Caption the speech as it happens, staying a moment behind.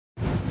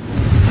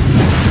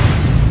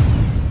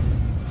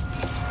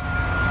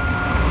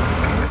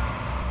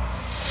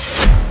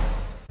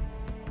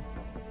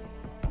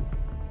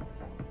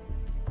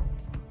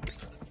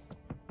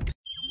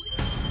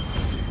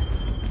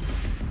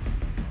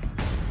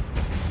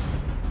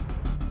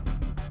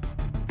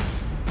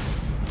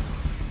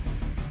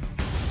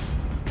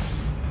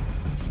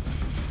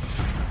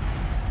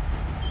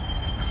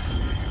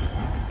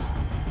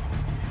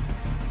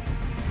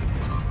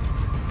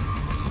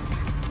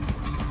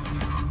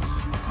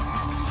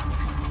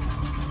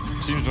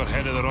Seems we're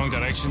headed the wrong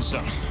direction,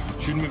 sir.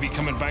 Shouldn't we be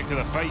coming back to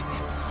the fight?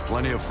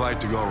 Plenty of fight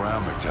to go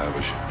around,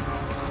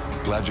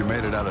 MacTavish. Glad you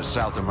made it out of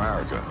South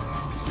America.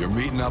 You're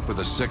meeting up with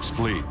the 6th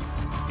Fleet,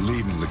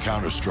 leading the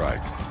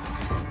counterstrike.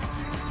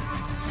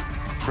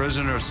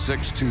 Prisoner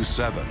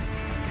 627.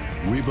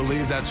 We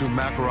believe that's who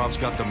Makarov's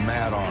got the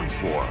mad on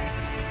for,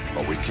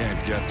 but we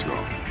can't get to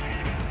him.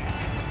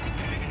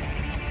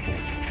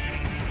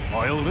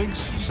 Oil rigs,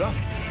 sir?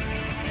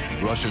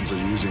 Russians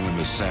are using them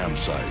as SAM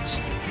sites.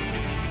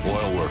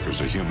 Oil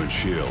workers are human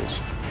shields,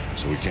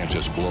 so we can't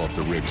just blow up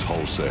the rigs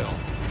wholesale.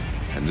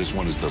 And this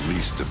one is the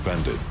least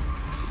defended.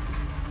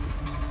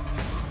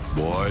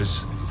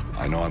 Boys,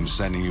 I know I'm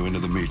sending you into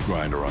the meat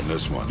grinder on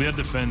this one. They're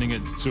defending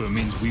it, so it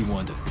means we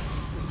want it.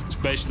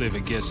 Especially if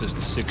it gets us to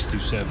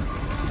 627.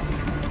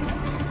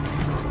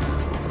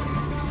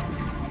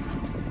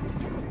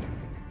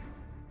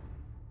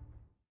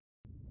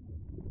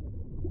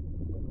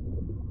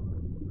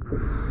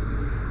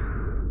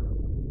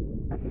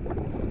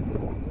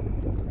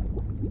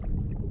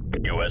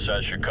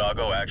 USS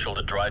Chicago, actual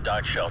to dry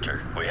dock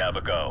shelter. We have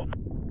a go.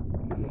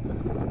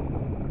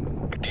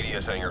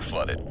 DDS hangar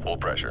flooded. Full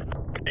pressure.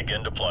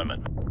 Begin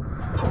deployment.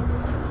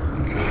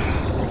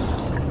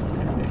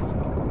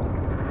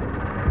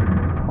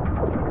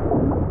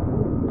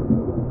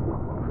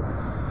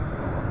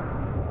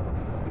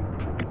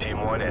 Team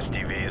 1,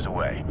 STV is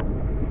away.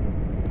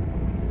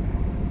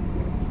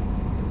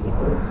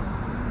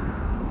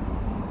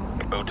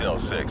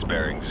 Hotel 6,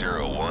 bearing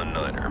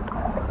 019er.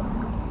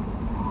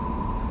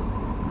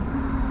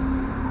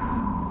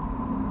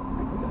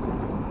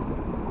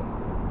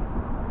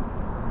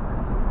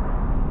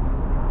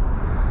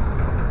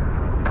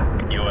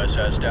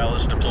 USS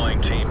Dallas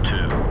deploying Team 2.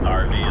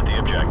 RV at the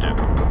objective.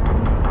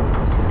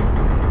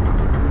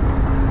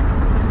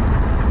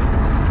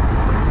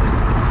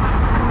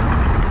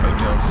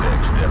 Hotel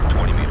 6, depth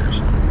 20 meters.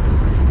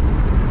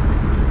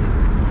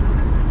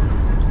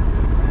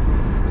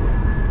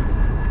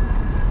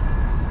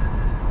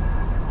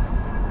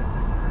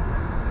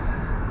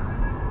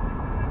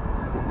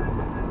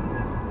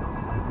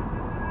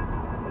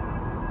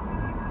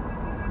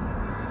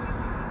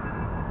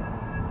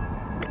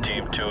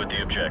 Team 2 at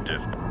the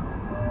objective.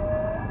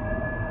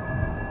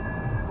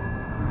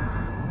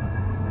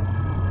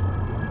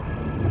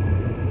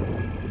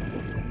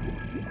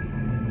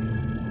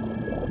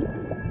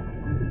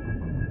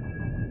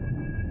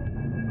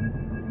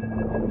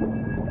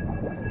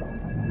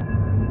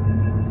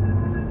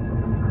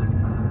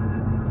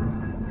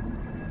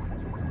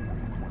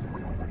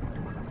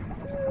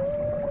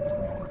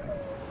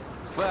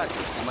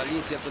 Хватит,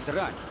 смотрите эту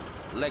дрань.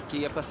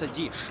 Легкие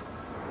посадишь.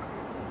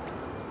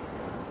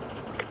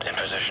 In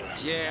position.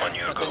 Те On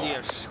your go.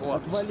 подольешь.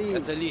 Вот, Отвали.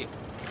 это ли.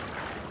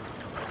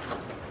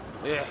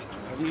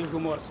 Вижу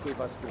морской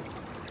воздух.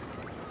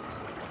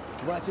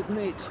 Хватит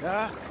ныть,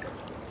 а?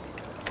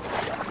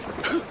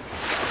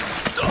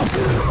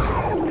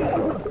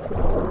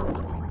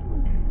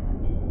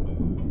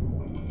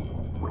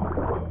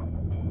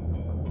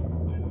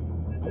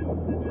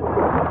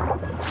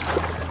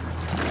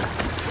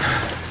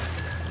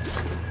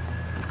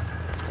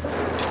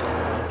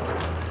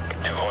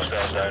 Two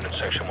hostiles down in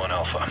Section 1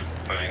 Alpha.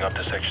 Moving up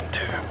to Section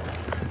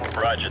 2.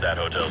 Roger that,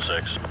 Hotel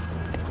 6.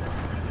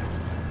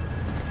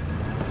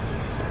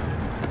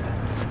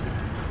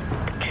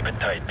 Keep it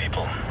tight,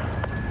 people.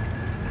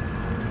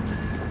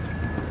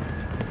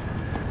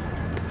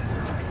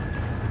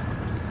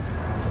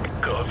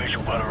 Got a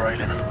visual battle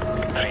rifle.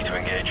 Free to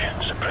engage.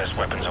 Suppressed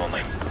weapons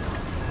only.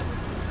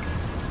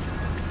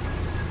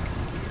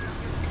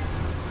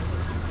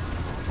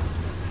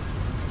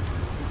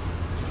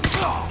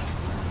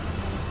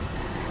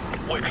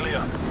 We're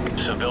clear.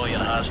 Civilian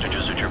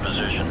hostages at your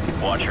position.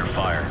 Watch your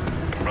fire.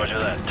 Roger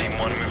that. Team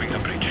 1 moving to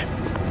breach.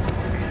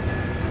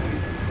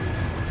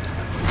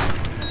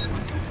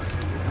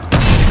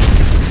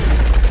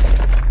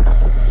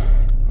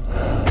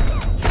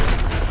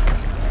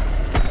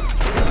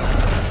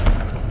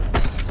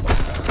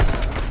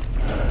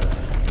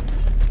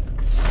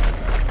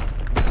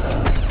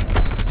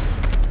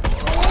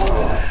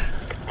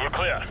 We're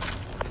clear.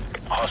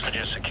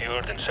 Hostages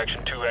secured in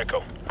Section 2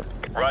 Echo.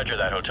 Roger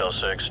that, Hotel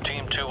 6.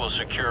 Team 2 will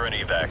secure an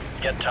evac.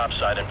 Get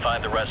topside and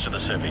find the rest of the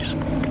civvies.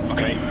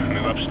 Okay,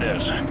 move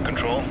upstairs.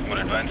 Control, we're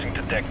advancing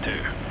to Deck 2.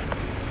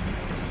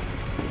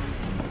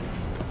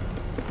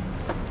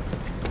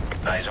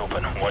 Eyes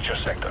open. Watch your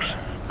sectors.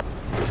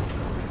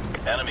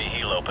 Enemy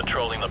helo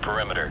patrolling the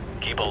perimeter.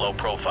 Keep a low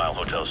profile,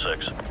 Hotel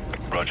 6.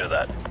 Roger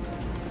that.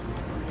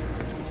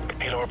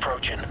 Helo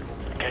approaching.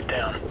 Get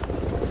down.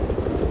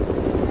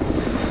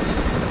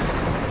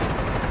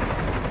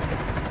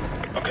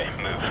 Okay,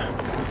 move.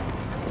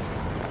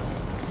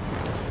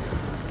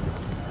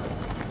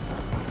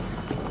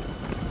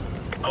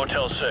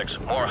 Hotel 6,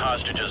 more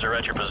hostages are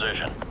at your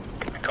position.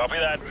 Copy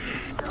that.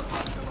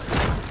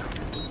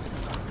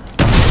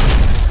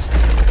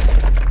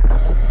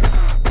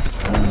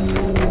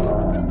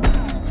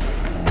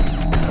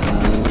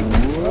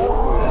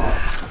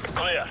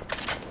 Clear.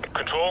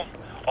 Control,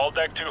 all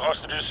Deck 2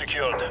 hostages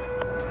secured.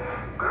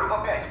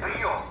 Группа 5,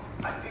 прием.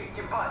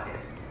 Ответьте базе.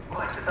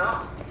 Мать, ты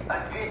там?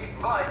 Ответь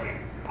базе.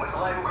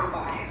 Высылаем группу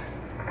вниз.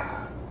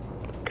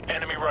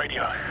 Enemy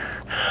radio.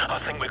 I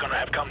think we're gonna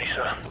have company,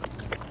 sir.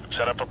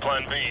 Set up a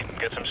plan B.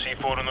 Get some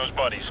C4 on those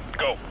bodies.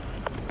 Go.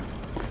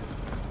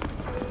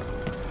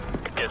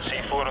 Get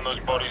C4 on those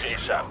bodies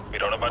ASAP. We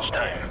don't have much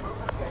time.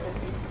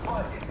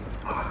 Базе.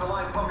 Мы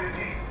высылаем вам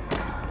людей.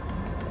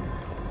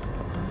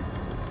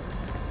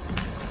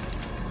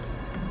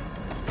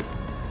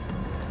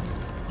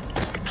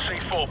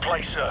 C4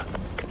 place, sir.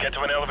 Get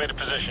to an elevated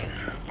position.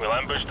 We'll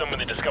ambush them when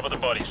they discover the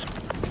bodies.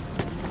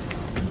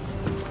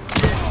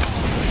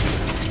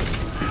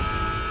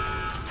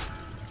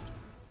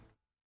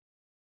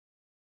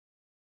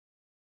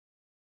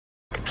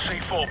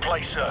 C4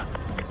 place, sir.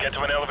 Get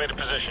to an elevated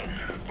position.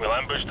 We'll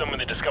ambush them when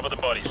they discover the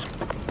bodies.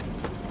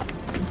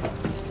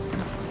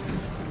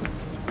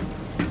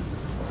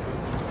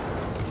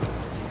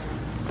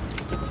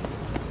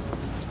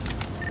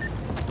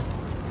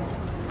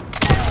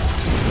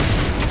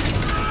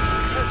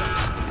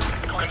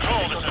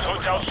 Control, this is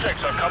Hotel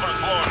 6. Our cover is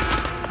blown.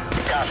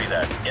 Copy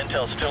that.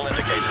 Intel still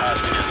indicates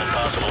hostages and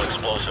possible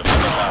explosives on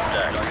the top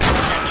deck.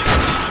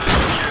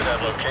 Secure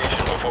that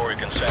location before we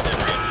can send in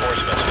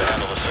reinforcements to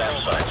handle the SAM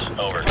sites.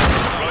 Over.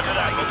 Roger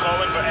that. We'll call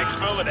in for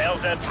X-Bill at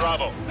LZ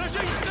Bravo.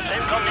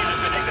 Same company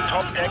needs to take the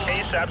top deck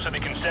ASAP so they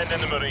can send in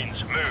the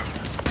Marines. Move.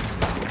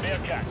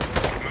 Bearcat.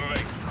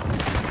 Moving.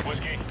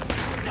 Whiskey.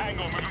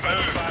 Tango moving by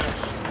those files.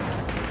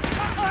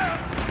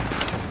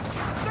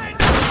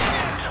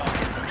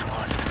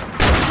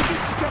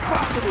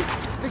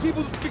 Какие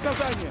будут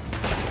приказания?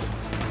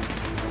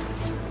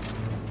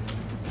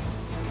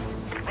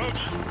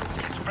 Roach.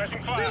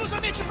 Suppressing fire.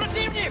 Замечен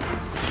противник!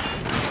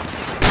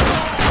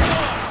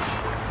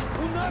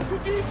 У нас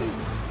убитый!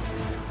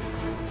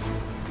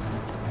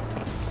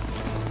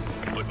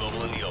 Put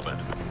mobile in the open.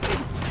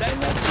 Дай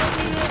нас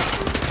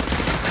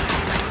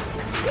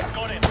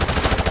Got it.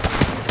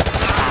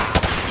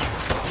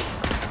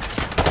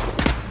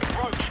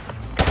 Roach.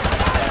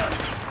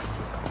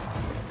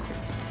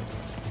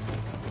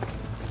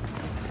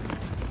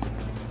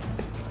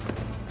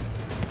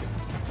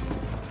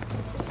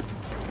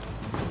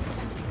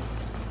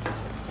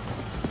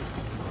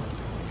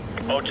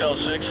 Hotel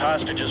 6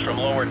 hostages from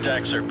lower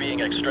decks are being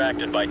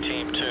extracted by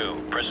Team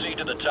 2. Proceed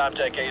to the top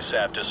deck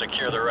ASAP to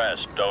secure the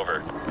rest.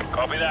 Over.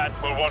 Copy that.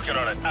 We're working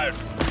on it. Out.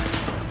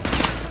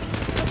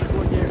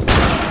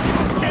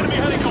 Enemy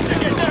helicopter!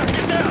 Get down!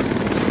 Get down!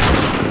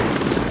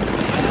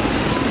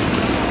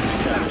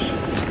 MacTavish.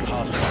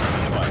 Hostile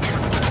in the bike.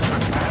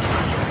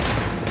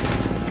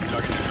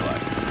 Target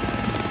neutralized.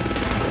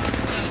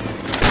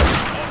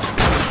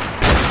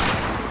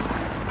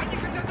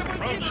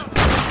 Roach.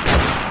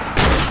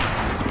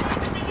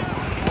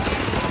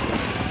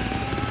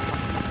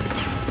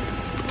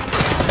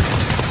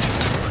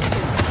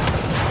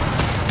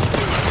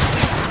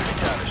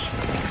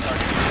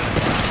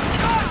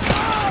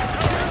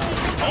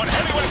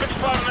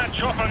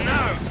 Chopper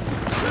now!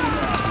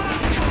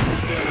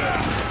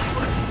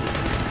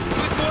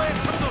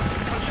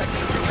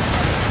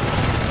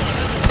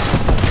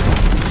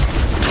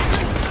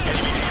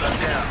 Enemy dealer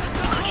down.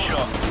 Good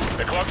shot.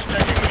 The clock's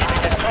ticking. We need to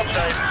get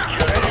topside and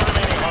secure any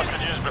remaining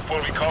hostages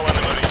before we call in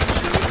the Marines.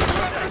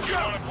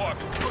 1 o'clock.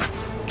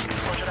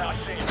 Roger that, I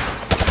see him.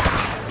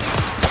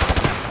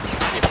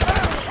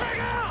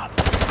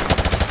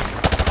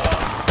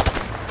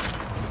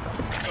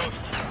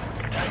 Ghost.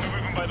 Tango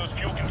moving by those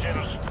fuel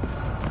containers.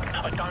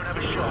 I don't have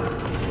a shot.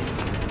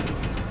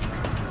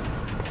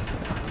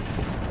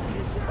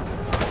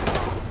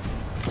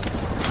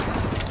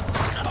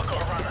 I've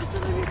got a runner.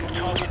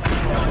 Target.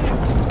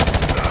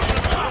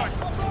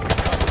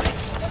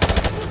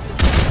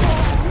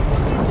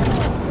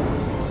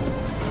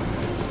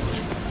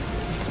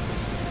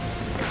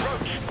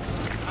 Roach.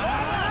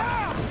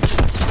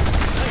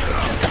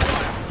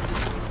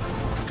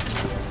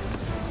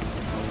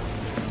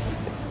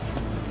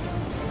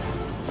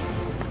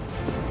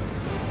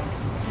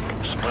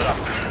 Split up.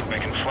 We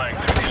can flank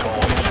through these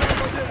holes.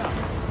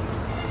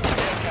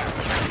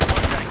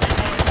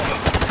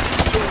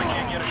 We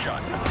can't get a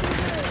shot.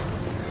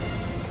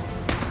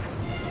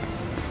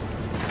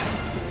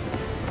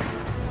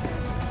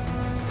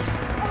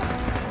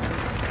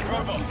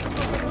 Robot.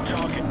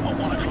 Target on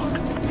 1 o'clock.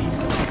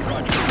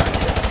 Roger.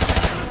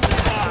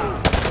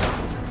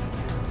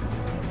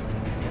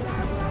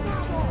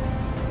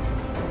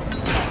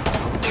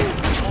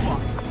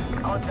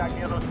 Contact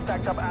near those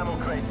stacked up ammo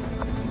crates.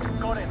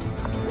 Got him.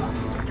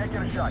 Can't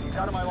get a shot. He's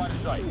out of my line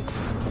of sight.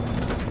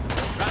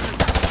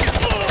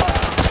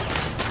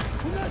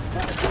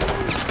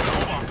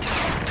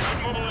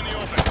 Mobile in the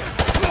open.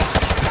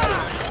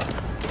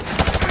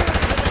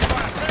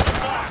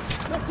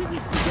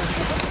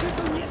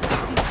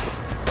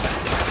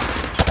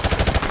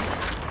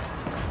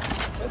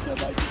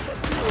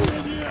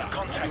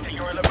 Contact at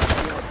your 11.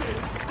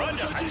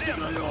 Roger, I see him.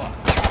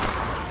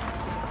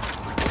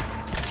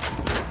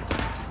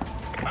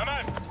 I'm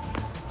out.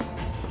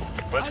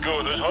 Let's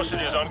go. Those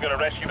hostages aren't going to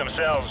rescue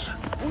themselves.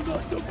 I'm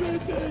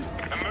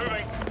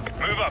moving.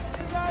 Move up.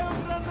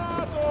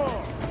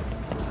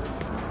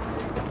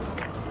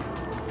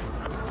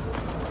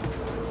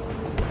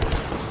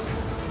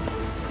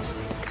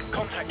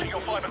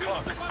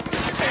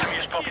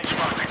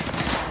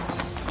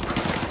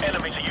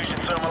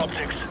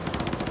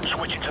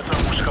 Switching to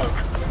thermal scope.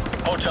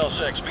 Hotel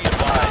 6, be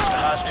advised.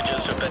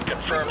 Hostages have been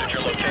confirmed at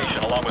your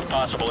location along with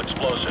possible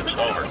explosives.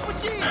 Over.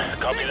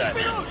 Copy that.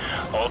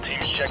 All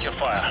teams, check your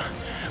fire.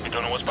 We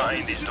don't know what's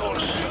behind these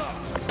doors.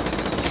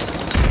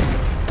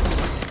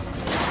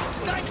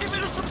 Дайте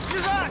вирусам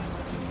сбежать!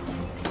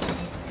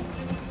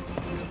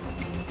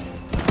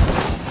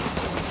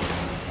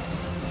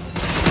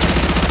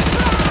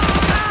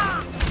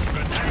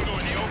 Got Tango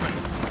in the open.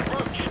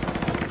 Roach.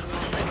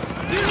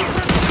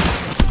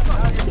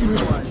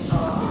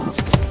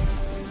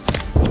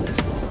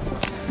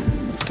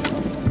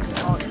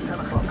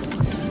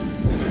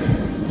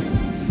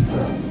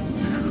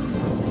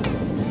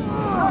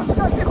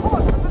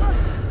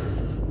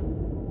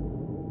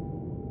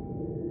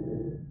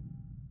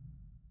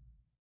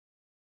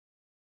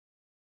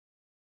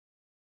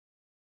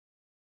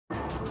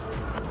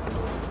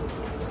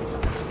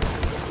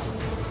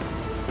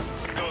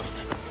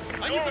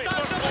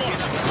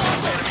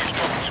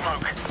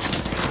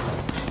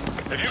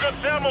 If you got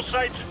thermal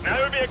sights, now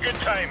would be a good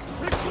time.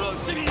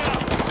 Прикройте меня!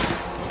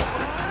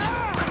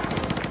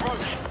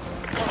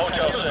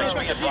 Hotel 6,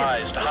 be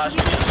advised.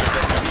 Hostages have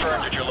been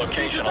confirmed at your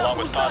location along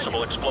with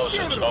possible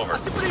explosives. Over.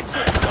 Copy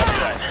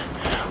that.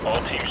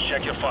 All teams,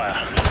 check your fire.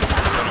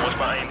 Don't know what's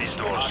behind these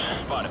doors.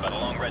 Hostage spotted by the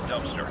long red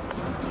dumpster.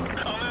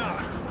 Come out.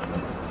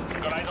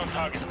 Got eyes on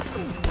target.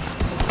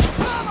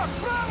 Справа!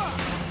 Справа!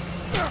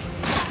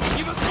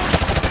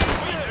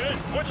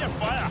 Невозможно! Watch your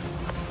fire.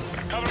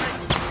 Cover me.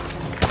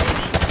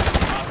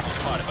 Hostage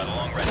spotted by the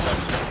long red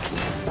dumpster.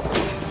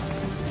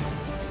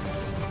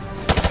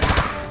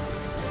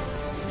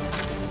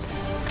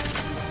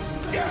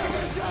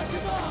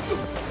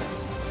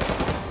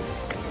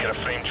 Get a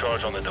frame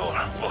charge on the door.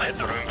 We'll hit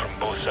the room from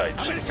both sides.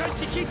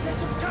 Американцы хитрые,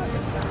 чем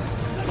кажется!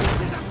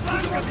 Следите за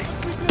флангами!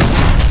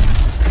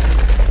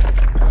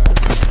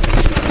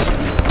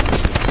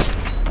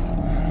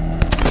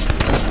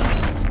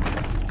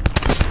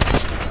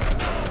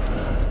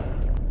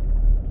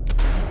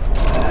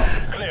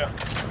 Clear.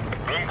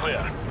 Room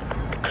clear.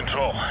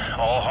 Control.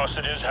 All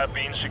hostages have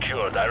been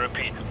secured. I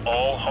repeat,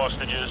 all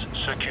hostages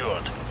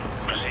secured.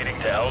 Proceeding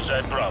to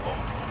LZ Bravo.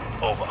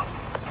 Over.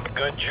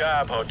 Good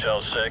job,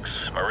 Hotel 6.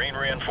 Marine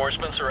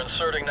reinforcements are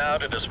inserting now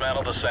to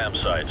dismantle the SAM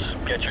sites.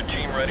 Get your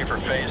team ready for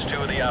Phase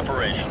 2 of the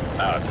operation.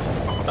 Out.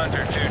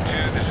 Hunter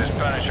 2-2, this is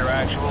Punisher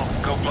Actual.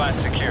 Go plat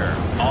secure.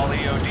 All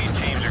EOD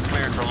teams are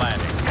cleared for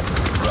landing.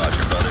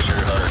 Roger, Punisher.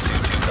 Hunter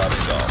 2-2,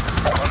 copies all.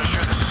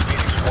 Punisher, this is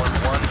Phoenix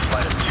 1-1,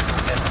 flight of 2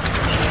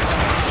 F-15.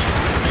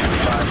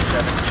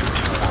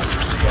 25721,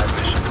 proceed on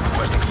mission.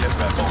 Requesting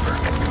SITREP, over.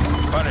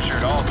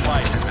 Punisher, at all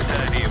flights in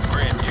vicinity of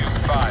grid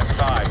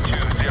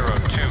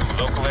 255202.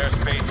 Local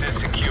airspace is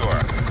secure.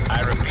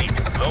 I repeat,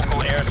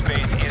 local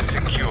airspace is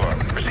secure.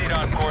 Proceed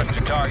on course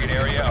to target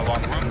area along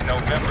route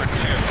November 2.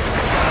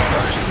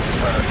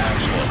 Hunter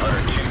Actual.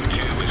 Hunter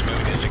 2-2 is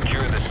moving to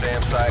secure the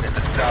SAM site at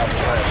the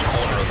southwest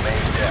corner of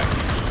main deck.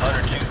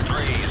 Hunter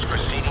 2-3 is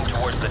proceeding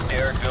towards the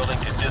derrick building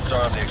to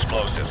disarm the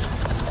explosives.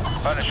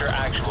 Punisher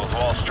Actual to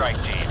all strike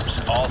teams.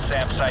 All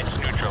SAM sites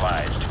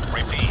neutralized.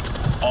 Repeat,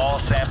 all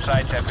SAM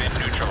sites have been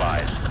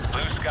neutralized.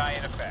 Blue sky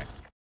in effect.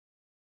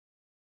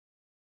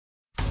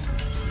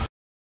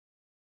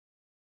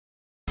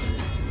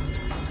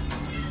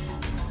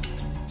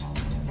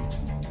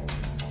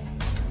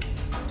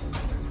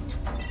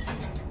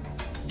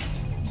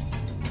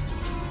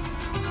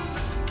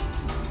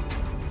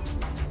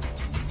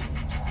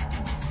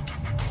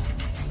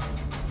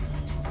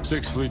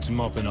 Six fleets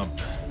mopping up.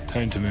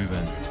 Time to move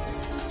in.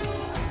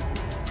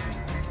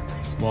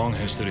 Long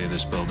history of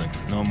this building.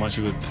 Not much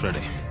of it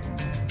pretty.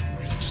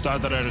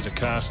 Started out as a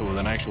castle with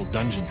an actual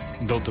dungeon,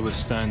 built to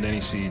withstand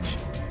any siege.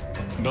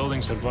 The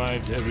building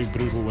survived every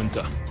brutal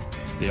winter.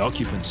 The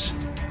occupants,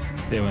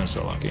 they weren't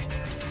so lucky.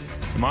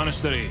 The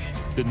monastery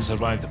didn't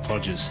survive the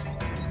purges.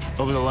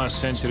 Over the last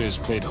century has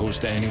played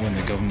host to anyone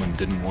the government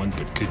didn't want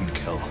but couldn't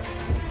kill.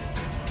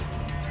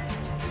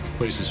 The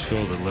place is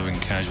filled with living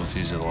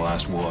casualties of the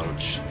last war,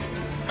 which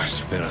I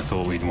swear I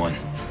thought we'd won.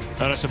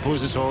 And I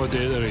suppose it's all a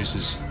day of the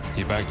races.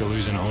 You back the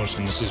losing horse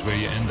and this is where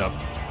you end up.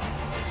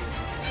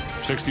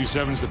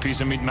 627's the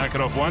piece of meat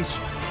Makarov wants,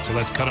 so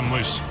let's cut him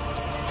loose.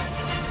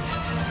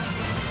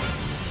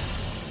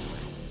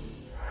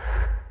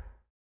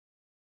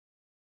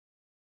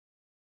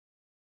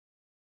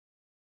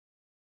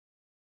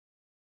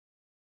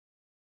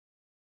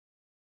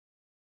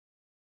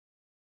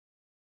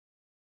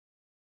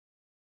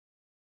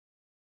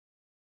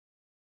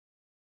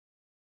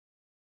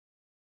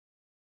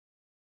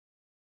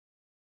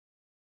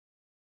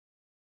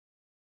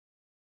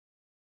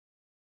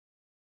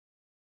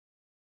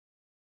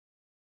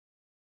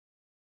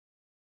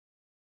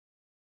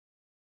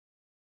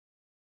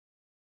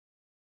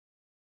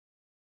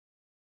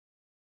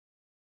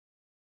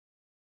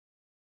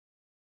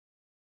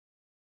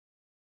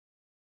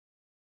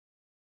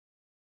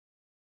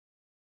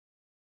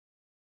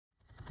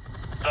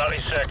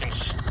 Seconds.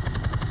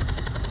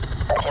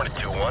 Hornet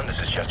 2-1, this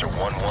is Chester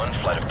 1-1,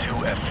 flight of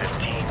 2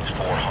 F-15s,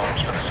 4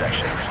 harms for the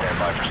section. Stand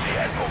by for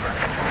SEAD, over.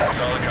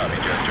 Solid copy,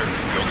 Chester.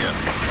 Go get.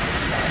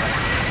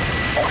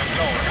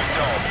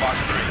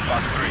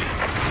 Fox 3.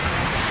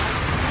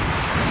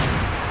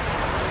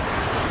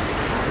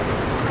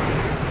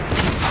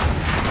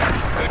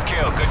 Good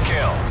kill, good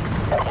kill.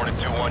 Hornet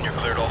 2-1, you're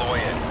cleared all the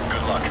way in.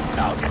 Good luck.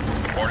 Out.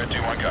 Hornet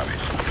 2-1 copies.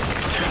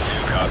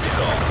 2-2 copies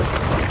all.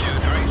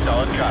 2-3,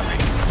 solid copy.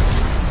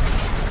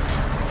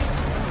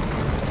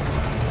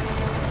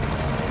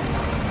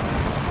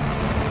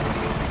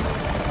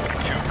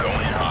 Going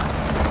in hot.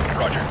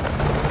 Roger.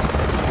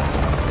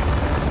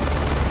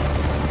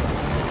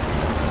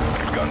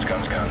 Guns,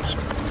 guns, guns.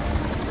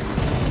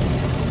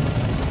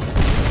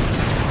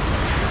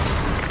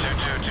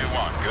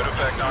 2-2-2-1. Good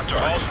effect on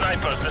target. All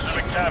snipers, this is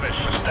MacTavish.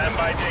 Stand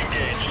by to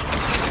engage.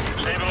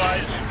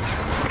 Stabilize.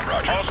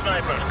 Roger. All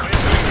snipers, clear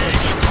to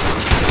engage.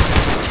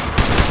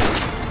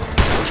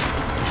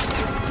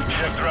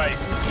 Shift right.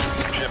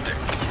 Shifting.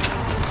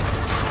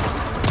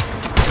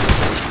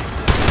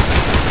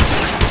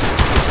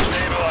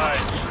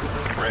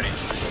 Ready.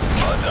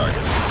 On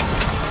target.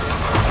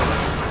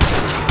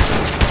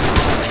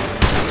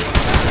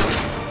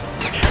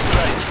 Shift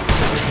right.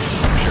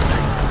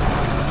 Shifting.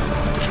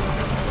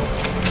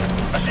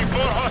 I see 4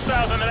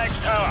 hostiles in the next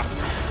tower.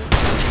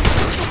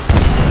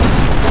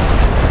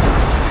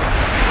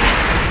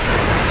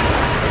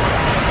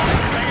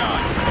 Hang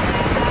on.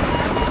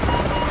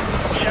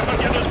 Shepard,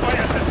 get those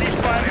fighters to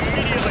ceasefire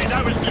immediately.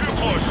 That was too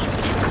close.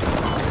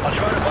 I'll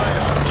try to buy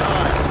you some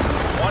time.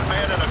 One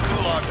man in a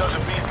Gulag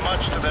doesn't mean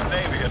much to the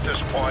Navy at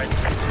this point.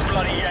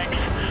 Bloody Yanks.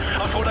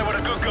 I thought they were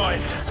the good guys.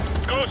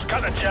 Ghost,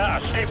 cut the chatter.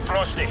 Stay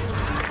frosty.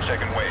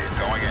 Second wave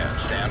going in.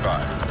 Stand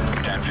by.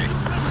 10 feet. 2-1,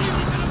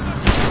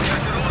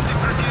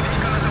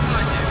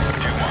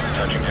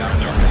 touching down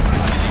target.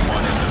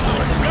 C1 is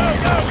deployed. Go,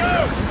 go,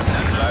 go!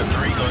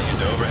 5-3 going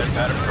into overhead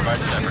pattern.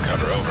 Provide sniper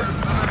cover. Over.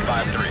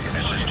 5-3.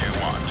 This is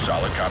 2-1.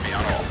 Solid copy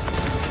on all.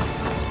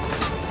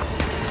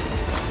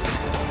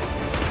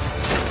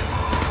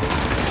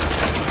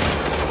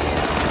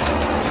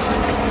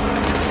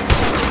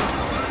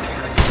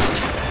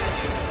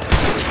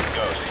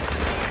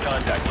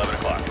 Contact, 11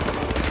 o'clock.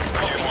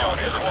 2-1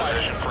 is in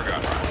position for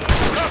gun run.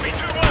 Copy,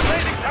 2-1,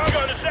 landing tango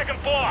on the second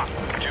floor.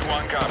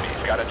 2-1 copies.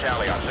 Got a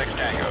tally on 6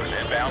 tangos.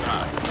 Inbound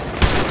high.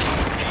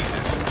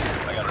 Jesus.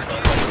 I got a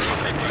phone call.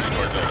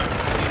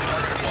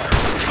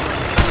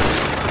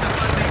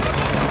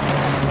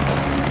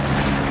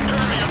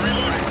 Turn me, I'm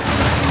reloading.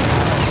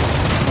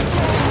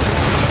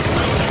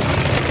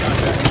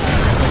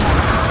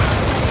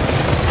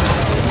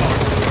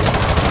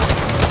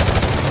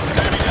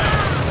 Enemy down.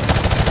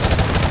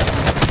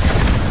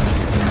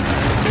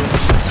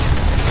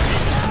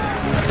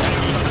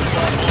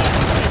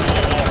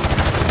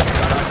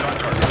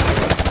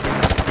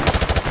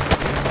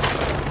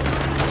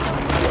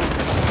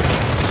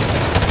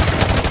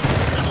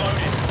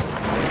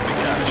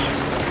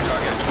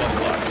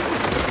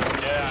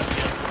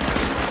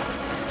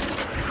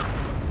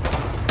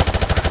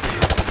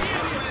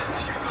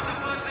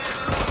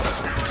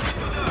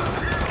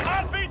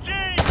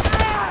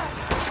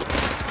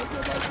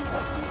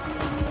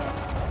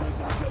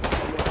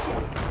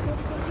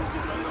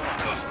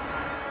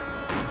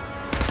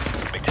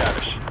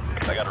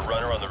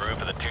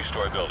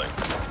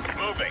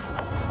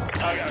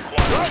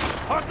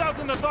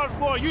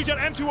 Use your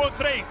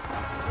M203.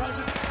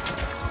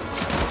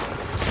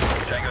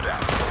 Tango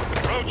down.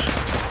 Roach,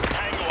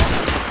 tango up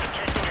the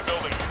two-story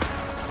building.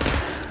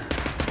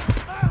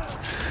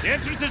 The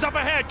entrance is up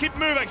ahead. Keep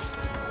moving.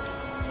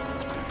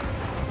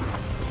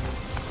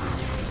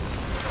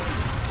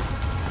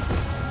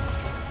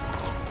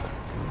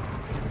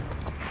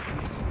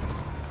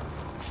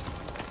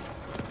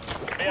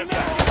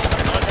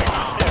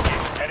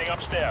 Heading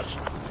upstairs.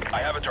 I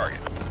have a target.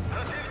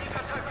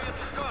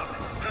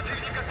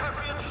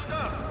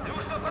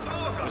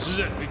 This is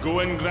it. We go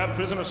in, grab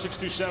prisoner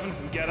 627,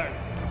 and get out.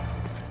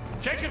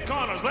 Check your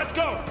corners. Let's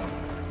go!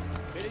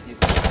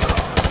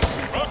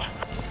 Roach,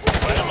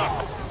 light him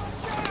up.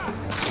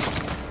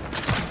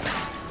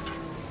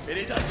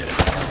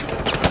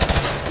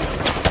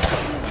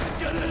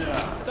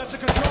 That's a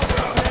control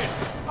room up ahead.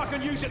 I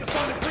can use it to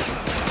find a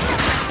prisoner.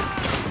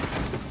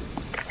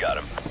 Got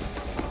him.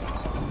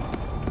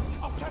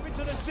 I'll tap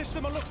into the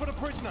system and look for the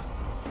prisoner.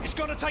 It's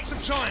gonna take some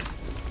time.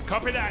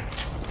 Copy that.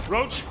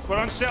 Roach, we're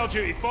on cell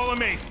duty. Follow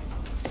me.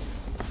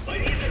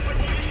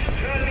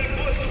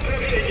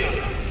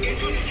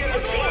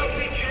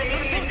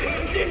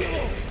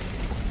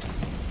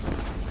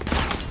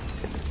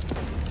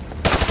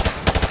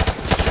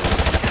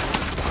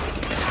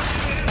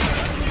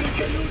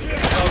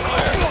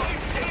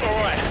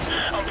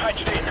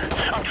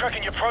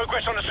 Tracking your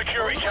progress on the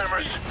security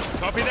cameras.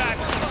 Copy that.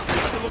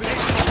 What's the location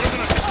of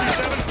prisoner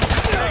 627?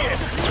 Take it.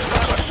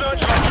 Start a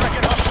search by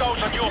tracking hostiles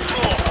on your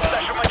floor.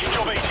 That should make your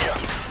job easier.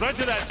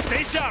 Roger that.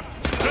 Stay sharp.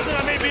 Prisoner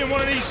may be in one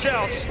of these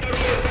cells.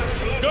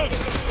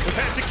 Ghost, we've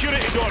hit a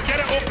security door. Get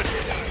it open.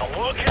 I'm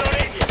working on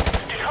it.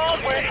 It's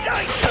hardware. It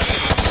ain't.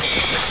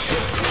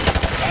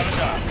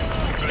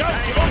 Go,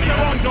 open the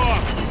wrong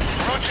door.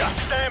 Roger,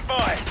 stand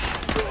by.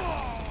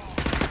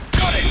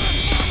 Got it.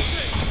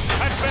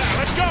 That's better.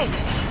 Let's go.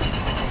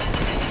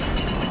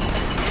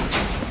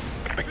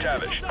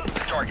 MacTavish.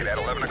 Target at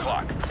 11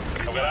 o'clock.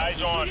 I've got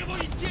eyes on.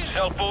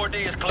 Cell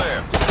 4D is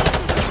clear.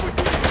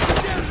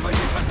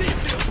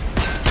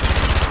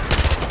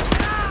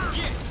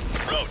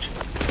 Roach,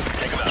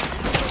 take him out.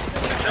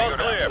 Cell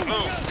clear.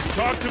 Move.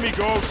 Talk to me,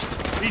 Ghost.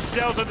 These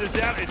cells are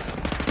deserted.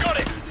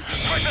 Got it!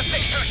 Prisoner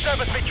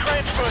 627's been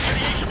transferred to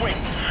the east wing.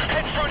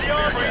 Head through the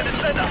armory in the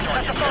center.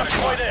 That's the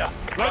fastest way there.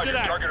 Roger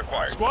that. Target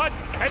acquired. Squad,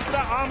 head to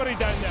that armory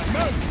down there.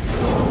 Move!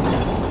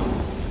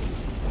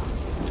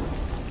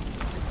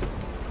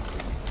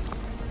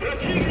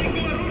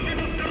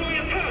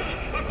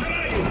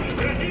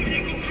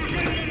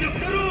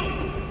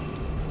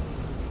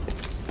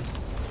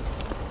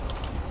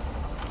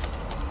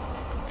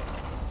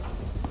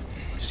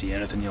 See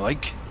anything you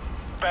like?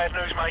 Bad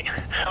news, mate.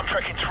 I'm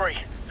tracking 3.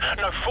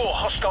 No, 4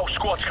 hostile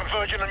squads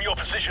converging on your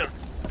position.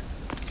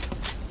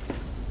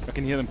 I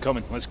can hear them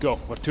coming. Let's go.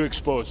 We're too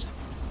exposed.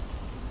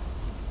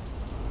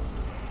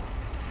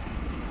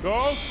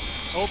 Ghost,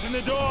 open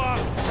the door!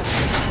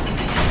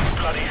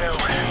 Bloody hell.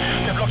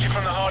 They've blocked you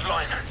from the hard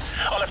line.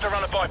 I'll have to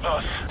run a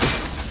bypass.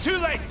 Too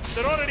late!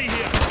 They're already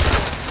here!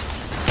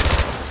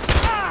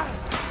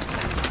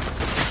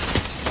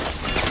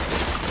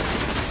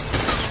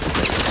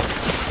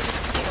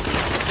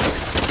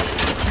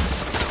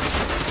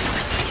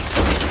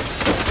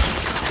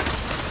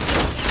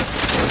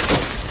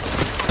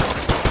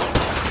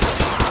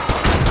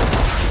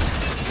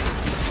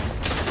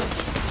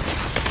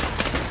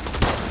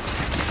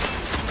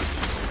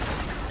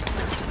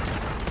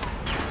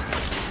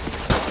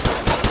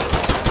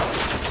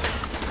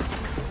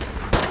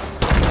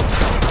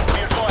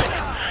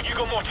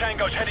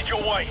 Tango's headed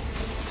your way.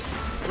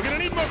 We're gonna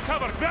need more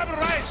cover. Grab a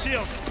riot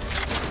shield.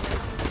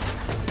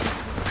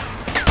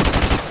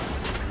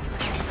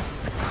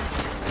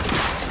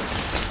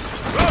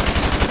 Roach,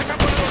 pick up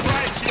one of those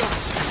riot shields.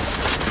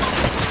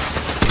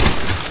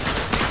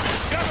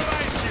 Grab a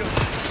riot shield.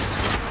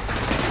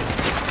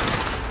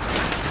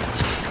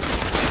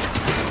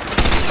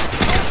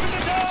 Open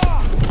the door!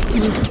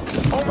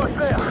 Almost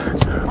there.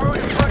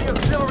 Roach is running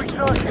auxiliary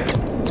circuit.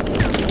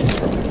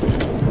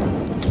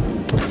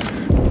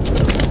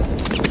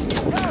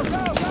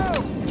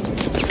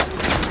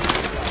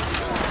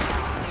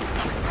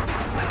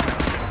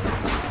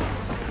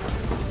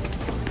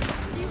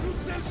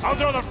 I'll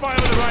draw the fire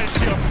with the riot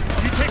shield.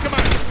 You take him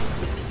out.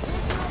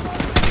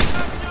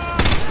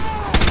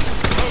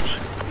 Roach,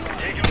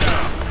 take him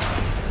down.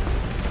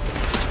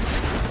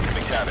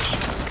 MacTavish,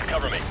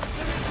 cover me.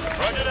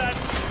 Roger that.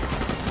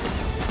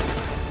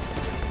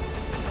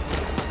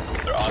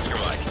 They're Oscar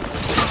Mike.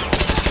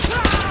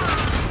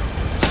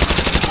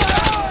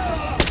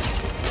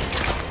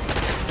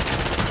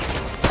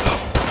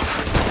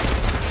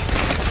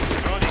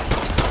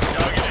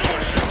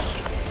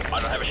 I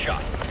don't have a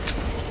shot.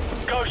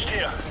 Ghost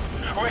here.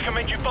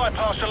 Recommend you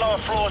bypass the lower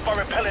floors by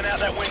rappelling out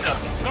that window.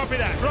 Copy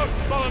that. Roach,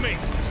 follow me.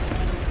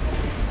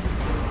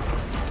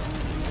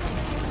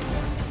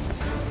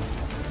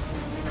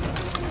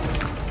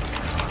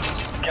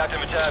 Captain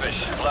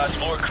MacTavish, last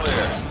floor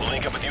clear. We'll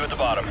link up with you at the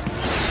bottom.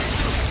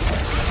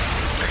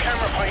 The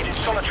camera plate in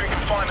solitary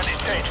confinement is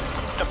dead.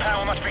 The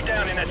power must be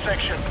down in that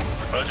section.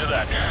 Roger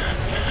that.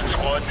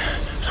 Squad,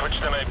 switch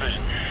to night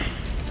vision.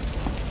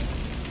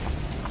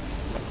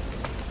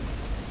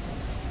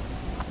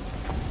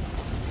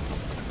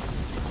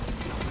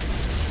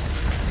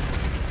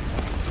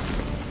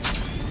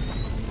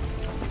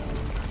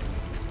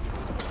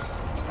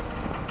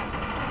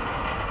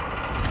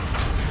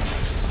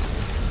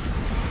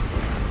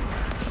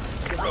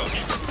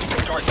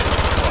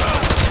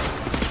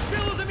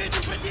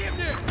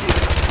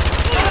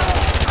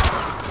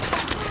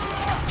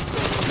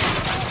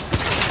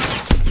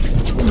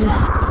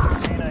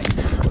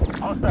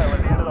 Hostile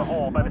at the end of the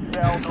hall by the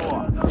cell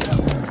door.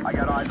 I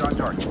got eyes on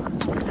target.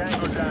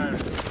 Tango down.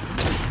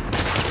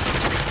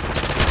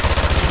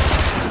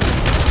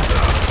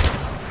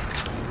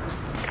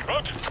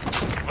 Roach,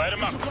 light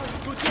him up.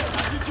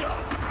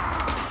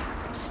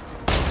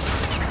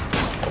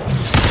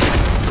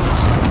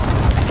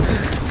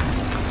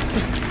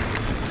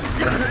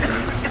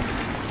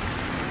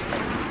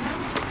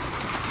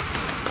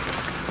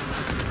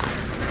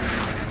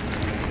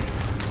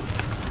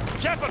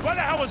 Shepard, what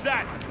the hell was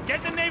that?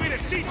 Get the Navy to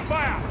cease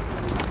fire!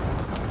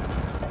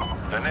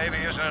 The Navy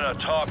isn't in a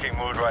talking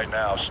mood right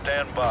now.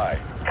 Stand by.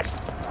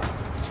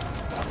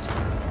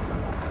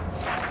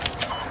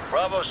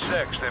 Bravo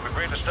 6, they've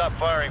agreed to stop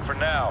firing for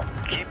now.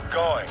 Keep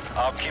going.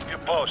 I'll keep you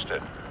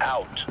posted.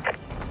 Out.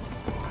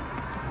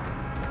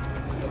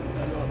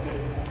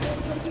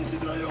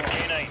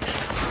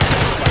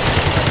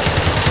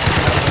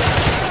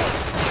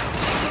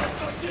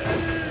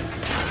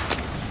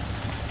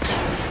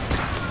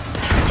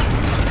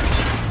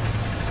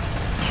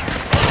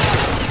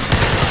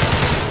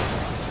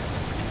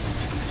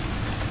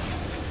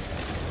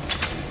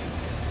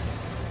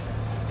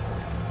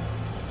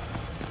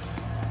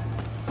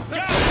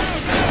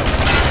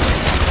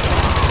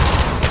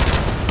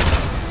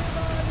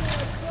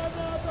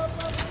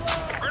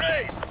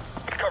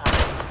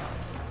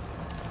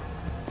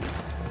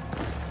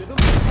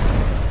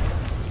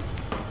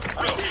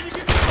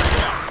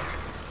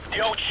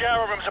 old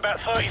shower room's about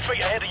 30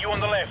 feet ahead of you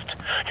on the left.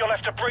 You'll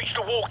have to breach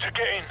the wall to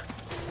get in.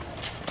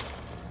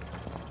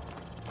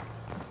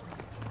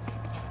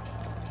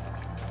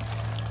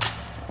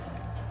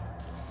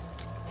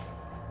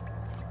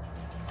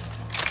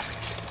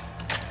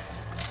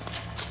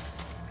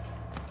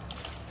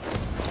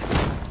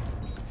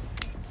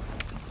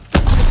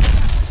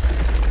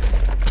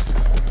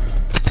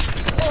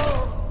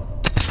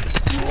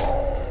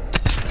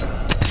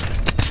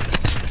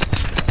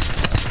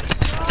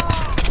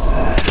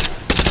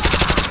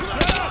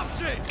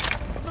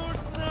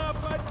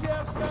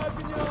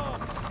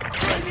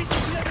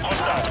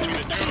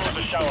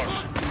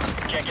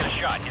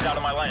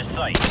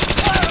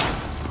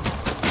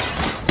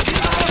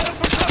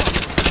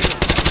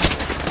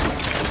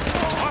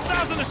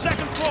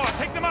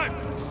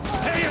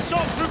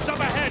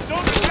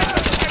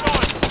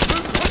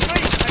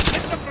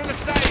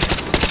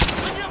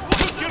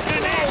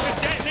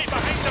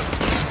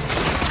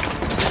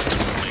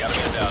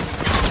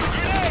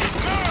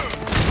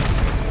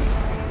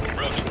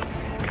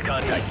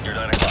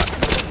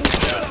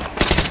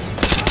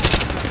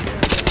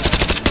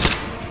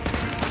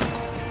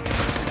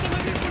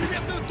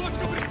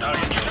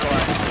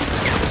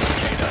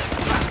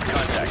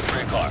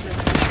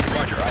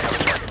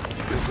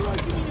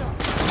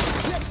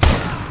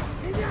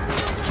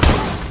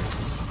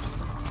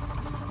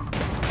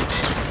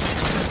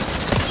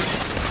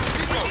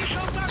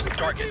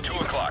 Target 2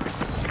 o'clock.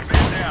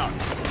 Man down.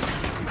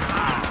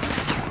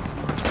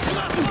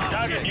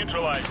 Target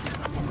neutralized.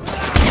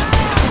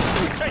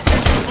 Take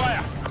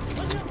fire.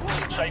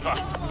 Safer.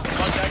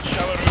 Contact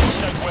shower room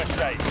southwest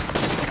side.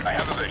 I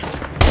have a visual.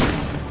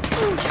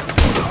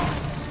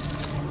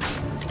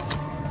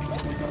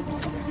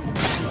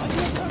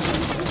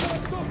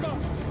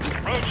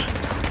 Roach,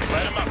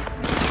 light him up.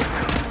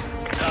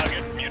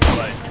 Target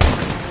neutralized.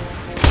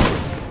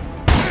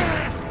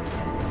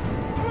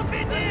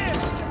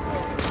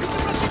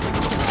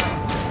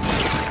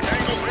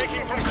 Tango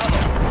breaking from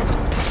cover.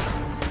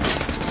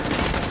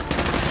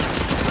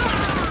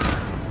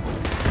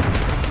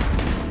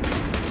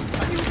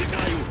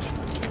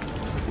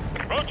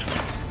 Roach,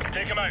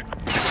 take him out.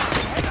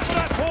 Head for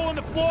that hole in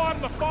the floor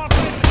on the far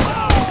side of the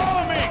tower.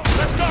 Follow me.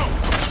 Let's go.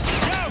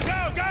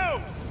 Go.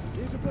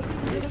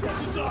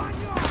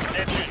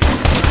 Attention.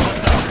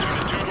 Contact through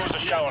the 2 doors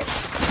of shower.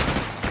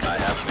 I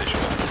have a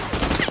visual.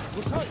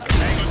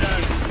 Tango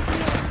down.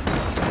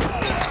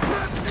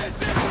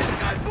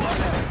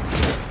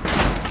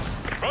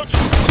 Roach,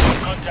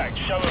 contact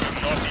shower room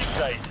northeast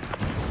side.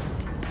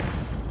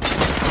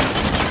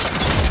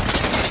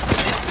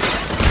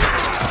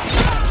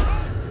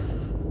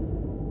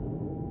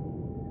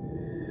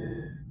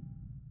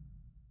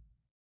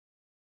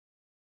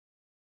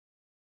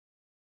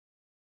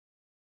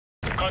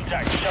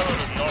 Contact shower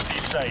room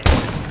northeast side.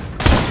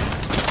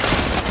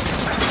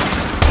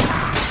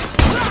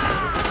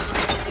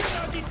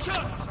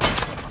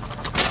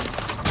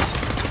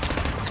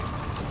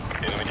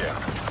 Enemy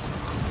down.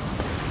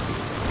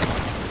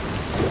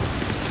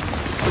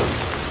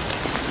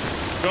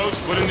 Roach,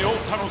 we're in the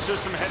old tunnel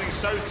system heading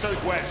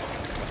south-southwest.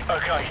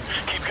 Okay,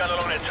 keep going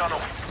along that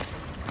tunnel.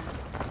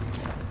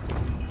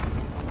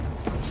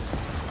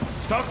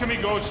 Talk to me,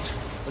 Ghost.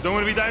 I don't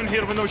want to be down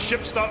here when those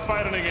ships start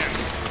firing again.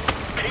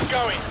 Keep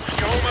going.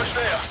 You're almost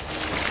there.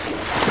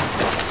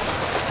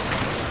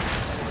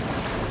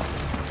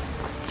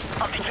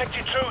 I've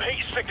detected 2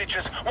 heat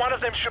signatures. One of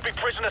them should be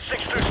prisoner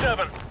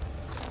 627.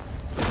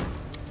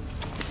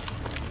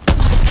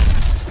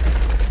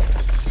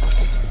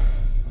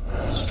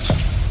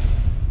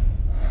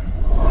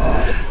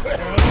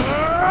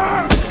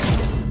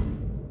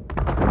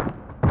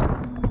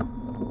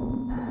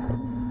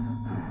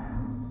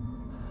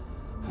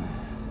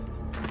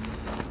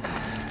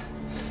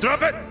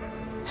 Drop it!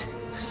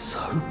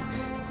 Soap?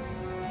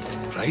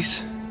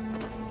 Place?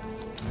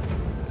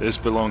 This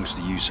belongs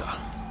to you, sir.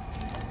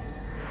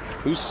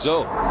 Who's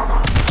so?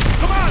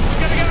 Come on! We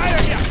gotta get out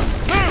of here!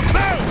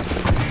 Move!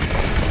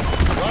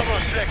 Bravo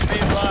 6, be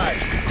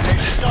advised. They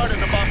started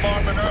the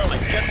bombardment early.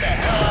 Get the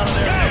hell out of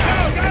there.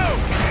 Go!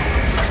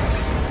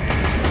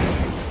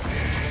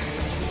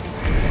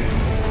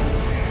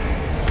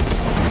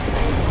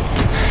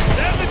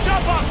 There's the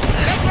chopper!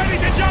 Get ready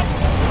to jump!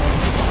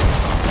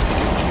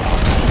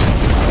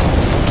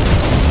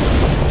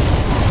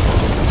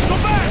 Go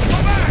back!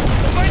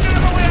 We'll find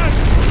another way out!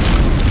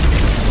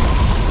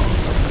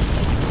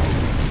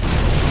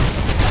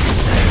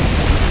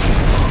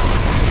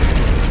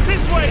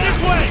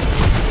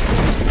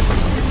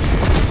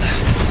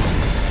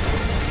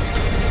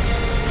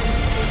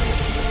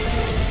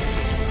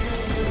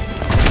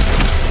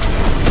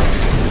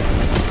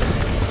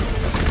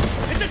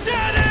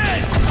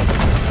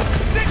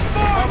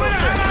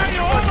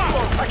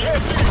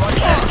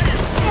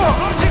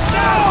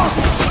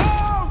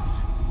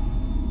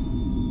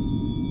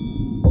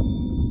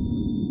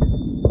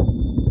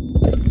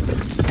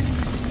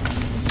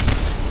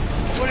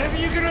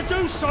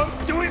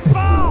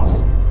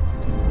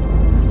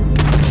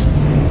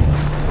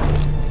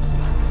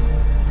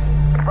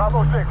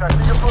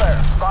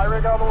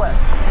 rig on the left.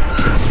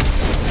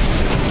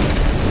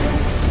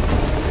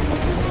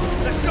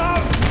 Let's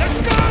go!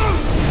 Let's go!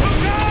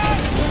 Move on!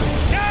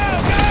 Go!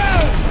 Go!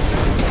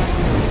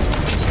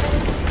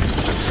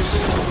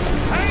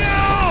 Hang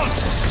on!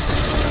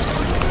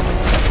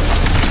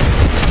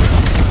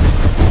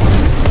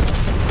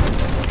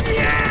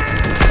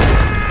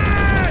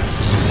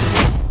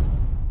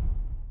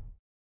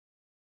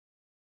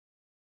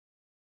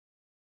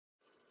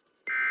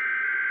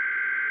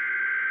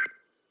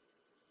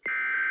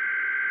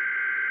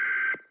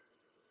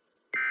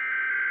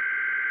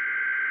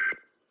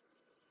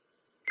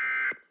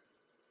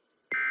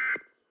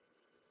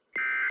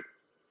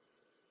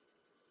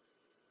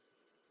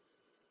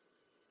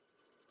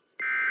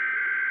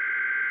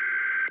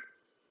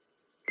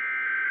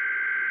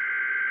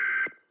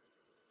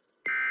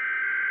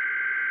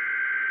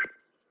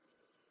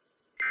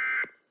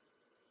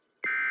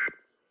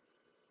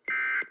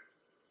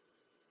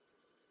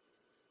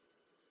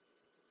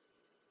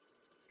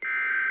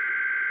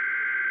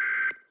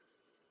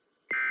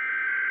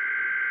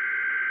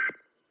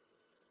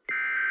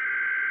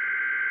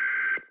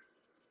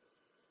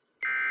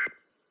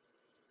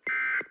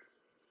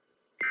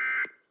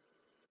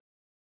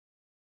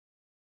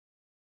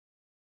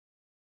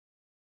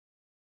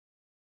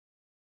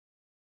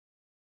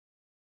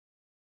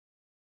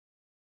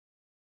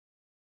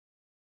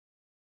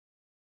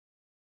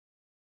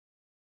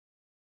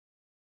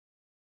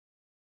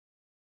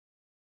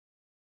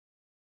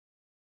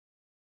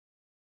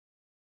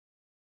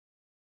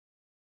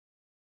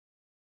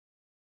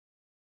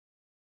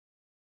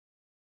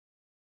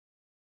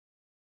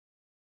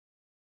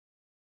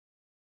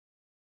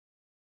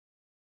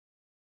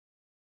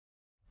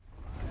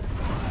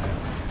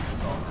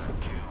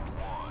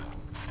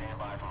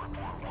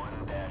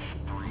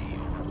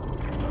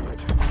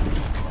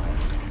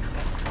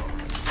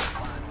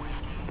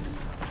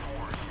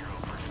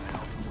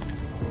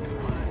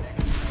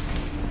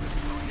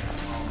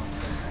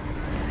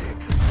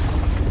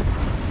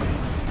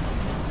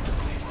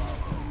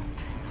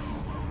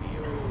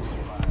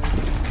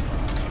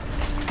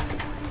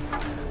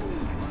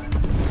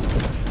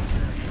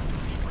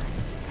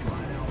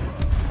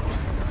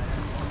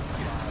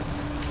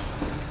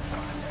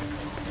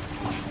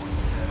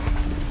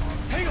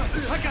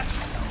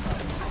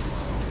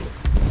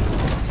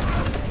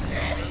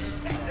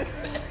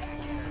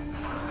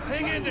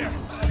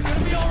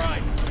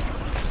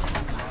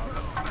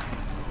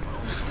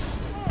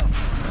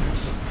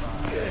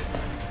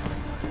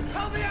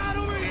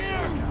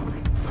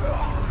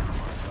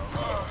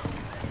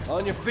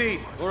 On your feet.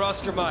 We're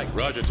Oscar Mike.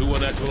 Roger,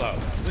 2-1 actual out.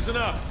 Listen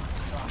up.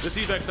 This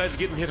evac site's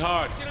getting hit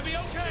hard. It's gonna be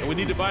okay. And we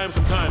need to buy him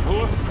some time.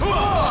 Hooah?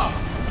 Hooah!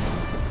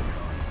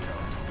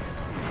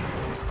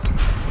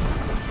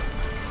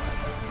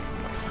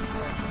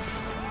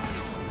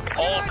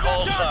 All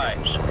call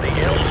signs. The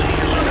LC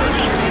is under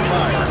extreme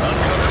fire.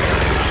 Uncover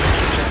enemy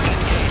positions and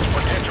engage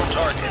potential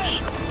targets.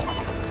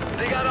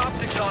 They got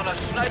optics on us.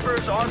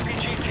 Snipers,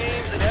 RPG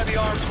teams, and heavy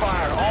arms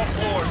fire. All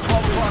floors.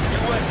 12 o'clock,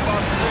 2 west of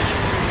our position.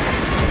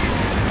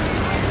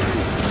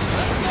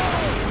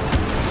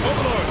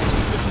 Overlord,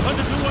 this is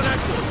Hunter 2-1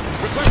 actual.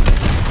 Requesting.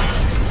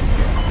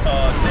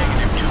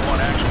 Negative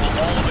 2-1 actual.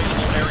 All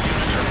available air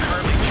units are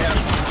currently tasked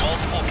with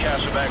multiple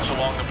casevacs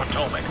along the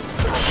Potomac.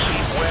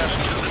 Proceed west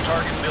to the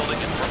target building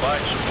and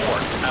provide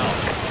support. Out.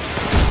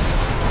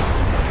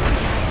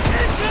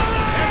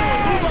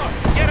 Everyone, move up!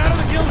 Get out of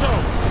the kill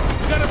zone!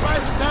 We gotta buy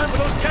some time for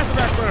those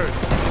casevac birds.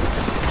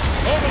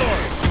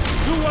 Overlord,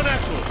 2-1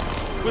 actual.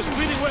 We're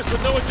screening west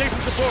with no adjacent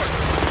support.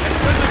 And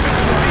friendly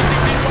victims of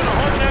BCT want to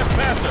haul an ass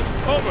past us.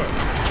 Over.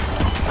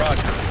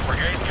 Roger.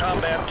 Brigade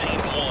Combat Team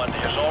 1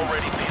 has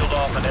already peeled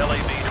off an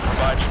LAV to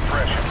provide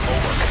suppression.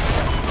 Over.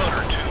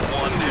 Hunter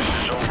 2-1, this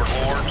is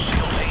Overlord.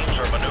 SEAL teams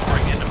are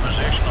maneuvering into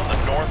position on the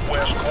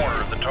northwest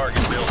corner of the target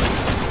building.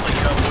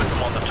 Link up with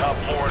them on the top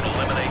floor and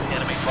eliminate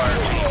enemy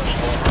fire teams.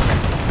 Over.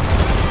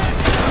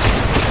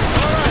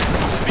 All right.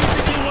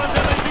 BCT-1's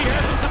LAV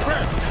has been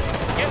suppressed.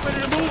 Get ready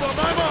to move on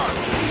my mark.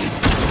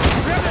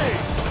 Ready!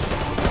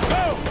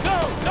 Go!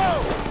 Go! Go!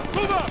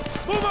 Move up!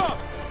 Move up!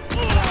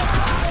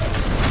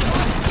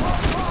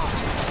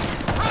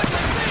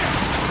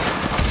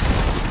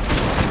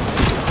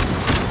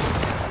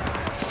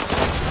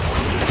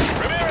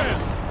 Ramirez!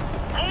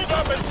 Move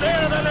up and stay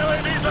on that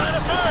LAV's line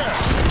of fire!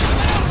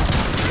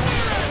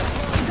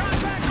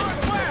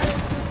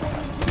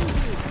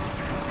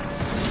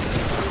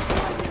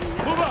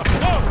 Move up!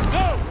 Go!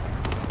 Go!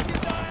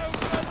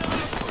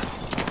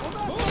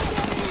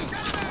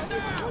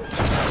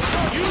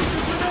 Use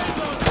your grenade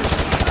launcher!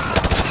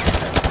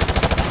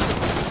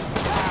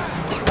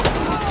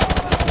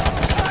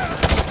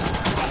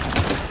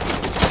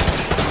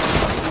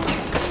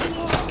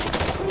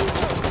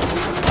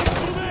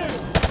 Move in!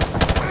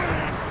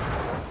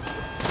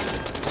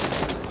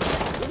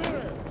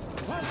 Ramirez!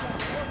 Contact!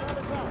 Work on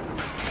the top!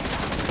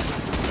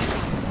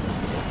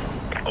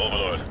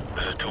 Overlord,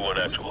 this is 2-1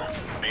 actual.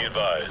 Be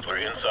advised, we're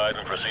inside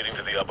and proceeding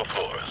to the upper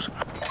floors.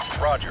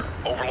 Roger.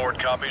 Overlord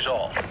copies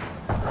all.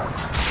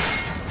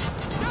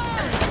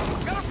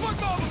 Got a Foot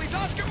mobilities,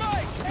 Oscar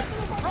Mike!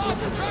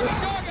 Roger, tracking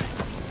target!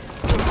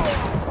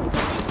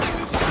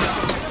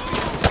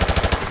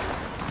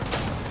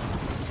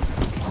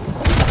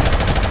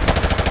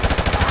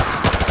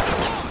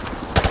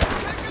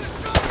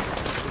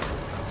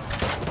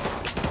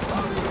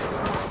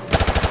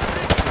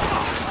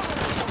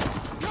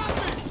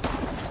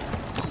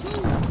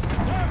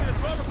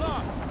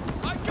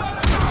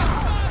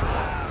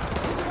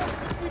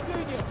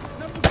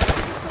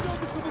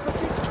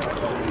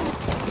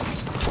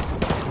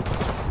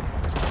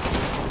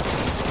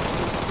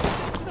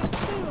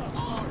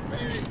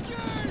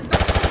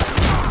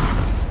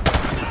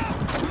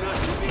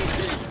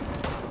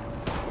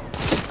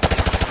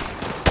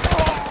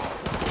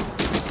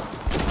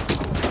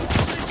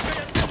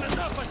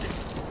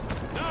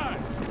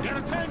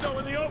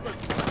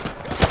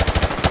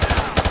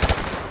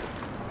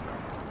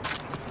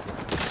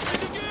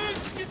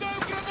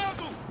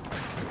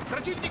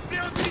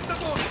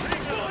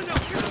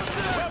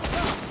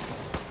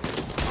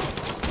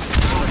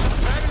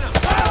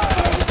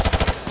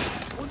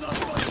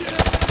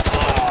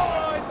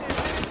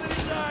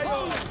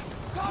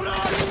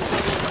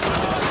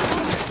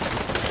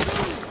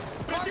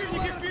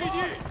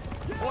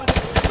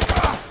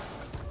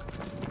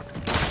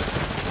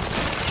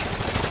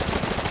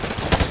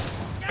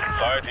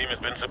 Fire team has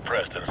been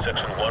suppressed in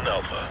Section 1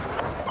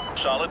 Alpha.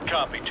 Solid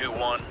copy,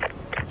 2-1.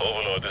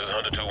 Overlord, this is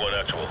Hunter 2-1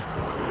 actual.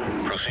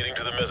 Proceeding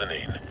to the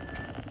mezzanine.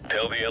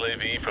 Tell the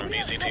LAV from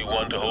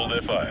BCT-1 to hold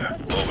their fire.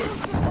 Over.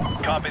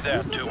 Copy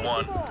that,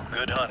 2-1.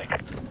 Good hunting.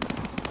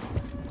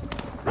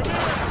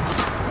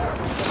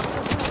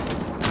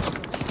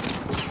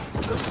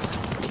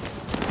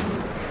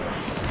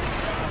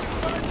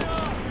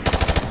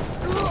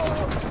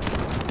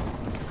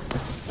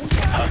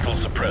 Hostile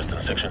suppressed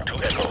in Section 2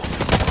 Echo.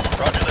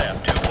 Roger that,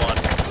 2-1.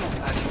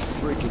 That's a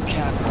freaking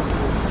cap.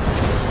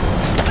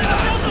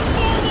 Delta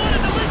 4-1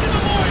 at the Lincoln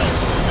Memorial.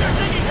 We're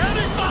taking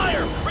heavy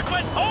fire.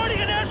 Request boarding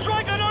and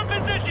airstrike on our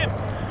position.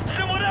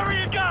 Send whatever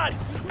you got.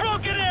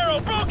 Broken arrow,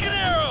 broken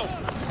arrow.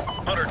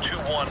 Hunter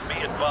 2-1,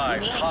 be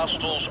advised.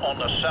 Hostiles on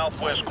the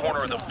southwest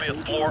corner of the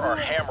 5th floor are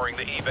hammering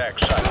the evac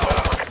site.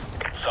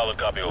 Solid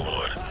copy,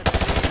 Overlord.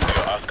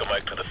 Your Oscar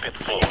Mike to the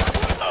 5th floor.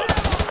 Out.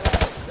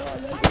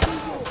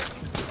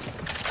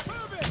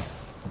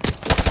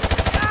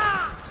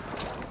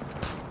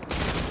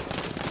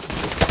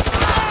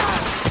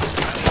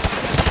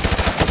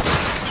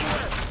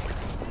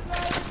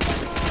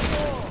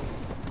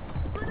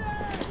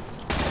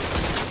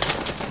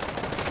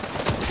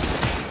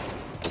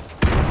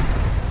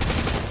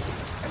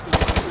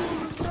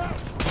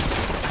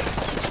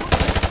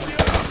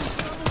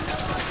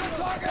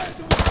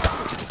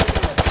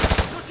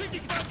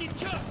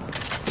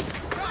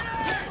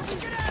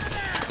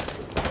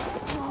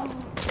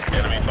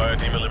 Enemy fire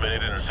team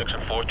eliminated in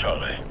Section 4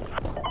 Charlie.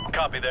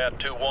 Copy that,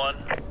 2-1.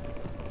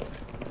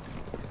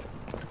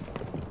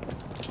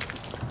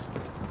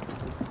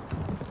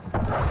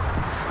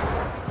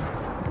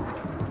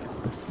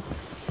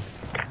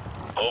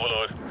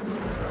 Overlord,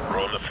 we're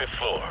on the 5th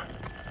floor.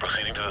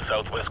 Proceeding to the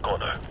southwest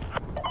corner.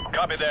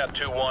 Copy that,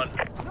 2-1.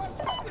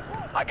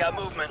 I got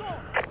movement.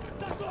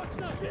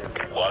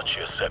 Watch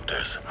your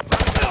sectors.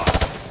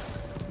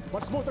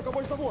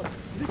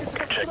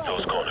 Check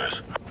those corners.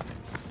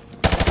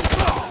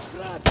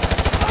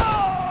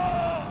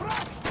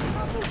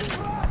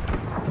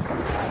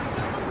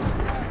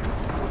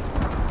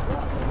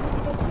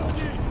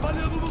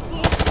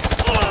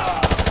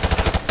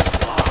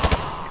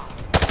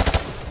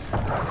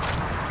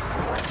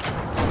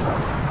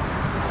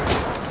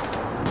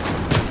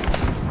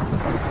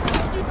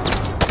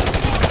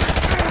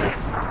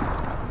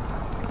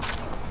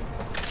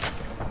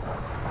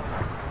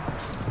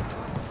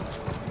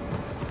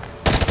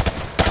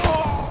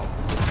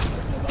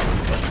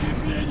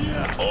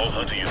 All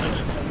Hunter units,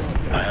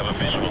 I have a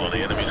visual on the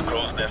enemy's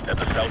crow's nest at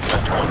the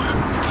southwest corner.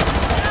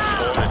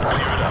 Forward and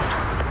clear it out.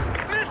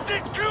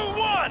 Mystic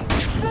 2-1!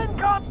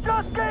 SynCop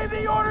just gave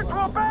the order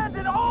to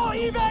abandon all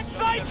evac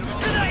sites to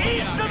the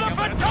east of the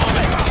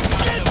Potomac!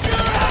 Get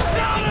your ass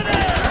out of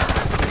there!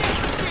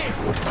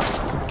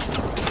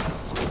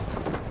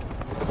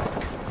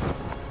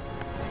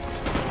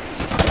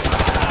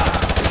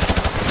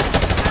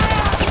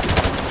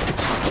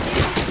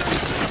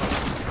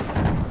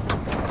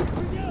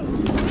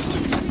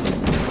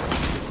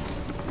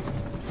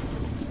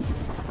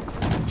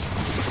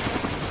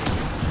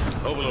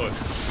 Overlord,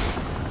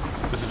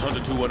 this is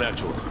Hunter 2-1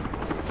 actual.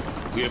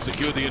 We have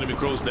secured the enemy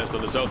crow's nest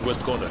on the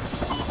southwest corner.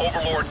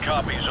 Overlord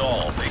copies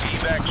all. The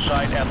evac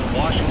site at the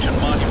Washington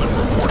Monument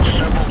reports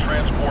several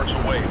transports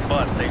away,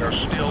 but they are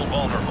still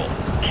vulnerable.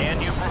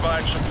 Can you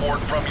provide support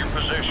from your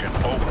position?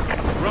 Over.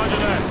 Roger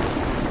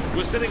that.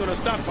 We're sitting on a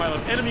stockpile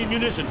of enemy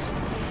munitions.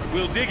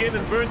 We'll dig in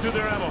and burn through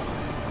their ammo.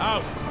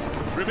 Out.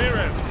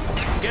 Ramirez,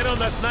 get on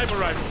that sniper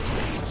rifle.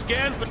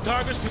 Scan for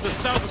targets to the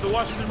south of the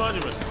Washington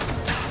Monument.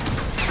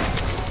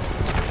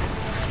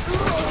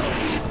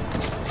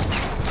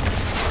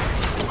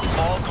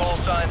 All call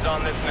signs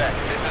on this net.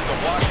 This is the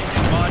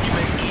Washington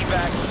Monument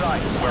evac site.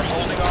 line. We're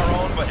holding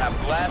our own, but have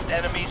glassed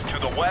enemies to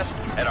the west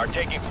and are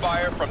taking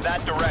fire from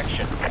that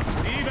direction.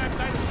 The evac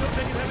site is still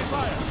taking heavy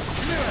fire.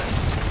 Clear.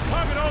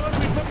 Target all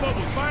enemy foot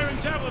mobiles, firing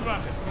javelin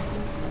rockets.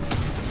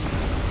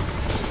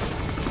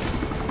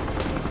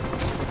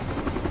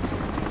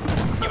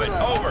 Give it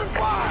over.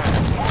 Fire!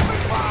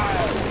 Open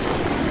fire!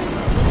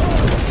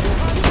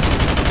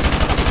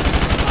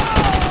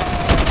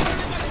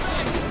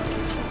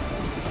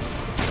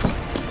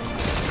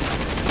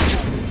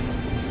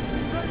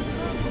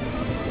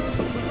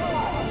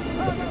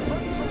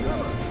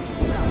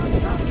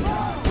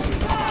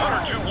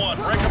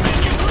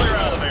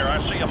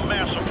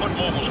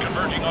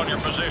 On your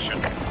position.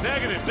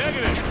 Negative,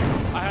 negative.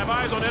 I have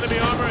eyes on enemy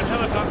armor and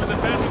helicopters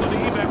advancing on the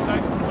evac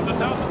site from the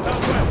south and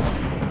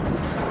southwest.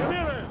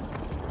 Ramirez,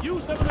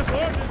 use some of this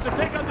ordnance to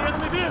take out the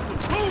enemy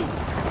vehicles. Move!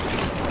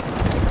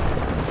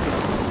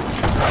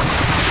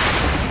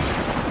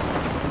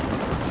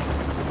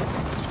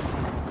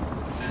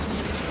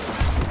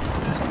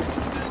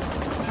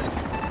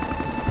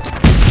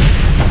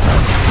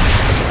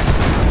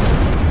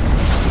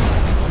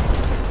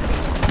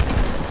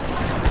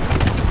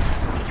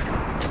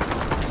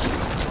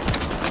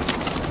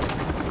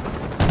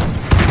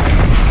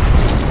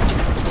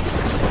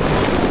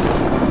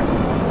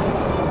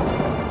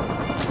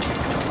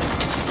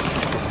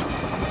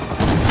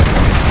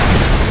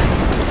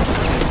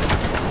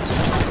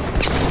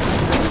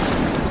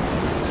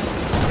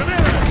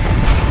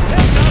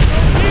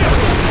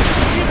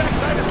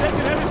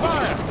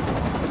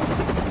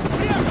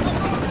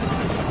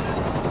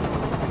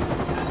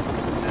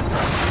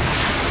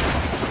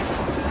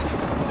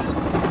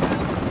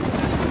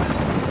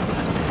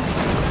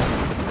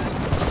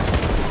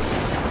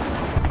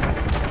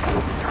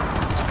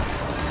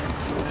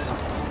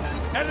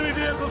 Enemy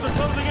vehicles are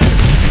closing in!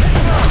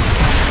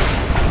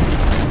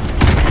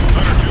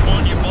 Hunter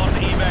 2-1, you bought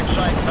the evac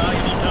site.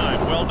 Valuable time.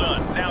 Well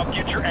done. Now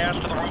get your ass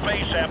to the roof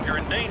ASAP. You're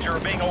in danger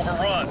of being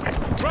overrun.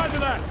 Roger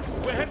that!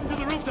 We're heading to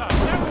the rooftop.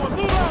 Everyone,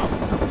 move out!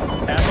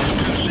 Atlas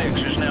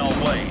 2-6 is now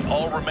away.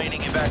 All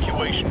remaining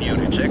evacuation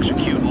units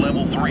execute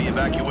level 3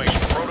 evacuation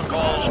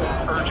protocols.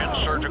 Urgent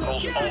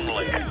surgicals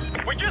only.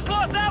 We just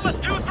lost Atlas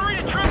 2-3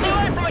 to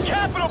AAA from the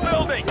Capitol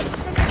building!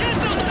 Get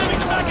those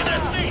civics back in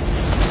their seats!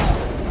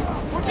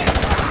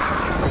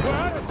 We're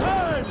out of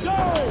time! Go!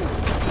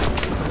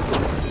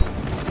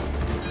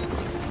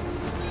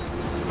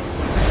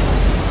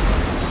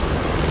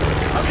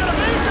 I've got a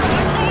major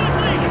electronic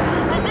leak!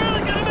 We're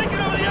barely gonna make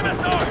it over the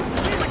MSR!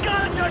 We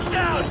gotta touch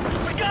down!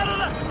 We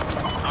gotta...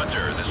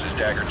 Hunter, this is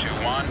Dagger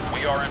 2-1.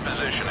 We are in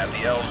position at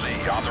the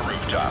LZ on the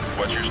rooftop.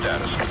 What's your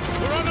status?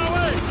 We're on our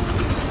way!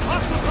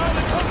 Hostiles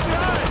rolling close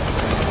behind!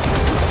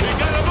 We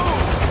gotta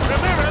move!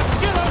 Ramirez,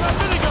 get on that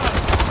minigun!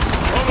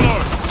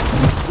 Overlord,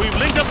 we've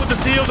linked up with the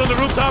SEALs on the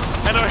rooftop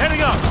and are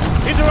heading up.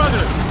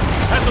 Interrogative.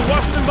 Has the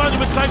Washington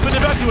Monument site been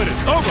evacuated?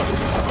 Over.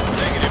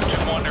 Negative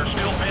 2-1. They're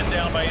still pinned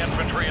down by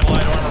infantry and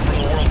light armor from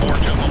the World War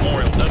II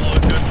Memorial. Doesn't look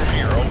good from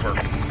here. Over.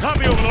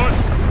 Copy, Overlord.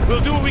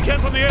 We'll do what we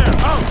can from the air.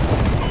 Out.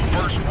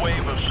 First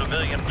wave of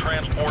civilian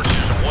transports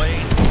is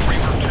away.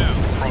 Reaver 2,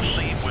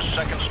 proceed with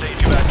second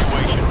stage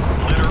evacuation.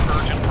 Litter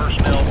urgent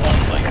personnel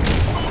only.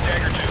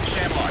 Dagger 2,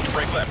 Sandlock,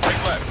 break left, break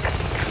left.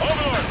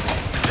 Overlord!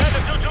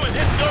 Dagger 2-2 is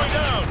hit going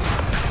down!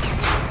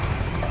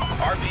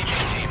 RPG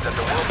teams at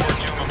the World War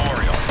II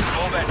Memorial.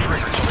 Pull that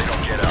trigger so they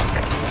don't get out.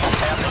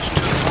 Atlas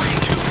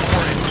 2-3,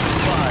 2-4, and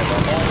 2-5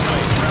 are all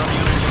away. Ground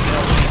units in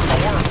LZ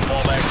 4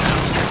 fall back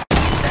down.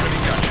 Enemy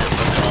gunship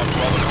lifted off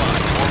 12 o'clock.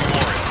 For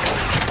Memorial.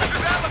 This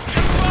is Atlas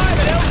 2-5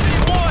 at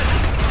LZ-1!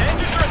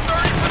 Engines are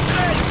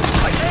 30%!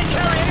 I can't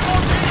carry any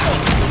more people!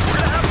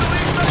 We're gonna have to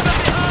leave some of them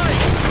behind!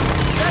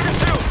 Dagger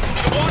 2,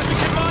 the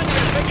Washington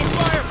Monument is taking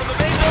fire from the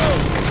main road!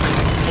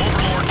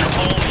 Overlord to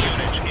all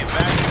units.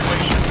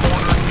 Evacuation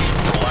order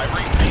April. I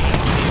repeat,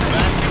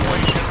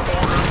 evacuation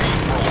order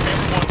April.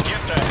 Everyone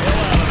get the hell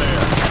out of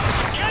there.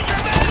 Get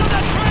your man on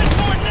that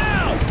transport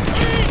now!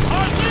 We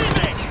are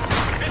leaving!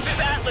 This is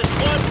Atlas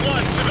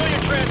 1-1.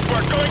 Civilian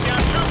transport going down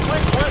 2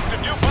 clicks west of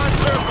DuPont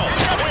Circle.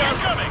 We are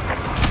coming.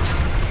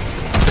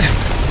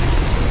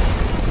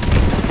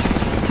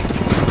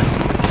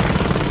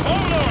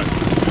 Overlord,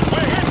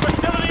 we're hit but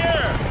still in the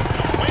air.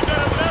 We've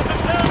got a massive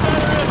sound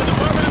battery at the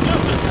Department of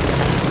Justice.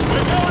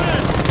 We're going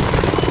in.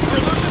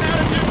 We're losing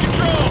attitude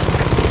control.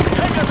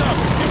 Take us up.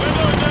 If we're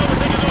going down,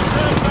 we're taking those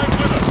crabs back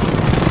with us.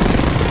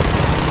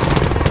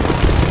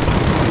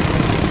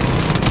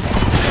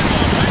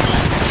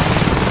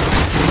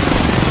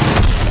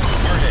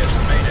 We're hit.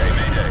 Mayday,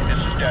 mayday.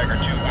 This is Dagger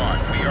 2-1.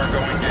 We are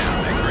going down.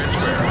 Take Grid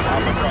Square.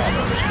 Alpha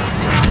Bravo.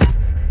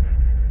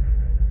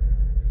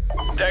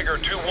 Dagger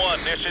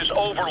 2-1, this is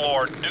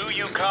Overlord. Do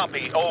you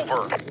copy?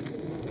 Over.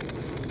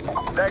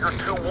 Dagger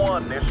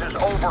 2-1, this is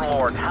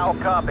Overlord. How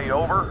copy?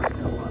 Over.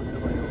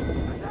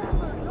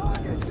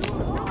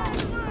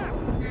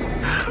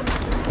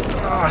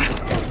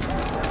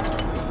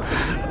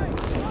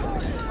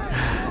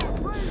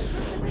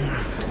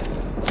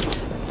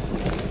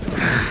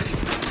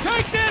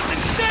 Take this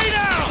and stay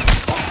down!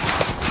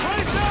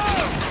 Brace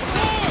down!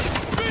 Forward!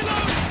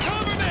 Reload!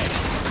 Cover me!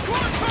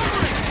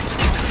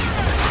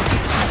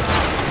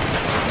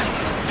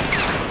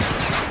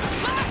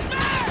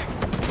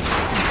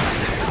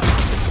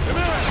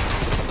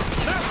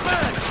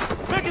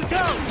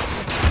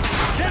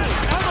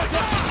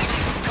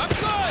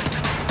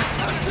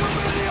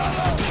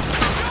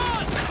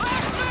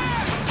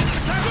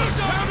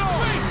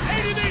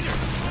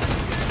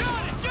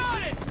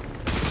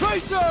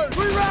 Position!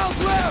 3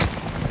 rounds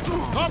left!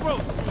 Corporal!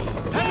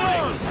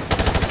 Henry!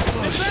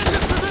 Defend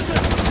this position!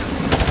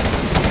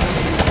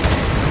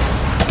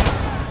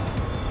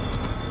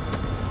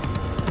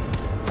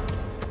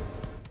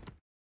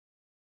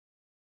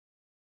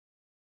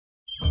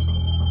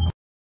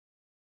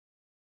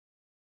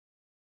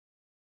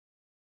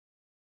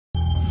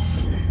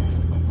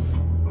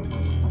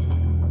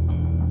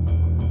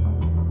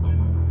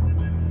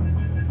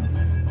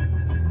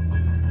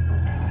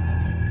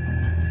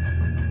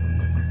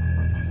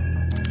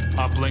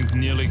 Uplink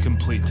nearly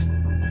complete.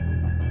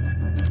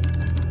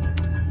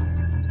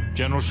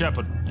 General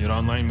Shepard, you're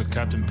online with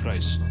Captain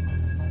Price.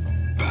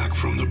 Back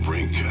from the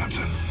brink,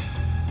 Captain.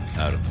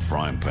 Out of the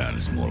frying pan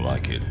is more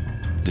like it.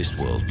 This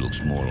world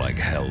looks more like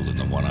hell than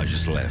the one I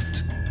just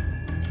left.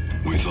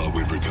 We thought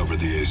we'd recovered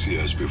the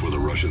ACS before the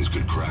Russians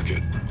could crack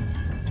it.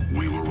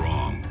 We were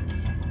wrong.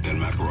 Then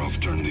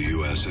Makarov turned the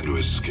US into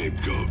his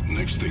scapegoat.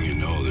 Next thing you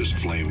know, there's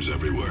flames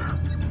everywhere.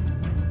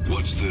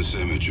 What's this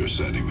image you're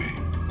sending me?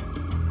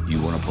 You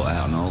want to put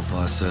out an oil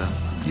fire, sir?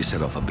 You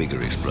set off a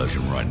bigger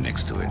explosion right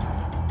next to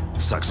it.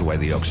 Sucks away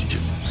the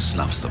oxygen,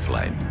 snuffs the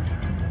flame.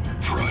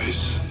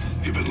 Price,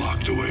 you've been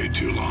locked away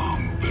too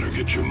long. Better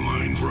get your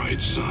mind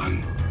right,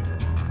 son.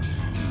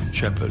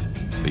 Shepard,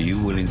 are you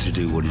willing to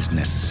do what is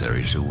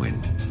necessary to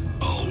win?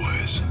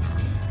 Always.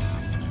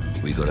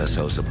 We got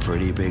ourselves a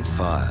pretty big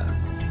fire.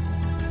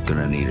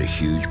 Gonna need a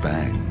huge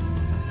bang.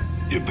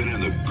 You've been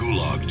in the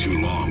Gulag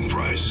too long,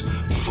 Price.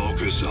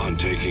 Focus on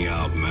taking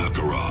out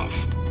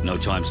Makarov. No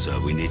time, sir.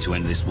 We need to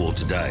end this war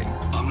today.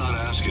 I'm not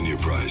asking you,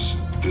 Price.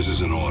 This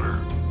is an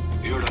order.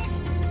 You're to...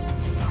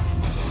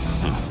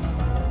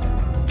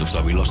 Looks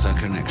like we lost our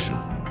connection.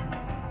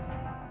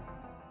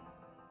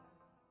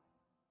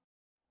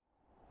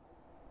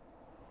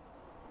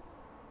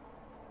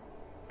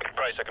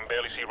 Price, I can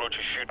barely see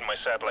Roach's shooting my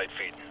satellite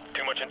feed.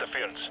 Too much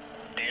interference.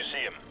 Do you see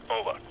him?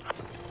 Over.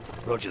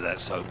 Roger that,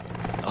 Soap.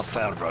 I've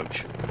found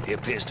Roach. He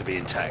appears to be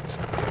intact.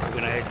 We're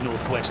gonna head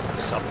northwest to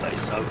the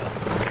subbase. Over.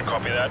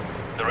 Copy that.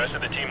 The rest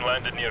of the team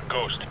landed near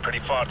Ghost, pretty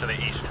far to the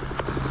east.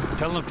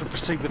 Tell them to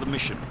proceed with the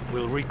mission.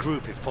 We'll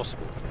regroup if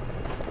possible.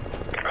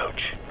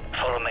 Roach,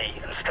 follow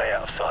me and stay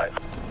out of sight.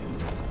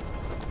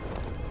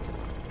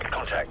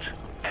 Contact.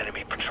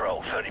 Enemy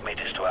patrol 30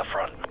 meters to our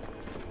front.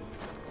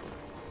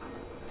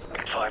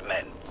 5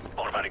 men.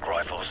 Automatic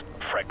rifles.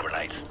 Frag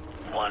grenades.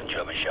 1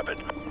 German Shepherd.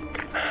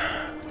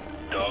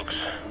 Dogs.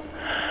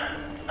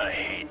 I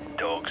hate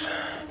dogs.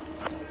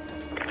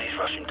 These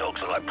Russian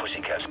dogs are like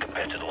pussycats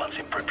compared to the ones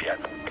in Pripyat.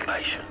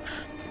 Patience.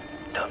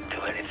 Don't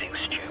do anything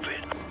stupid.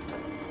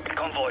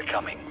 Convoy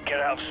coming.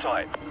 Get out of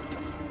sight.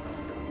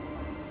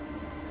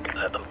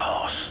 Let them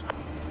pass.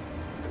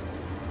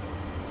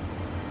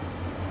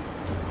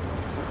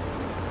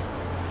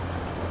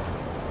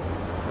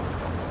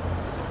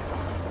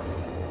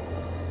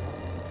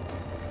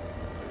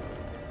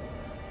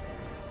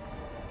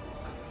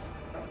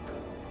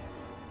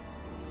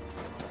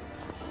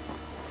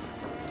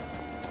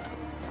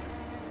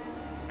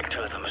 Two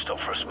of them are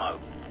stopped for a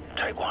smoke.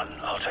 Take one,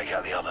 I'll take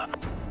out the other.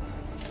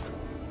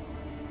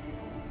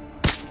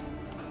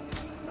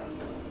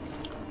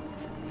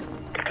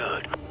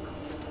 Good.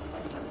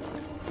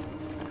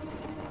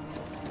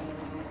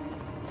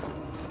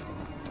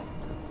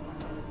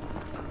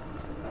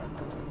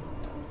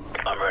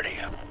 I'm ready.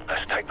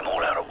 Let's take them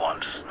all out at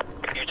once.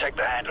 You take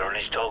the handler and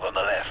his dog on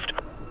the left.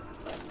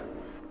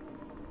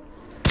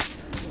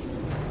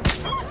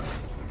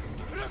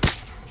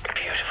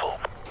 Beautiful.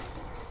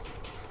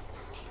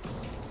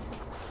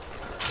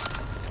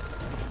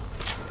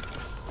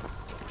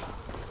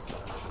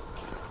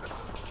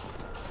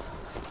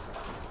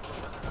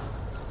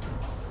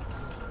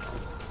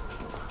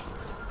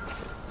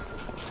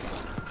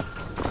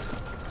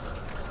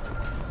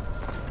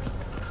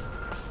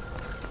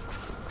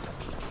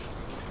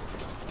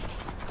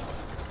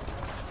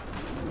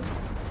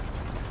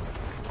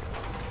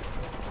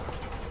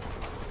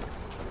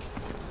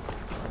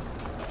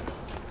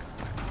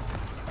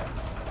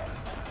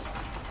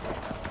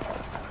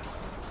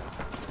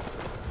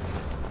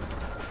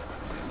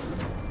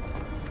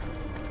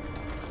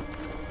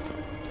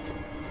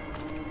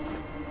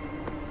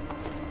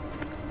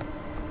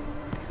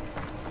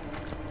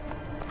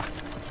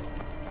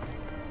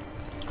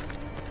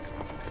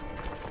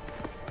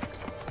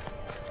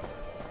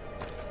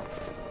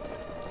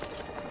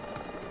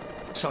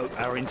 So,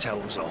 our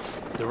intel was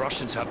off. The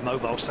Russians have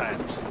mobile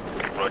SAMs.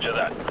 Roger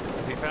that.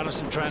 Have you found us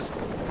some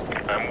transport?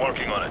 I'm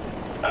working on it.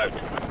 Out.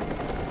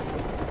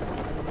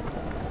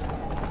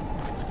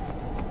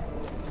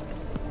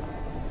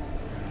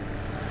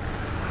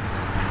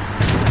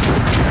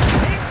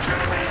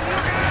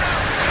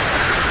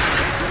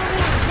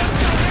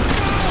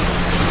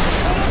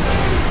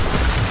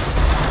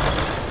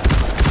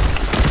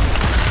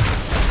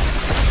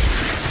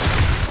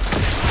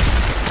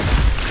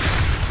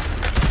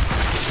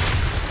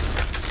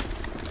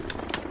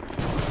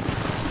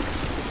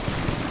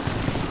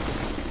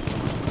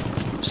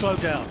 Slow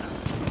down.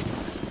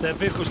 Their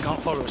vehicles can't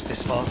follow us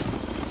this far.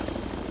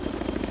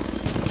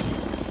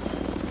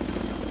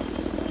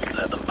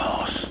 Let them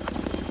pass.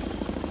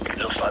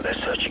 Looks like they're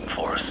searching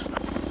for us.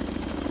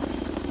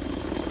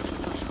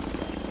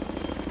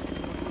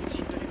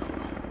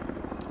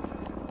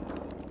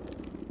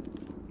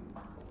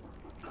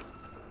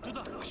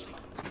 Туда, пошли.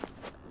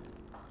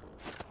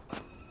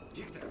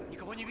 Виктор,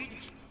 никого не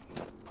видишь?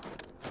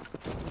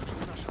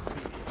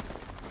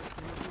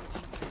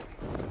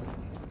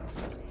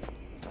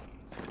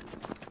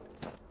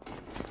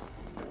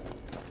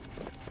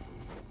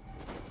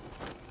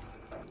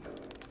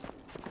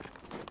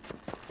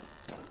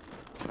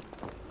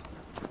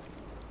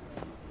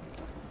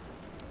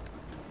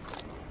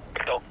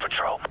 Dog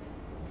patrol.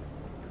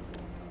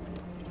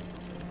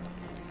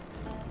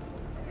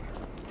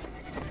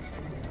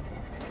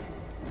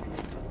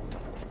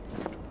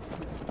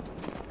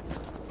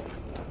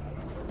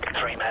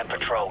 Three-man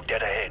patrol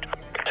dead ahead.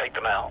 Take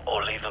them out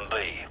or leave them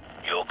be.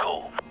 Your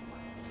call.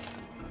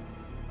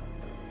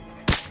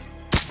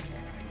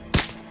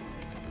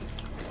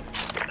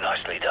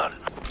 Nicely done.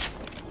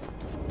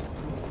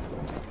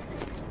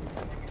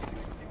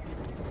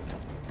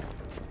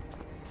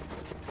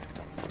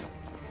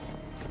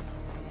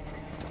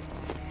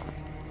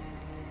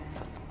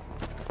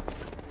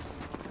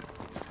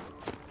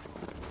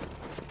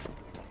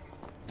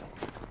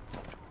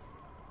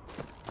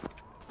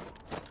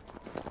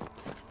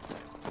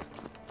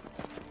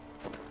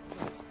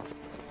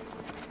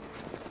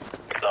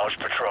 Large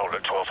patrol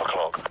at 12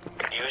 o'clock.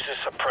 Use a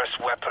suppressed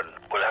weapon.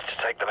 We'll have to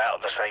take them out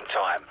at the same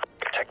time.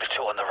 Take the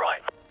two on the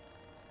right.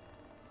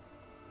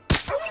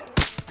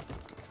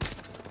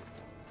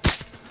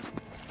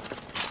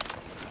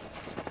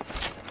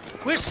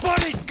 We're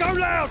spotted! Go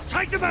loud!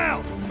 Take them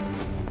out!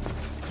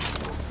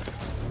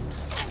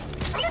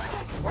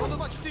 Ворона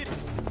 2-4.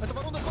 Это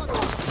ворона 2.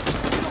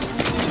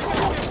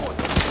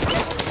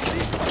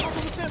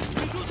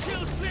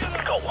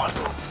 Got one.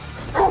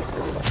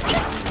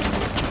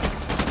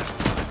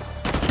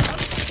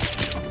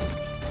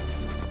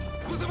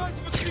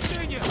 Вызывайте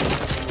подкрепление.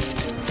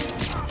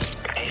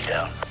 He's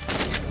down.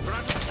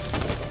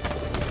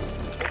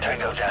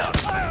 Tango down.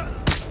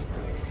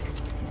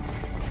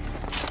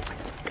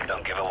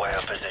 Don't give away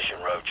our position,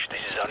 Roach.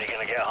 This is only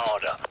gonna get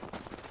harder.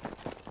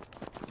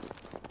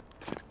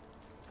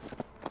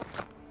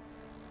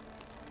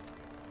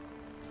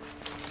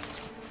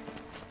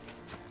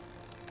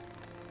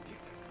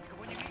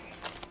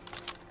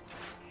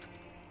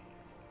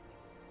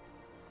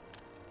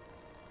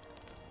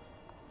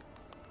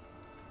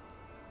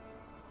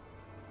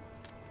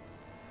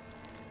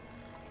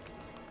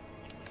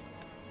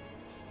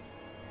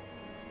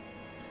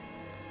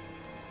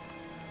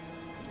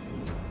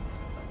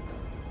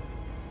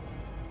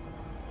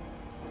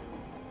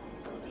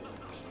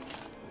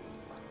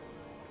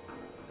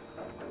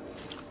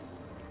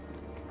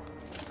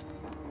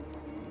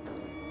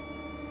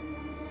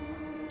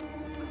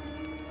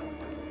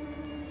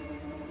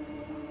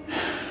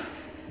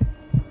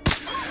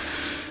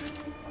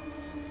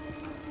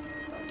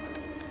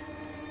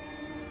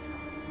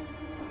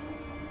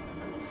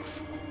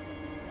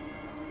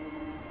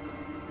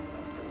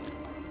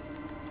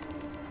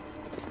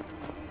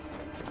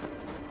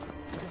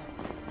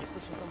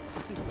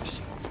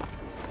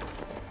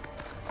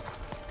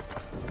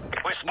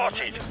 We're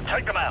spotted.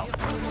 Take them out.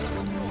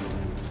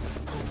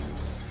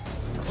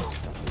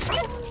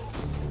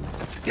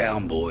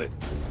 Down, boy.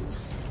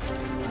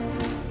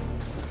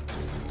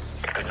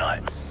 Good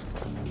night.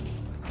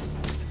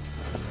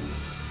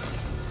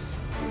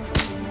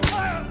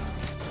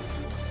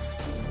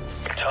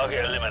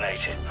 Target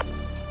eliminated.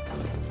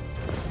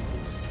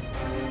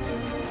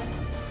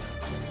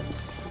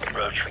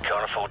 Roach, we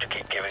can't afford to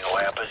keep giving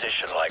away our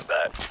position like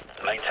that.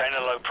 Maintain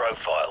a low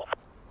profile.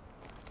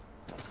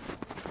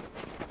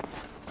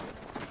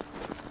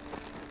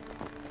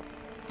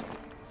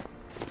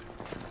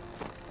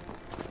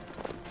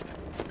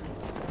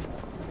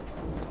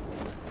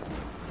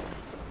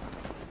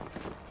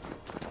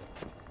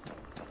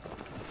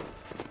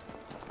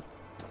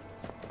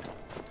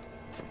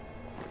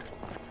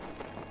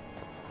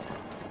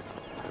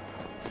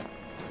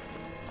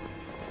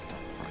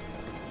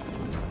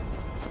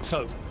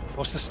 So,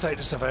 what's the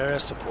status of our air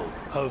support?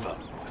 Over.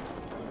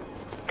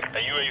 A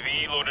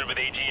UAV loaded with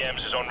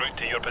AGMs is en route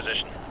to your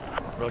position.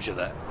 Roger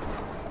that.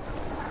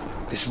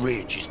 This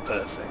ridge is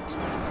perfect.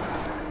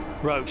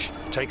 Roach,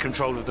 take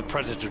control of the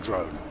Predator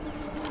drone.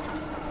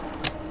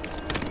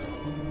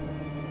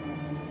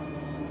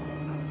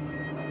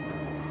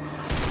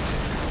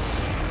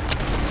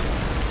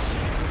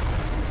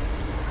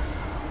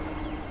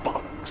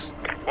 Bollocks.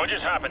 What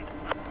just happened?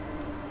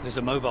 There's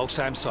a mobile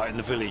SAM site in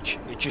the village.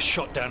 It just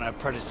shot down our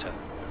Predator.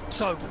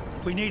 So,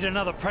 we need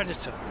another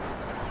Predator.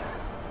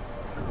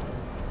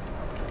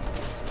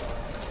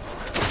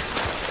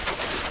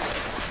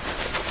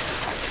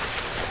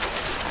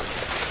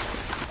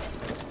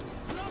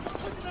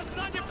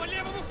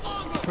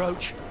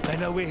 Roach, they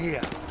know we're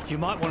here. You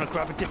might want to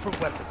grab a different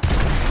weapon.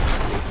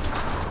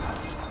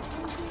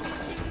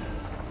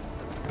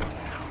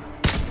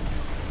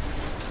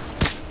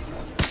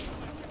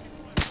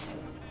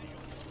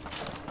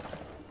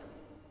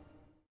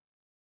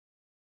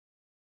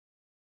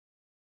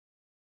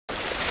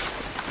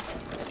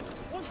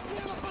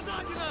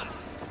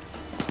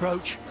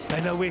 Roach,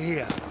 they know we're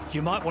here.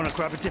 You might want to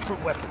grab a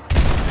different weapon.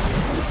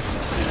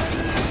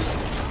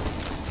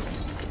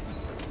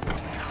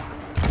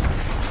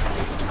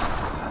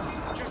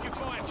 Check your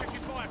fire, check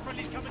your fire.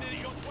 Friendly's coming in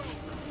at your 12.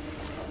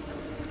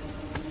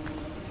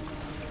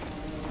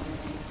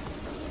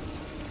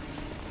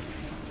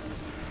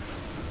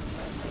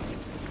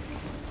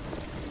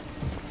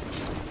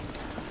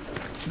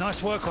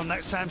 Nice work on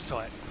that SAM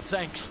site.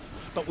 Thanks,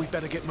 but we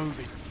better get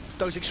moving.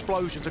 Those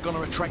explosions are going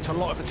to attract a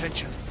lot of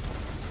attention.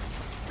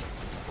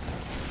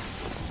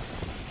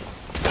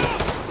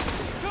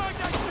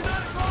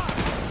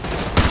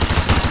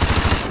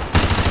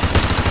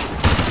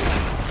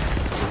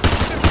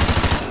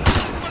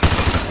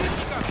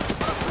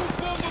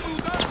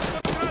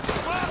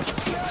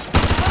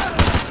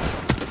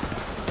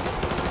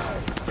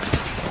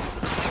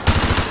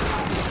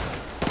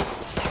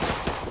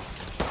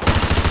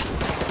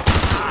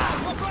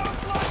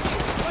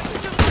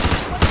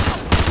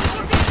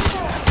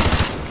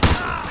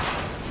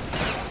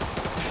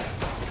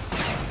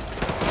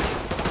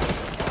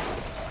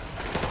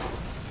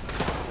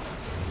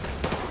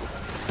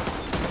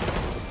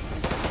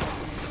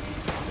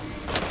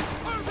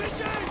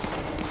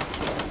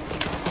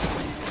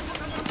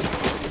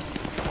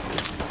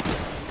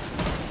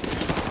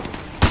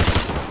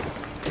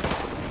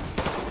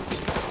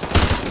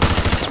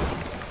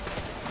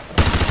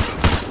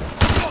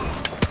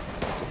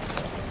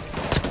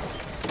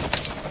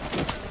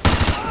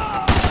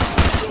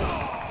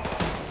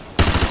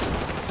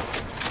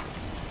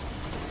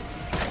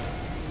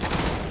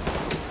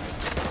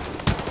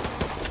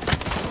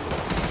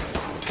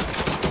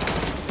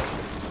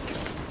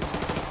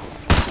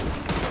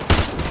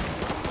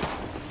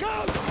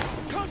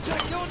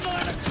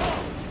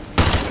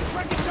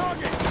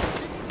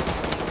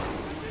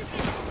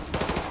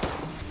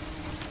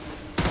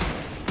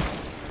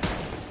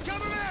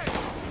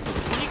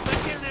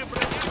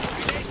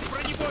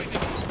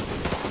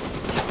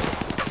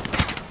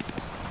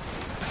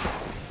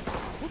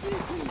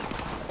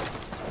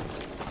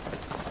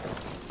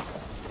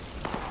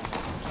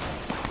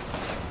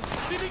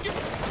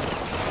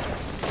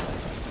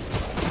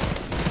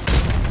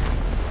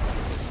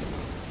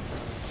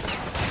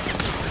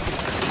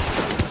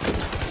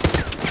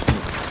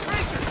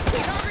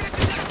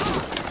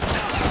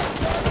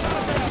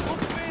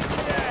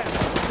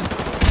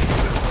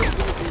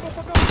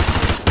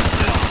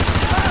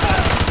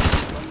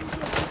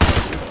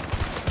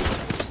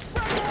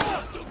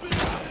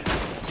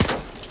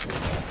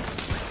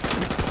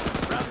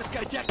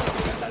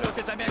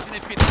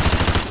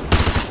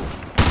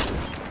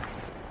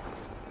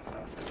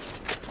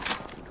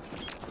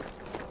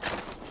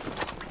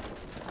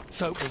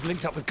 So, we've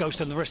linked up with Ghost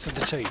and the rest of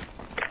the team.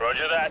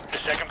 Roger that. The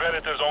second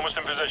Predator's almost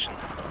in position.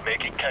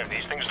 Make it count.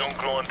 These things don't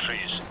grow on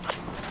trees.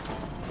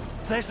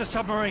 There's the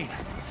submarine,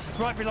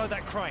 right below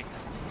that crane.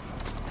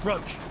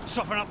 Roach,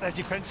 soften up their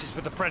defenses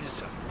with the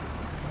Predator.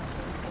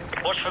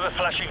 Watch for the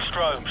flashing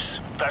strobes.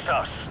 That's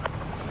us.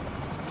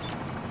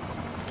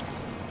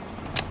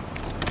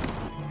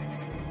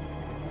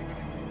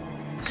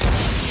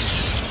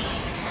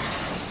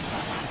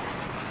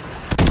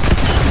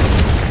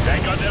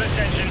 That got their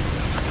attention.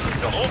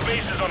 The whole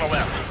base is on the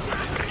left.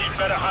 You'd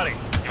better hurry.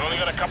 You only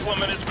got a couple of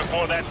minutes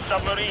before that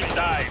submarine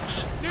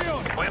dives.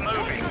 We're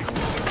moving.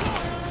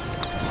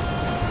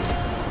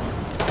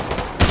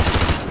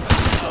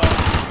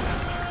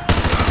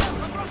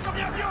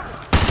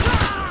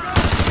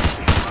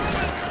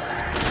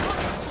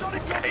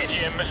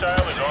 AGM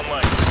missile is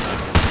online.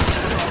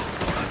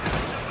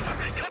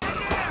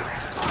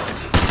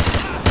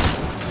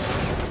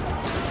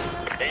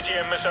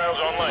 AGM missile's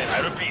online. I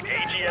repeat,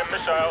 AGM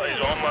missile is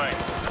online.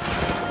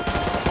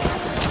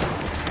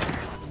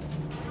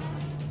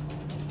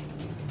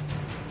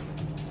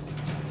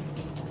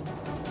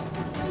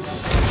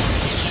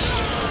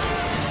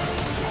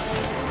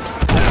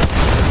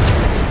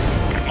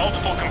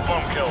 Multiple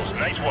confirmed kills.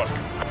 Nice work.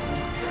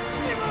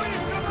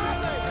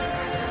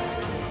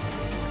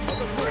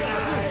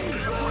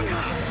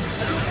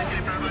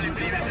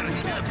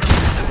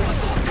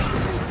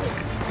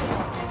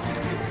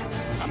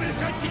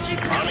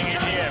 Arming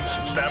AGMs.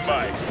 Stand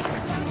by.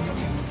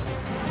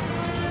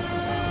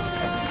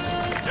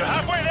 You're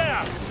halfway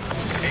there.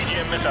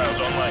 AGM missiles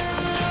online.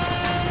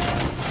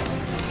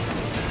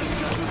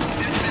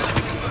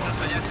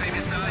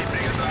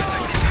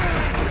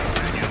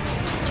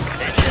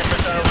 AGM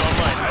missiles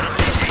online. I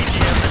repeat,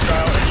 AGM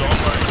missile is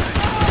online.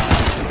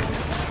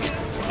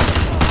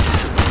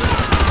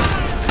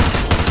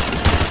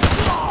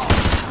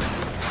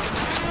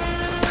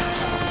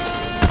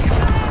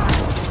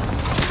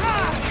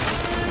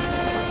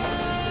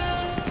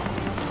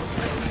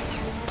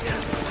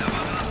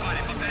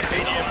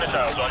 AGM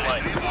missiles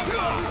online.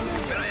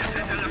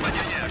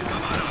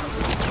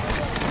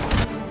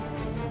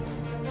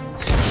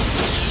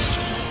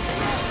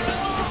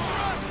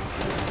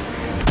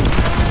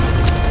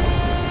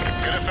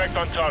 Good effect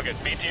on target.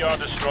 BTR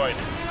destroyed.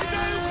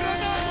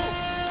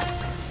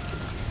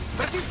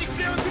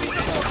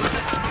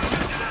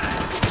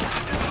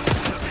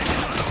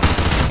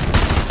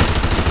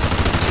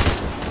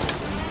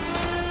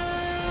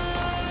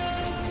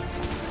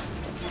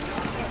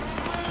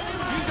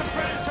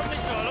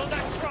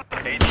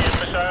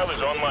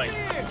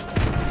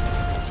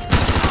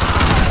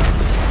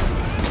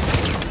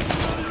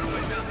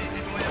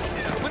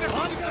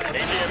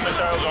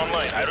 missiles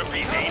online. I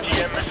repeat,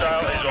 AGM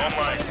missile is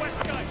online.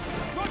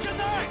 Roger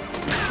that!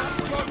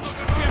 Roach,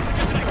 we have to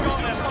get to that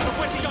guardhouse by the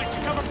west gate to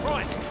cover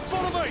Price.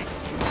 Follow me!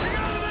 Get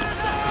out of there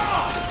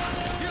now!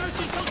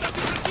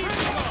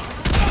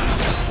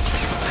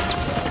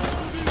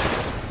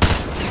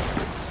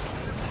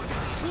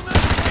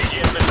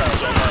 AGM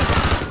missiles online.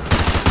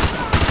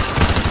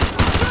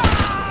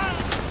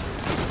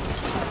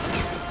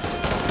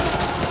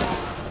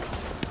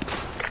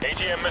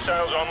 AGM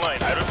missiles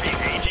online. I repeat,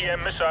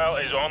 AGM missile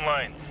is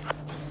online.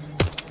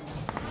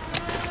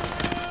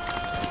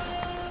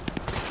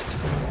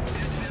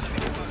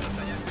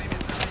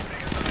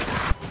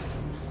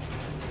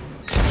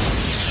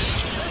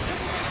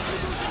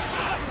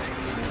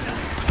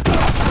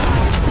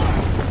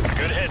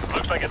 Good hit.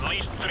 Looks like at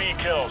least 3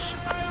 kills.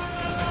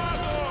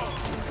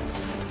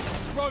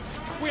 Roach,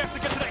 we have to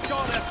get to that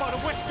guardhouse by the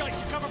west gate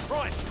to cover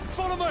Price.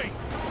 Follow me!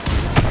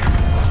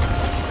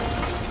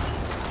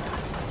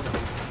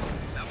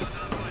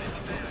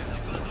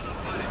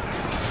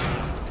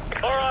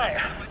 Alright,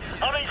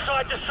 I'm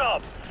inside the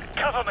sub.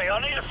 Cover me, I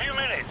need a few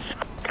minutes.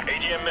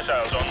 AGM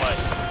missiles online.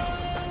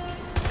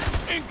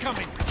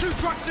 Incoming! 2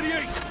 trucks to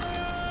the east!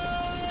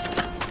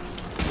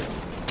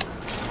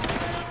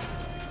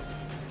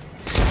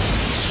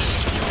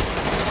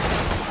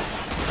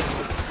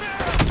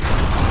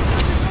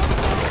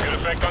 Good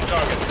effect on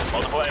target.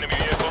 Multiple enemy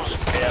vehicles,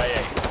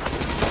 AIA.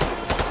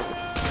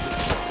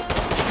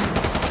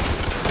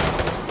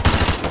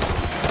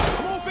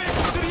 More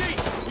vehicles to the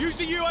east! Use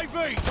the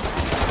UAV!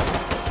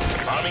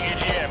 Arming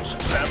AGMs,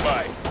 stand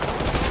by.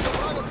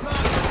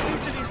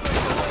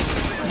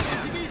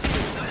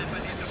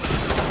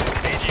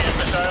 AGM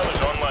missile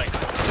is online.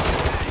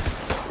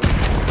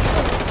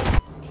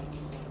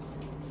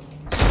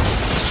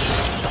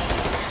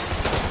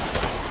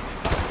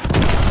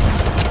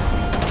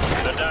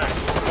 They're down.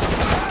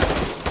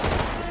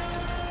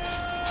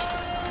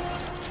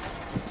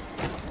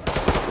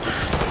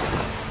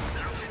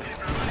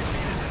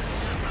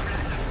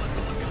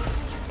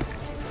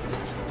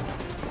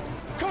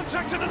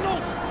 Contact to the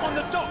north! On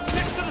the dock,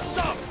 next to the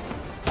sub!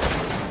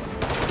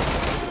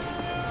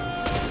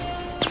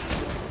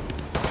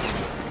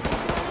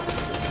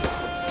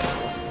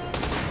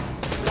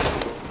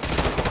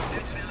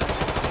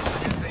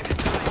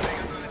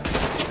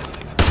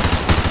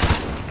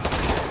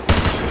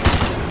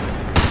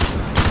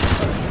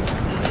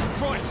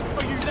 Price,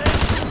 are you there?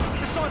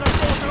 The silo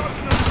doors are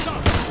open on the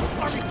sub!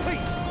 I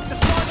repeat, the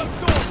silo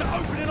doors are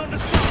opening on the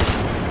sub!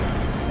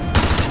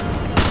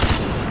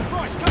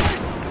 Price, come in!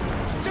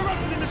 They're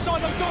opening the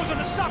silo doors on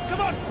the sub!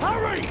 Come on,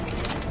 hurry!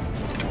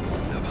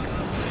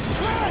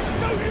 Price,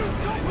 do you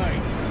copy?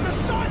 The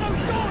silo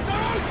doors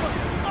are open!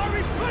 I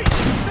repeat,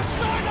 the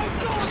silo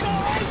doors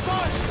are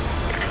open!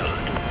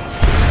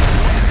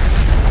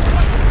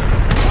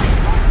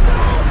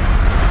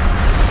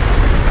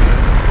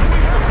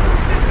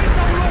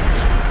 Missile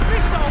launch!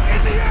 Missile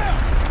in the air!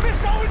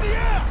 Missile in the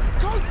air!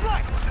 Code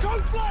black!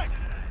 Code black!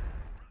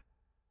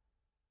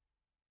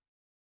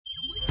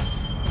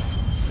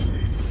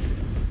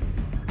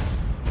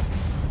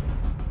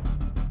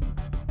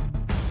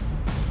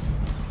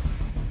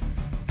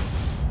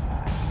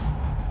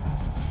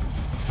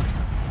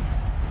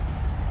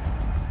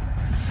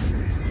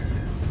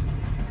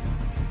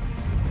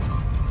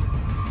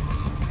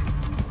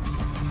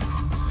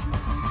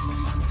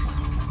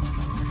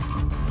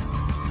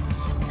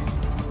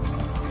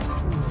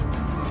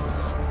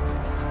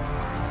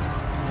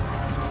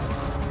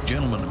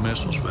 Gentlemen, the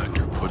missiles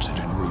vector puts it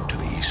en route to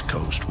the East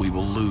Coast. We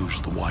will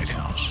lose the White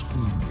House.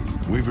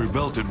 We've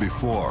rebuilt it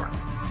before.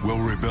 We'll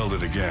rebuild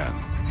it again.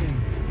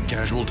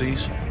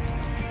 Casualties?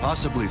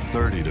 Possibly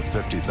 30 to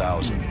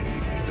 50,000.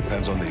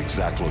 Depends on the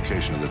exact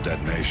location of the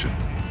detonation.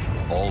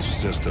 All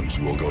systems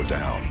will go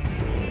down.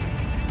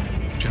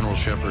 General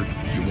Shepard,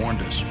 you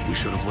warned us. We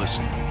should have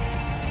listened.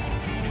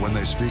 When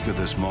they speak of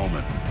this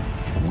moment,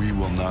 we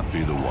will not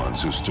be the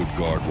ones who stood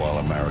guard while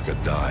America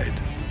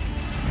died.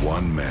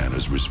 One man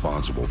is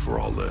responsible for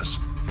all this.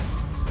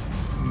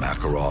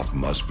 Makarov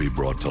must be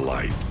brought to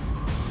light.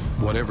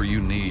 Whatever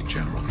you need,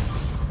 General.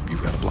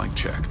 You've got a blank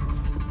check.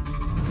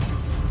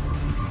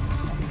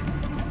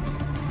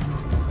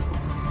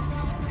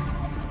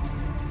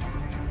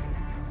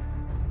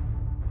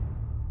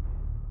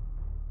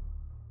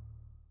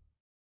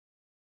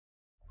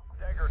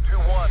 Dagger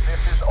 2-1,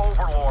 this is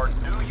Overlord.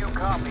 Do you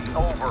copy?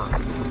 Over.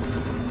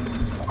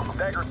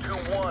 Dagger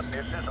 2-1,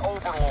 this is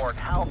Overlord.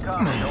 How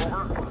copy?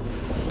 Over.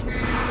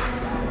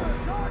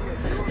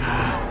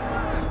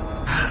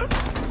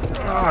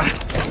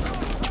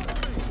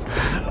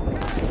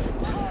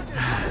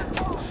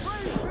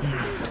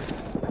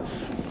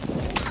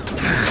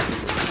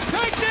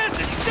 Take this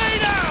and stay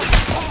down!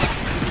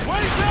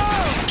 Way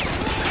down!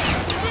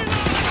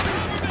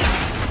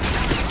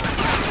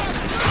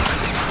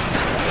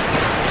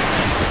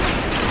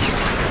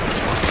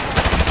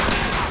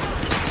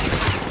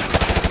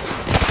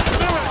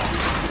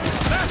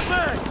 Last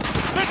man!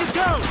 Let it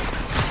go!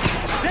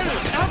 Damn it!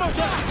 Ammo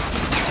jump!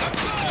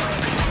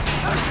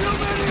 There's too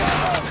many of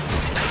them!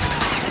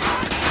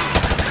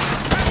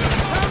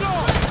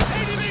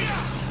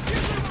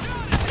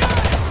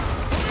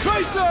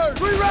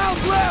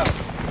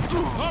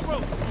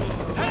 Corporal!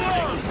 Hang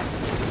on!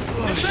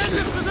 Defend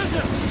this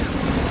position!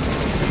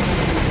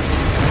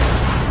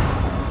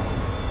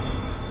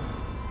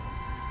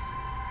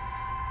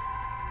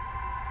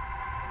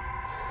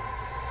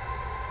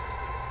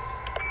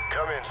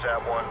 Come in,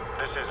 Sat-1.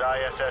 This is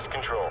ISS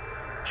Control.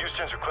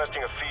 Houston's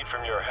requesting a feed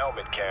from your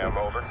helmet cam,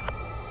 over.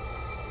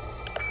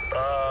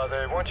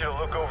 They want you to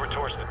look over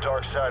towards the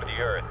dark side of the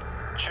Earth.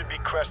 Should be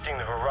cresting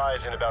the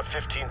horizon about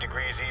 15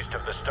 degrees east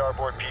of the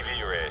starboard PV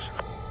arrays.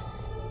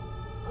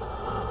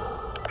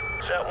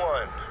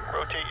 Sat-1,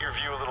 rotate your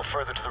view a little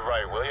further to the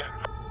right, will you?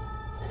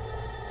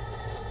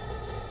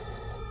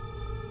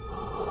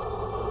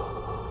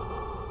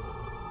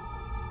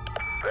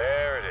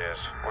 There it is.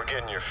 We're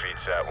getting your feet,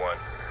 Sat-1.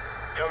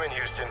 Come in,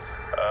 Houston.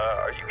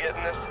 Are you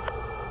getting this?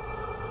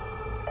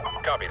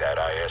 Copy that,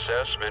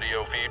 ISS.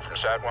 Video feed from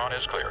Sat-1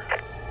 is clear.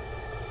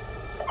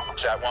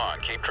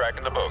 Sat-1, keep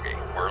tracking the bogey.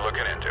 We're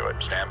looking into it.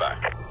 Stand by.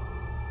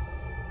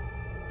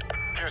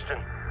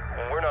 Houston,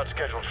 we're not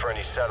scheduled for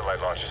any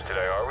satellite launches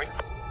today, are we?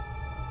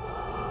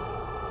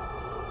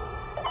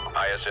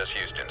 ISS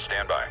Houston,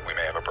 stand by. We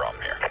may have a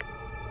problem here.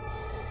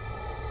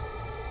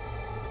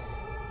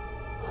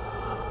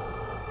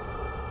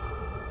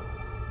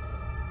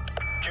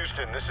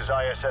 Houston, this is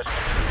ISS.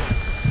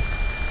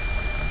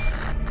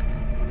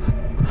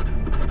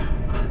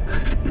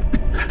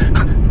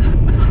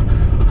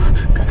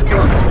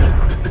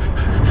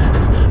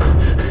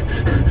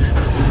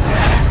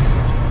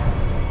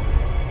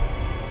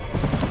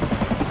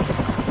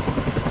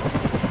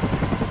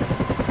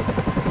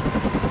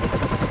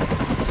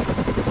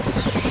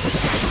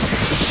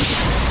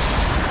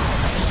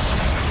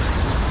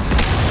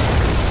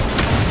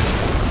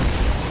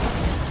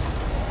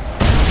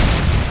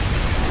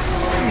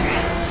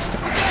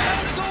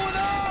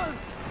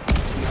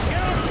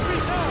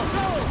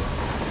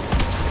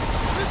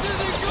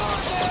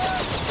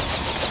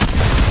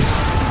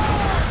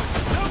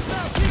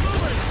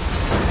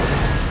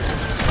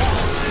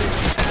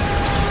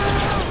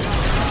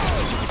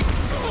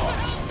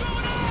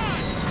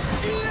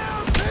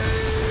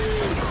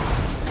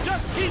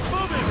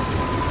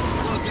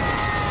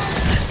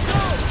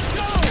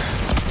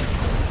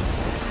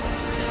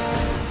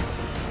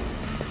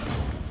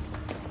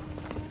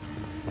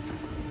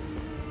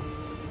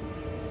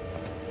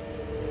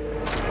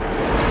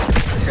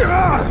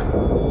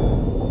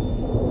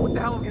 What the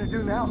hell are we gonna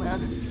do now, man?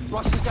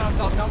 Russia's got us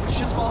outnumbered,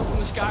 shit's falling from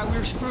the sky,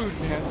 we're screwed,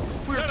 man.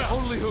 We're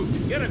totally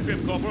hooped. Get a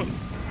grip, Corporal.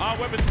 Our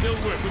weapons still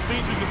work, which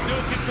means we can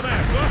still kick some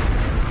ass, huh?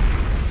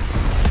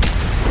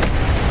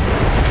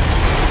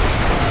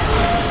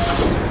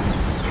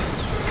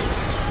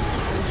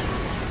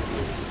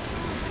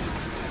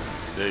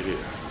 Stay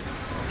here.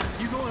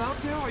 You going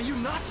out there? Are you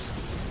nuts?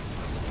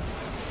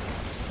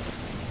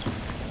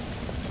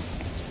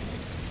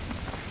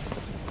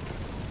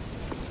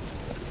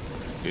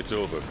 It's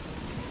over.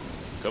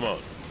 Come on.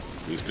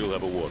 We still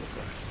have a war to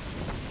fight.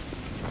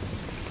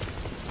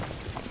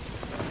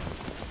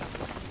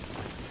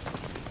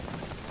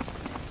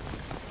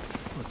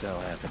 What the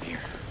hell happened here?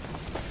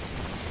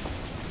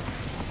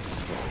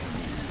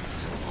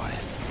 So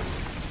quiet.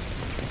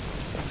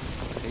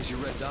 Is your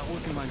red dot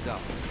working? Mine's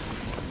out.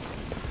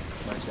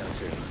 Mine's down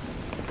too.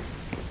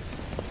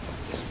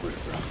 This is weird,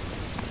 bro.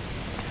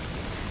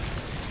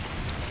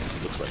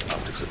 Looks like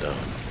optics are down.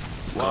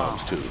 Wow.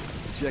 Comms too.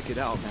 Check it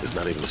out, man. There's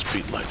not even a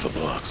street light for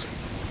blocks.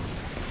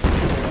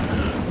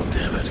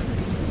 Damn it.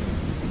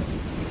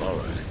 All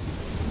right.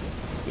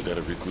 We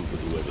gotta regroup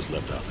with whoever's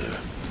left out there.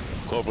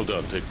 Corporal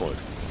Dunn, take point.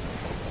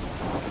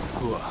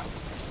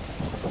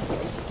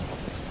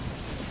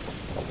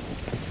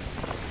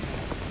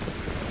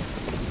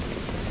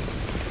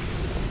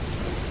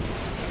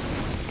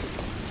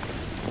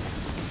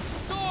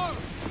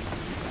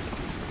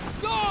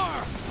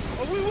 Star!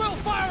 Or we will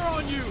fire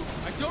on you!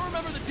 I don't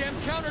remember the damn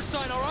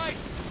countersign, all right?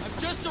 I'm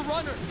just a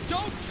runner.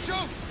 Don't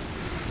shoot!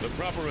 The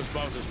proper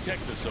response is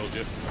Texas,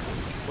 soldier.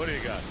 What do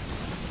you got?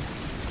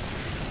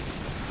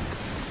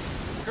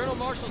 Colonel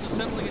Marshall's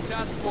assembling a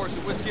task force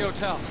at Whiskey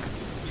Hotel.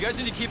 You guys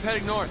need to keep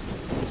heading north.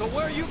 So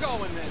where are you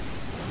going, then?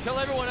 Tell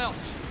everyone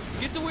else.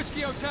 Get to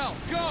Whiskey Hotel.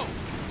 Go!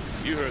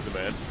 You heard the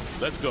man.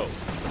 Let's go.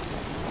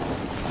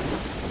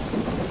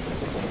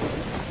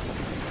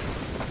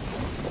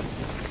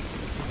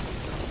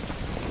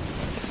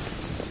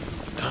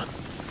 Dunn,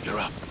 you're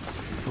up.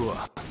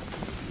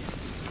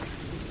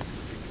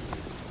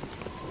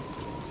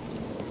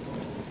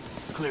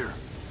 Clear.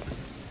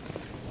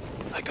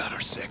 I got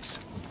our 6.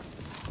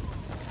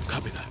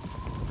 Copy that.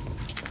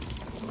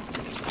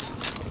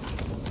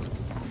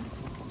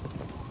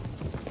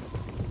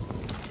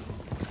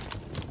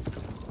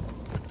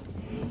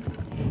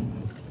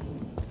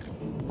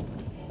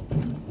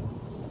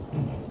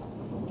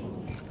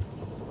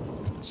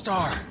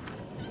 Star.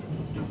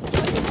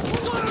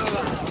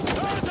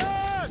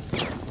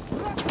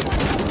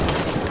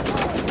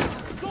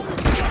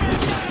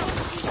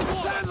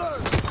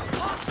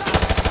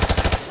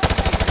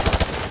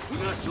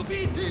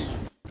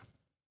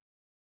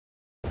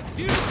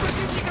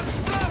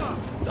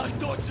 Так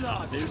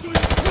точно! Вижу их!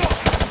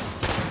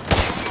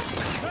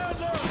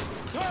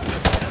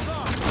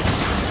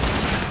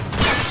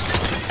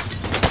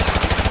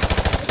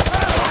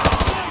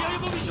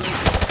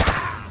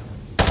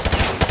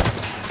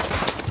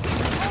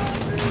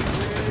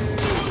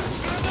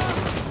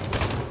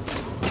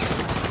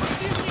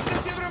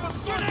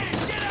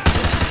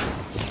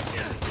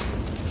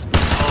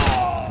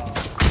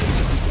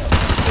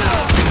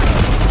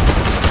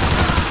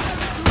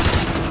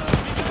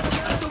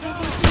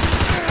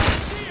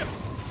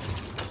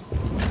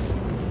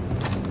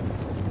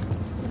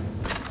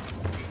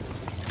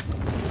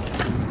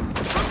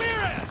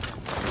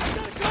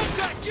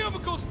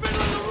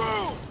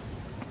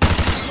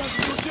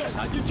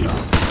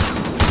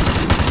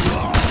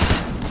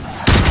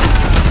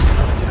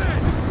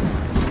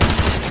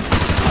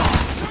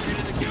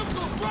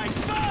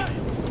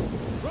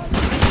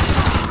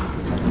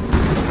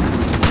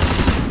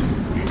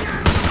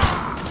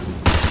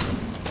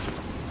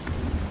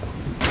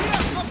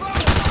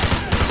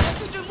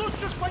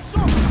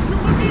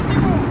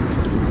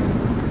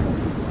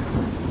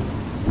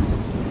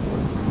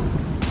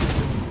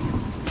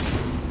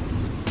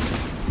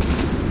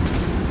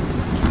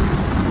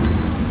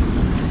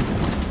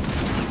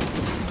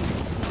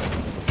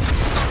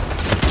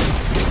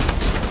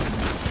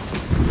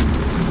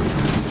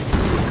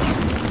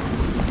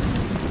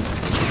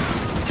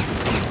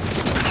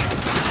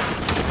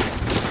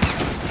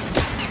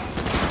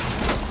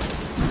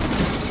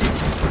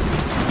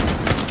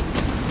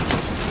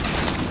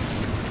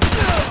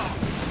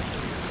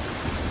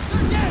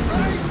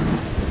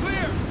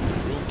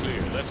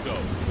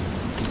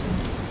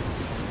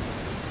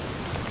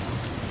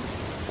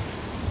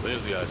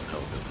 There's the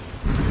Eisenhower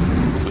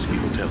building. The Whiskey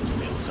Hotel is on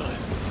the other side.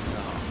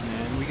 Oh,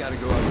 man, we gotta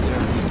go up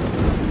there.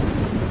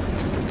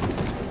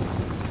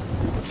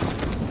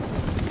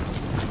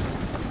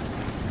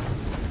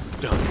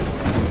 Done.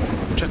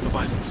 Check the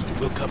vitals.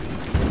 We'll cover you.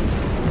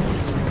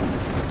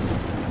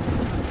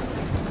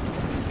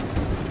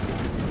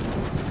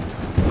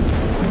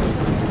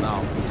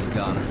 No, he's a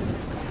goner.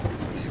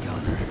 He's a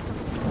goner.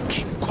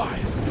 Keep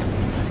quiet.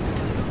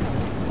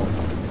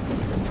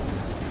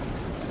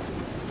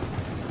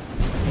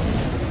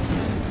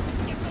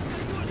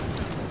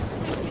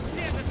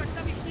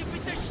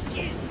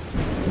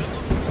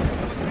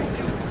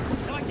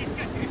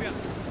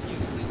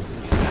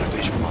 Got a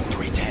visual on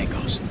 3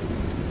 tangos.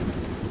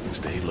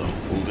 Stay low.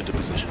 Move into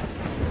position.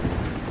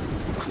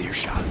 Clear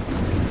shot.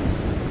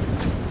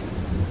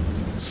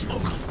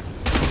 Smoke them.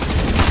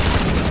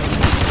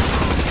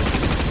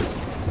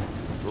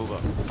 Move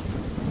up.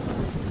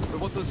 What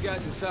about those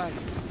guys inside?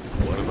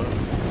 What about?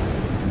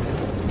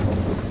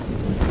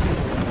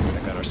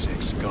 I got our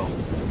 6. Go.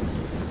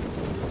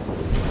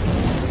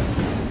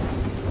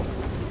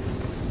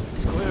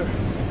 It's clear.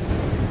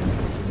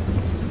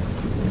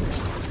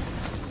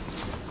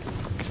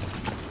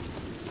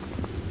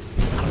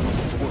 I don't know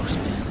what's worse,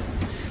 man.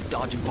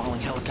 Dodging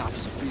falling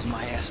helicopters or freezing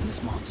my ass in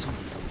this monsoon.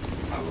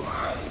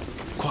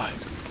 Quiet.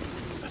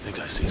 I think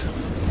I see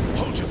something.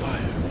 Hold your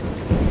fire.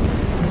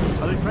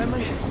 Are they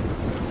friendly?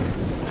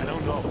 I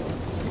don't know.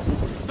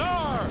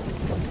 Star!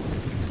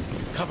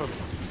 Cover me.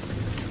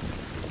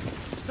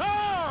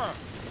 Star!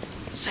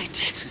 Say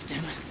Texas,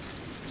 damn it.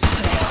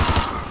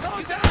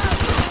 Go down!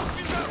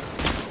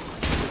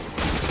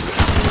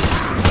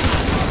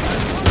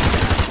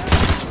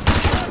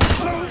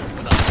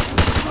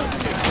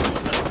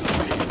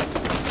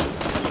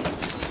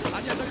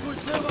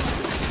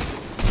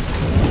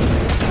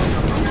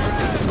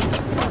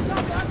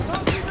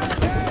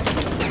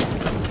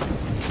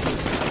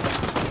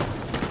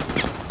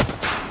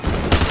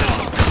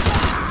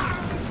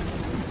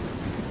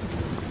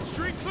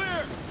 Street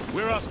clear!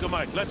 We're Oscar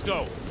Mike. Let's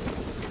go.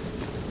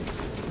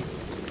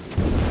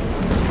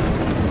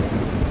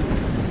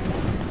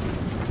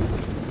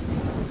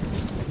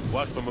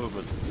 Watch for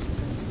movement.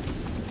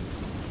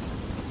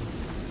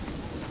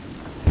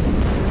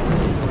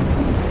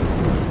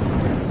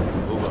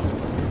 Move up.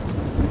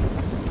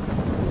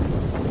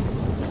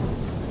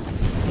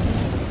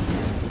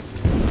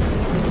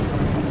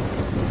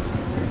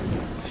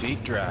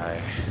 Feet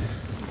dry.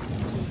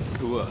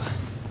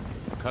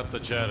 Cut the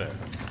chatter.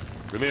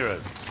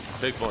 Ramirez,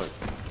 take point.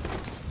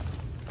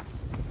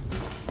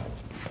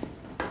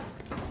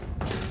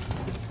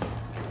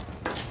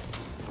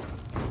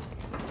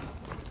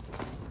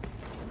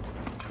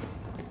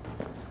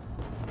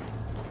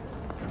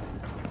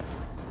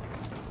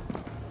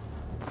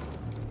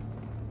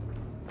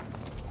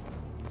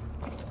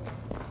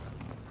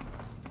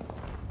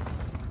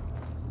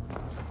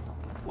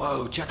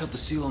 Whoa, check out the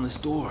seal on this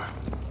door.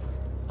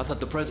 I thought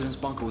the president's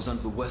bunker was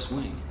under the west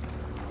wing.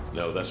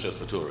 No, that's just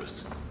for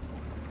tourists.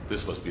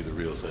 This must be the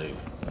real thing.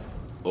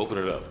 Open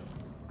it up.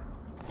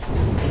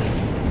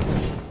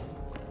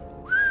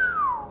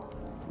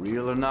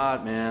 Real or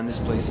not, man, this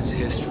place is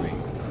history.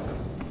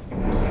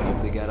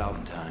 Hope they got out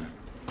in time.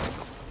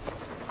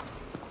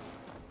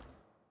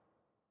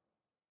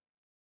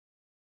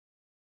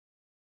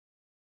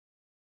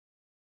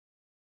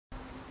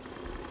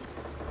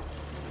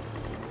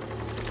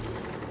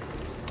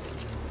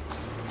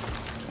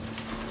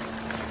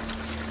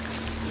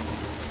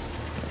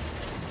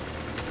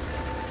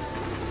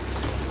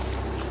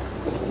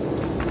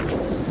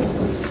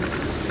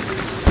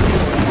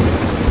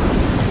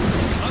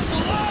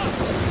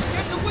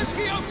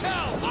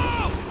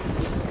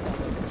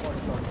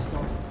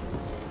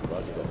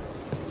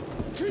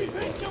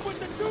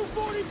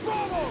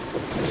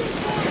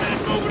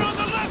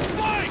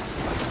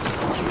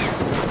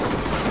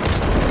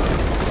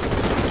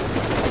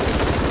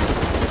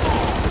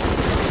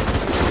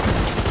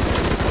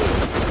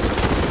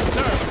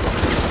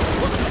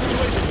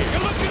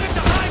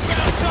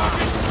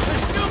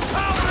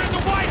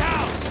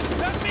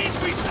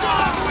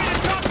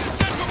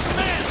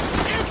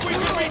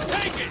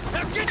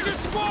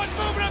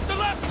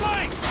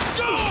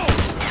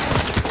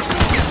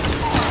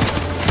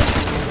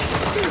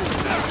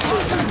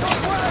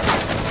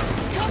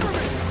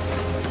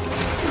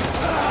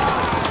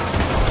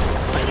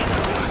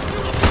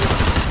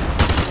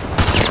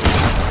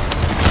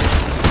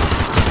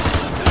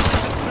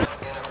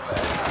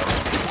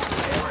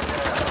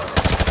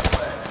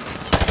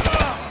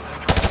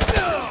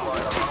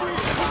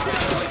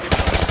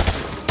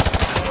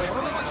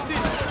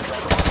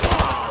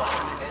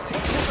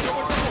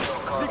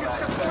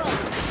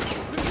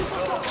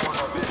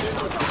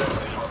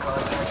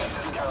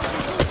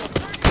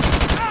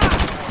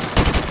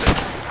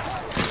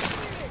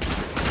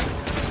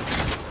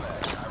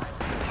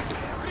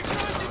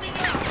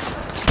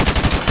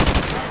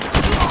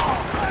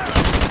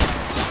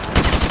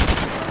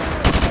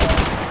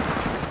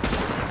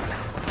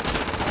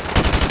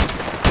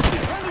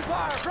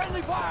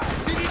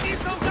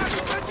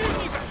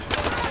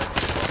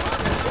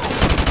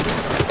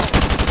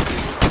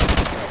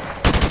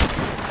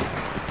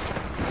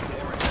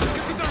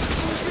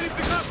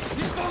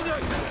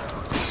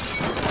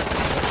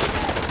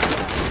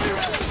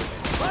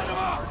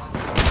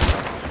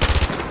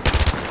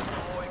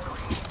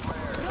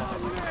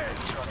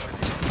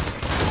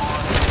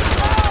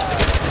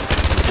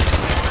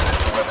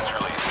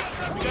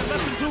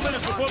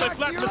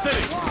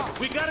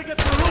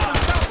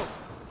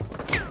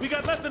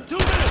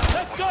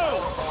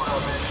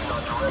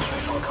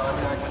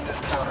 contact with this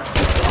counter.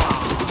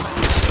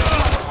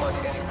 Plug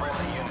any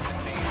friendly units in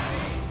DC.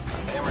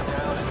 Hammer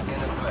down is in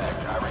effect.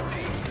 I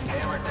repeat,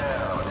 hammer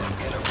down is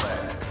in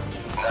effect.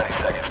 90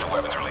 seconds to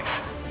weapons release.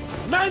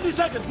 90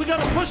 seconds! We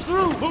gotta push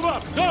through! Move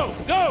up! Go!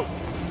 Go!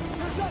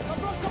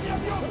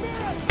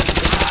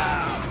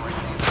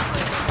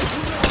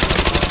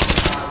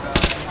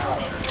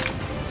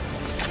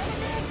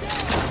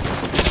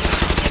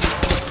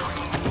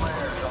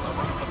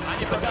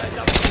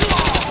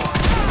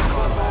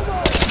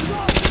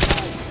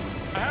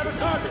 I have a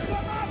target!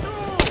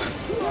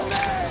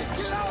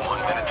 1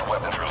 minute to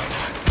weapons release.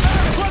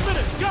 1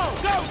 minute! Go!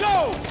 Go!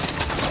 Go!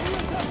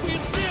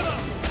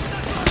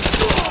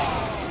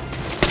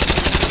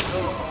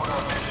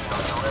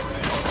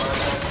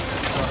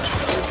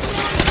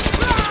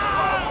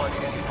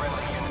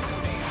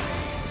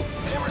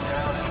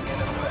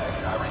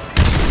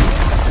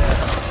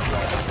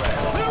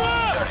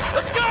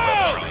 Let's go!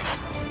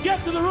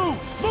 Get to the roof!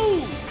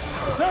 Move!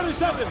 30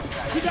 seconds!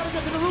 We gotta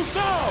get to the roof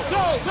now!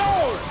 Go!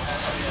 Go!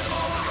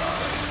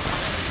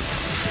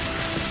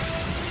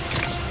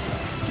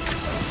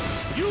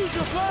 Use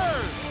your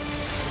flares!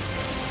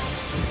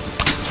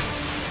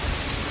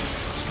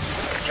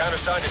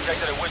 Countersign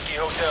detected at Whiskey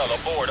Hotel.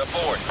 Aboard,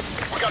 aboard.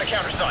 We got a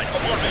countersign.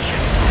 Abort mission.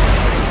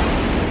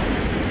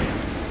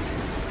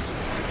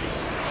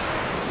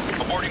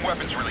 Aborting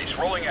weapons release.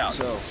 Rolling out.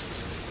 So,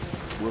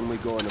 when we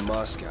going to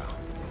Moscow?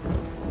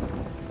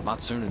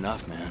 Not soon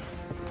enough, man.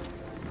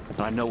 But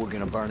I know we're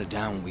gonna burn it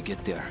down when we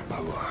get there.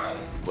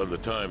 When the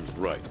time's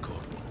right,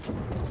 Corporal.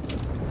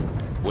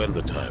 When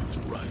the time's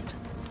right.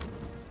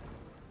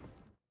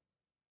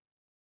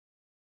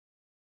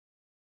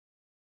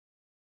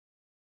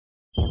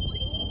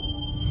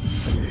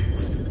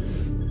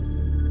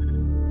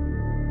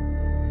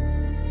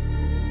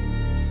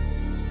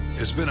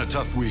 It's been a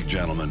tough week,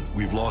 gentlemen.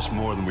 We've lost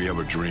more than we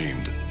ever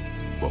dreamed,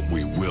 but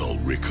we will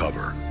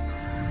recover.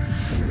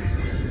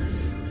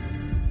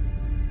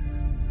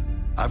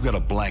 I've got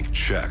a blank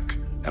check,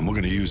 and we're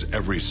gonna use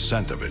every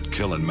cent of it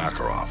killing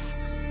Makarov.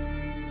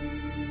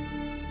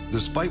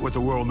 Despite what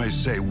the world may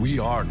say, we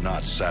are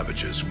not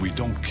savages. We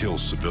don't kill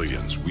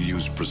civilians. We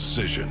use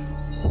precision.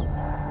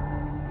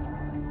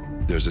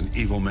 There's an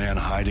evil man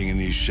hiding in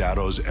these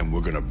shadows, and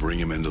we're gonna bring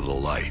him into the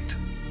light.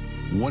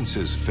 Once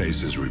his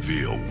face is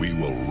revealed, we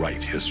will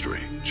write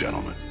history,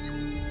 gentlemen.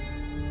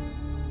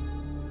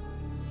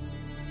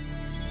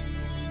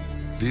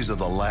 These are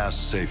the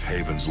last safe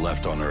havens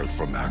left on Earth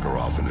for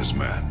Makarov and his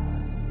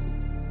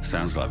men.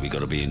 Sounds like we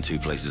gotta be in two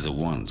places at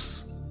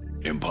once.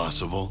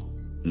 Impossible?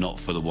 Not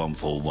for the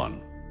 141.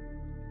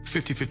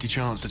 50-50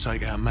 chance to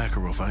take out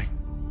Makarov, eh?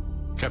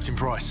 Captain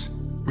Price,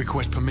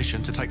 request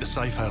permission to take the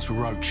safe house with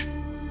Roach.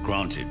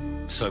 Granted.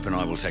 Soap and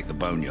I will take the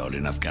boneyard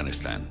in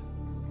Afghanistan.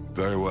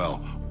 Very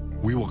well.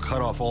 We will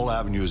cut off all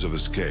avenues of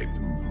escape.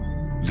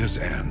 This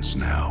ends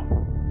now.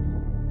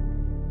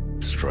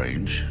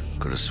 Strange.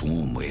 Could have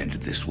sworn we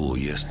ended this war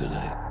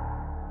yesterday.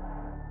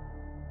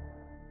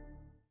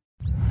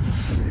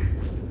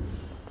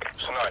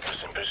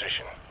 Snipers in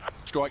position.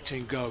 Strike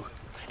team go.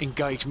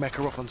 Engage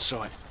Makarov on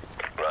sight.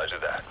 Roger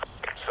that.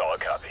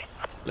 Solid copy.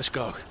 Let's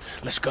go.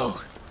 Let's go.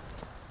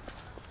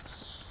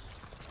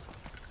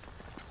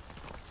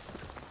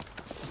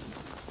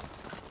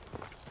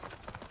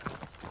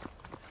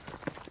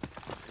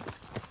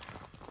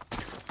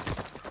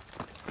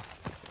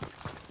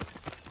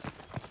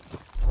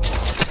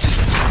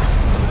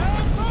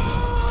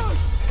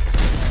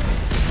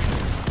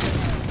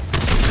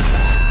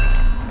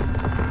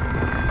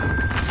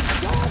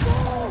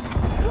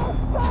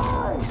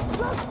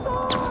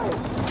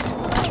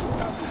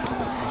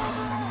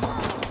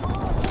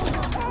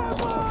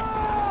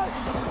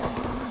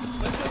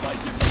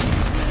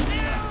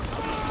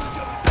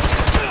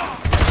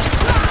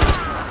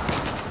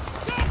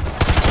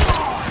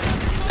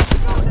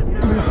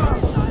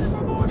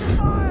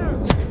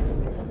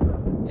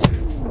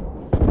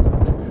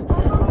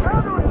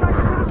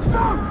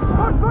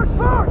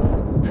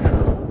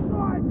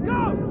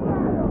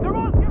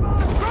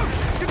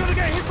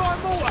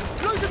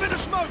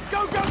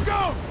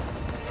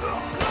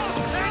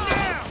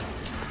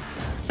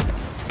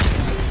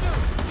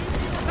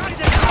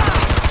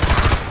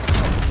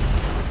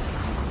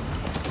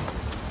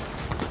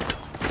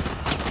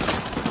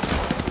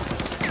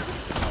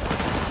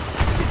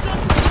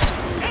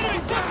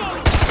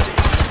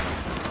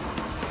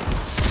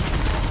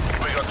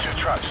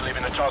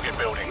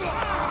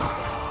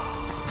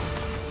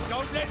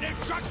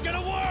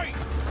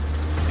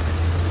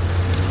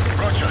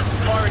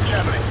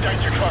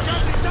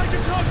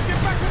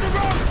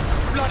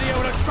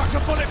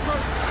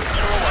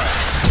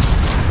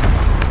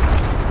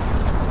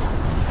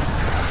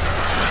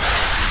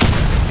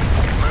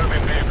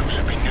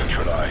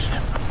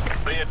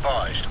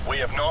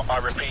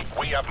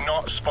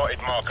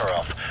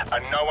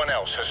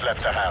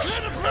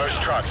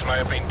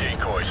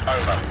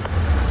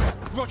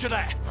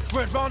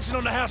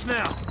 On the house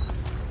now.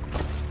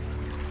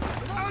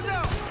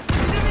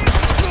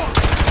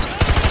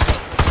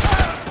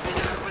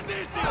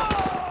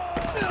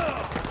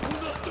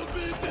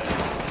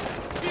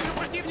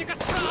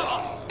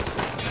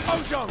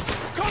 Ozone!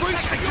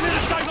 Breach and clear the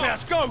safe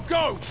house! Go,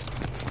 go!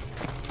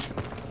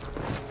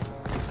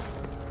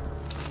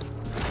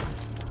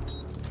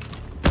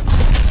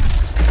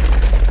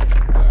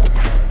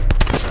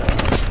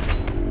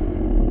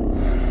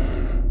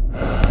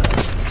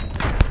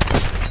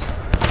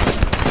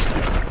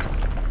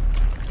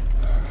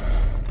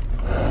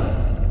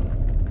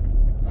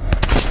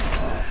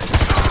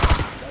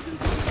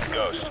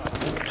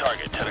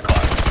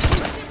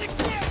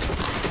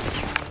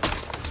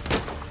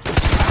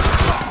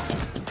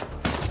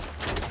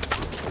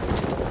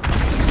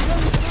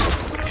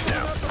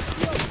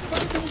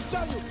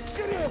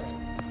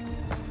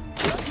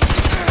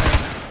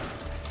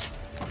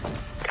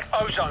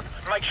 Ozone,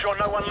 make sure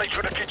no one leaves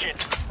for the kitchen.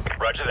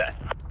 Roger that.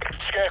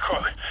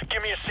 Scarecrow,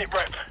 give me a sit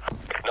rep.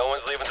 No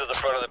one's leaving to the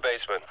front of the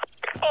basement.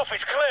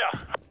 Office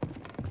clear.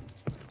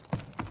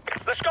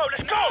 Let's go,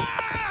 let's go!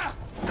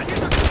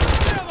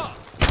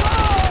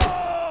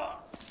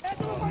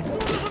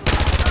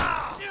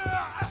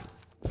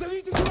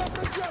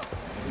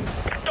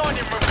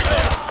 Dining room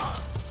clear.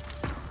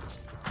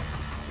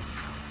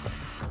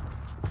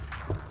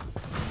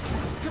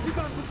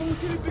 Капитан, вы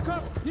получили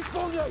приказ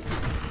исполнять!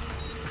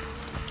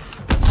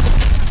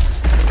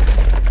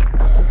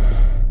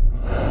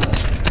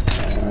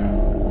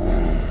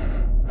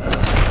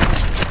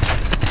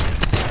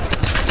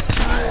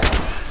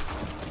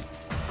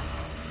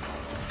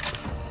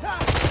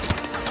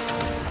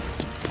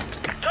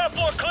 Top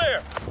floor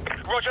clear.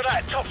 Roger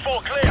that, top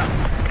floor clear.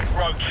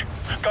 Roach,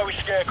 go with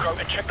Scarecrow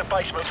and check the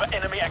basement for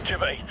enemy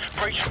activity.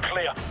 Breach and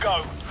clear,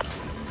 go.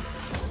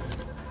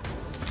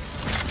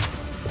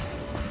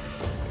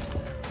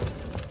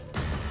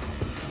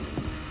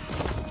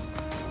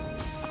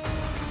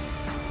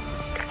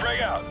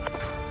 Bring out.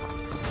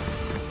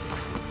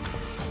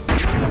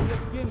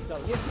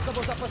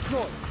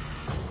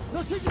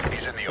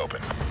 He's in the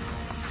open.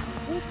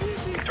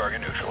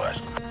 Target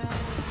neutralized.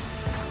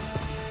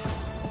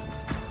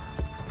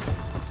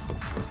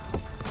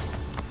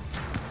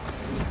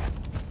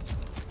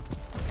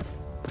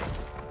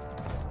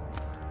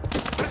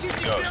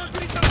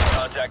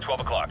 Contact 12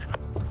 o'clock.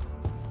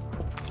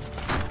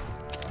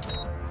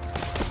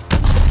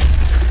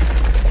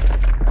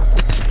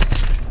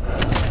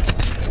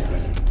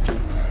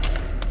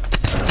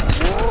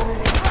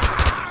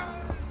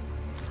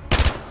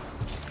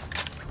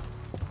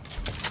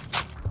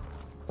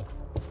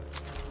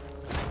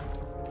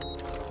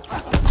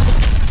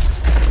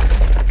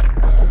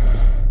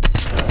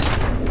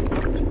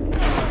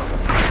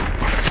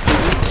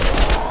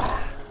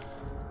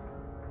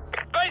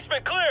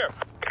 Basement clear.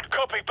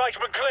 Copy,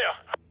 basement clear.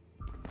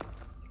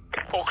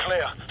 All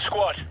clear.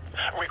 Squad,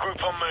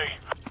 regroup on me.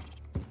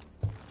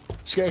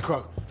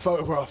 Scarecrow,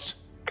 photographed.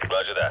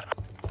 Roger that.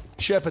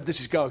 Shepard, this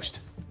is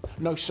Ghost.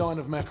 No sign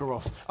of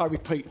Makarov. I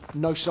repeat,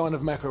 no sign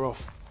of Makarov.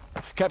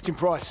 Captain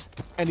Price,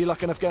 any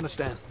luck in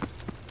Afghanistan?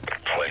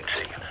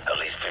 Plenty. At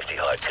least 50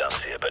 hide guns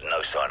here, but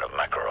no sign of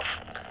Makarov.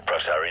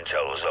 Perhaps our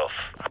intel was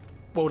off.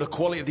 Well, the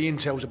quality of the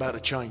intel's about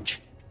to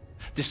change.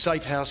 This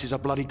safe house is a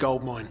bloody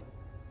gold mine.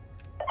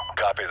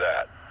 Copy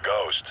that.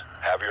 Ghost,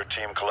 have your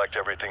team collect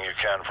everything you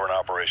can for an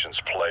operations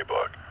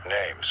playbook.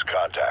 Names,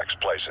 contacts,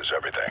 places,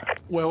 everything.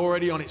 We're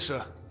already on it,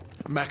 sir.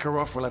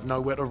 Makarov will have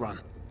nowhere to run.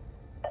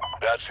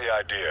 That's the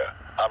idea.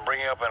 I'm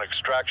bringing up an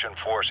extraction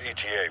force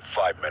ETA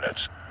 5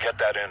 minutes. Get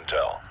that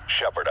intel.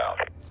 Shepard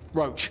out.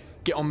 Roach,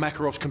 get on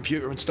Makarov's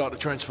computer and start the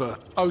transfer.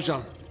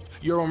 Ozone,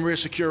 you're on rear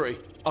security.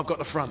 I've got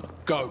the front.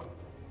 Go.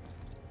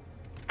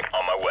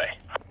 On my way.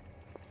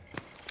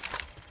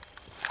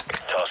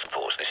 Task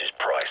force, this is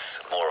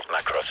Price. More of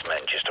Makarov's men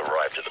just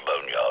arrived at the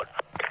boneyard.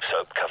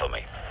 So, cover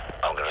me.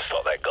 I'm gonna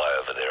stop that guy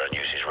over there and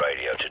use his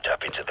radio to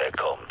tap into their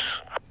comms.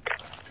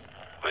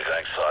 We're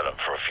going silent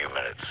for a few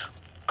minutes.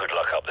 Good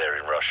luck up there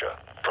in Russia.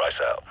 Price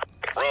out.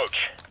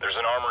 Roach, there's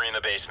an armory in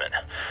the basement.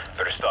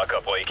 Better stock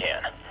up while you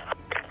can.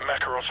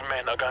 Makarov's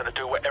men are going to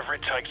do whatever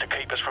it takes to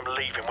keep us from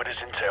leaving with his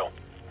intel.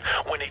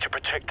 We need to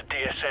protect the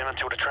DSM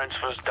until the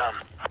transfer's done.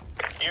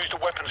 Use the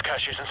weapons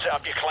caches and set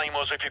up your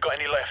claymores if you've got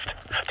any left.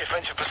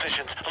 Defensive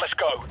positions, let's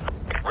go.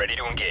 Ready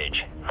to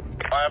engage.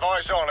 I have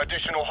eyes on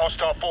additional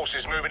hostile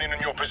forces moving in on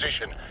your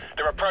position.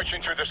 They're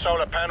approaching through the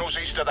solar panels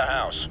east of the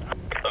house.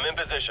 I'm in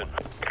position.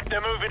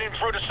 They're moving in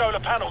through the solar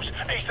panels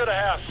east of the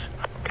house.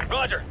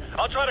 Roger.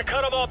 I'll try to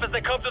cut them off as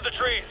they come through the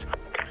trees.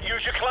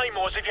 Use your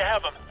claymores if you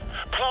have them.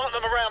 Plant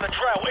them around the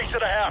trail east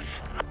of the house.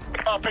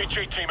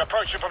 RPG team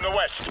approaching from the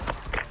west.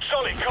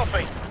 Solid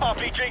copy.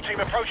 RPG team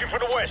approaching from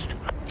the west.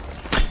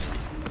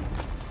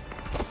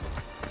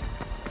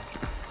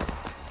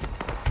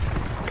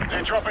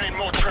 They're dropping in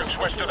more troops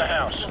west of the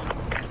house.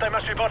 They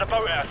must be by the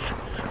boathouse.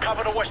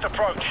 Cover the west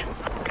approach.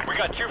 We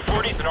got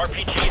 240s and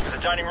RPGs at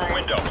the dining room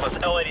window,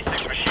 plus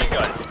L-86 machine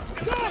guns.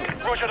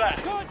 Roger that.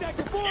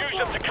 Use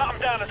them to cut them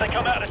down as they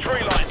come out of the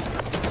tree line.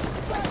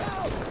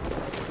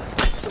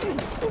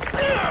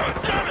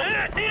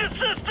 Need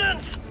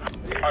assistance!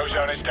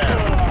 Ozone is down.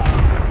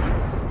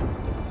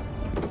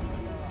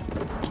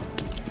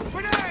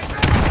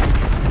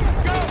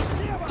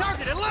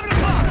 Target 11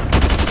 o'clock!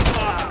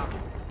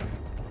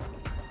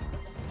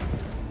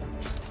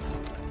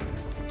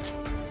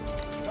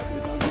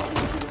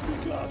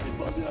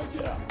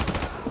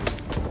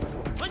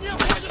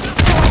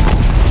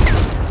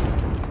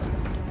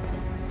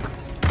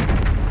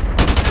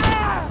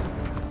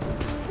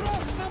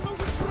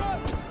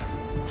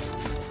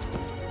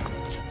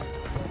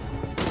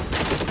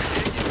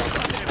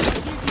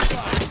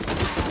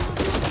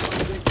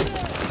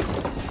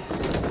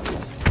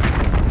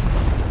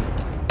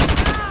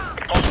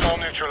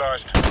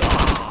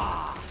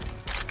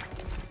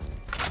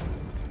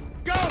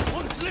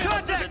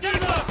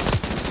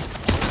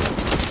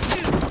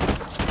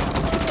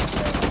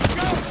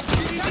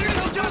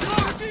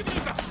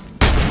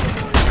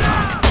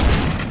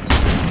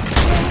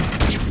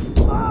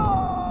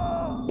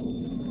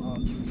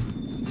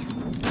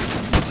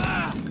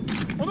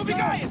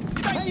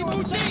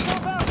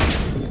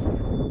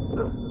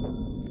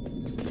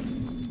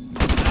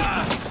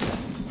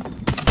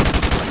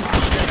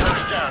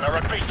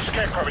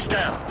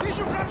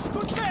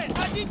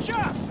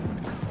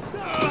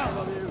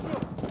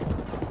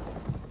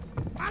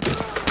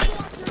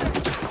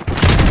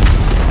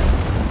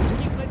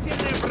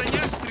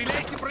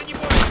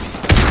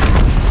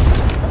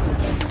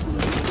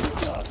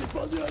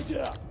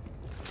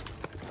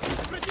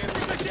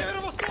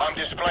 I'm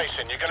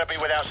displacing. You're gonna be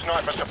without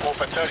sniper support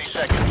for 30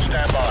 seconds.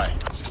 Stand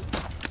by.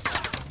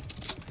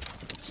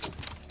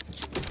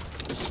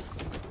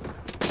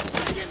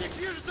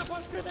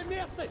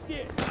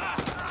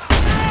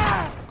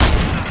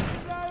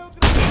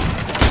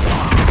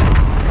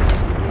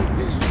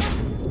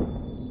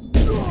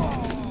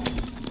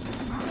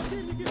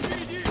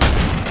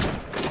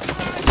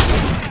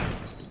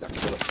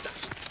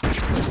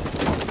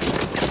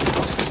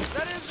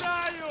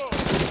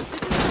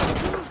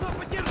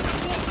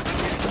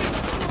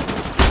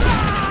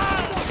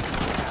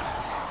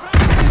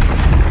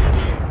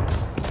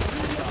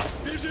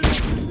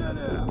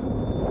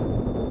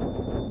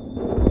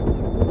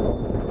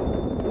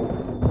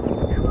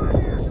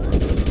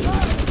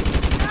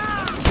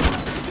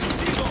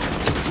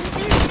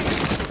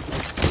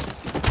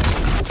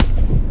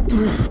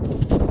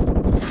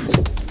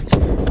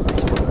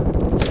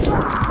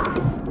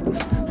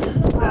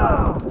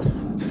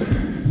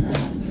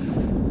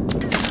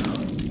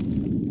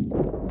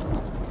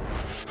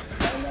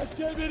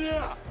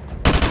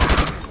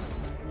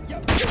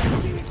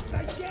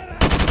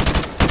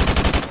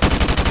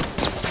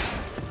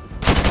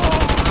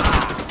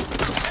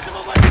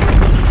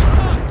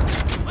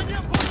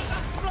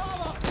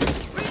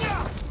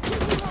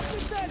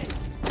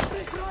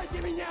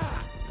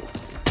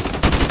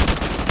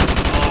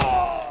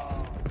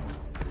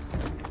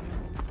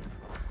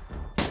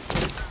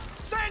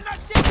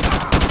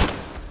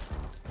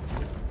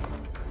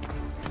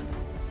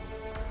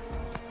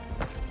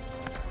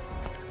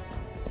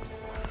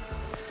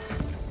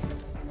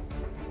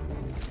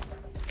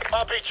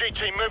 RPG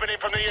team moving in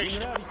from the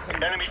east.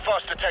 Enemy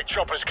fast attack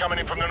choppers coming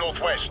in from the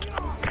northwest.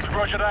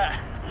 Roger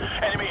that.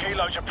 Enemy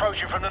helos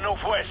approaching from the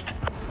northwest.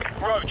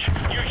 Roach,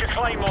 use your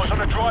claymores on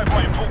the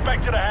driveway and pull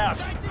back to the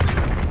house.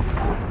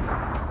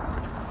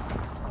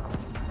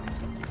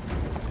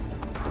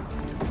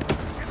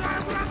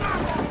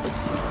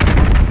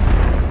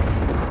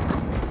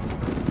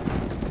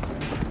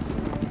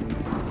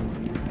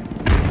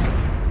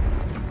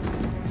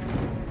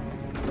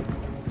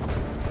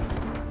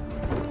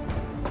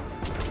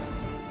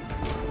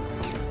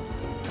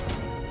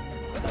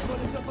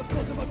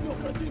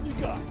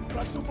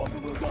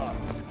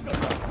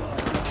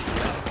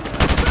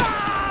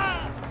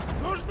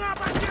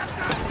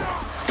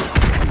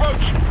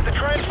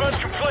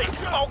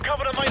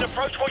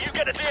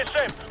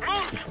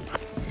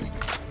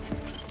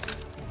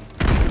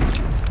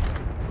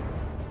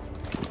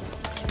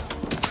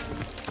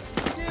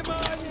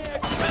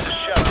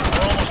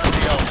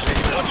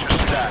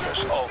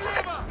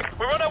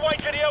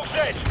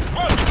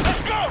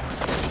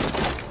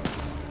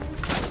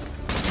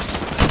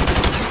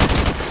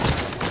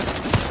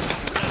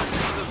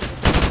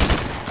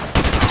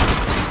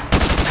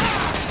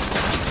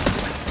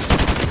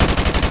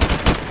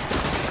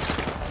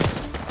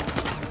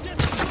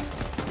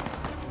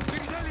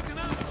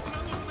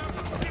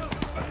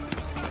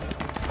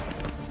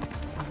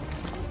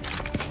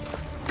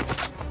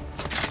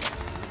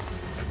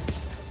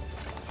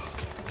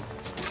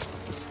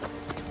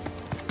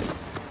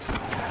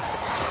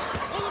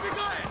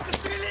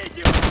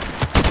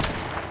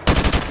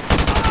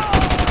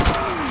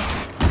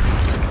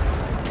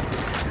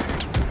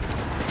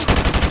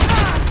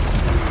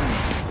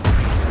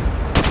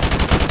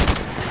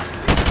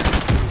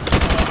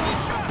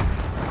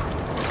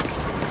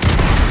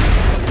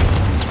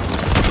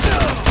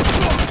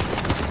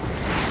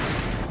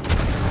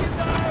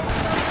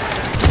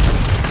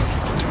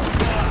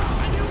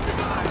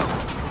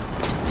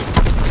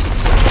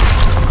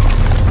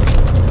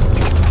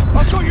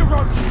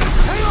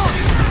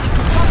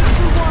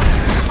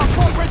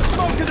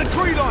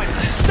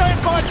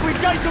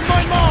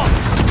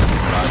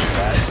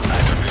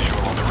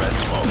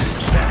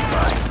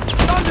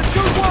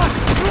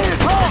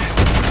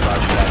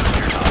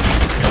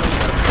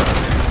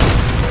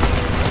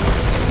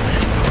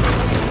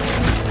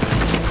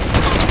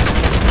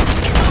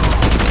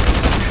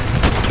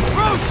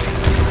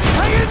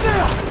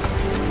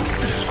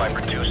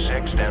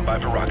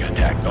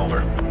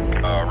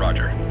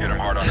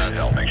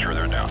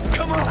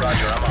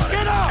 it.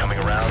 Get up! Coming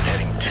around,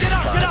 heading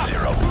 250. Get up!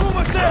 We're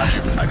almost there!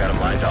 I got him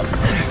lined up.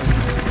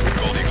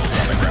 Gold Eagle's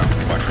on the ground.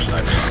 Watch for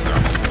snipers on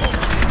thermal.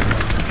 Over.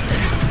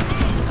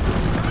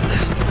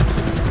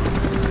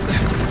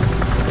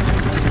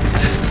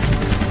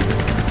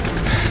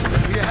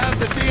 You have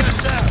the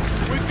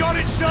DSL. We've got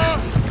it,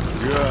 sir!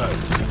 Good.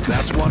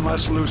 That's one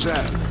less loose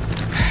end.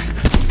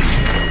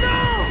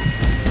 No!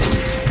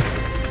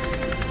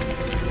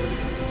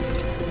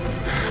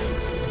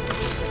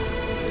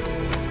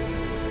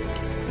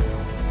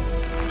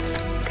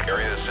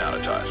 Area is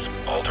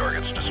sanitized. All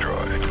targets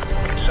destroyed.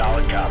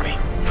 Solid copy.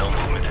 No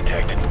movement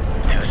detected.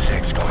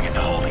 2-6 going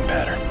into holding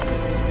pattern.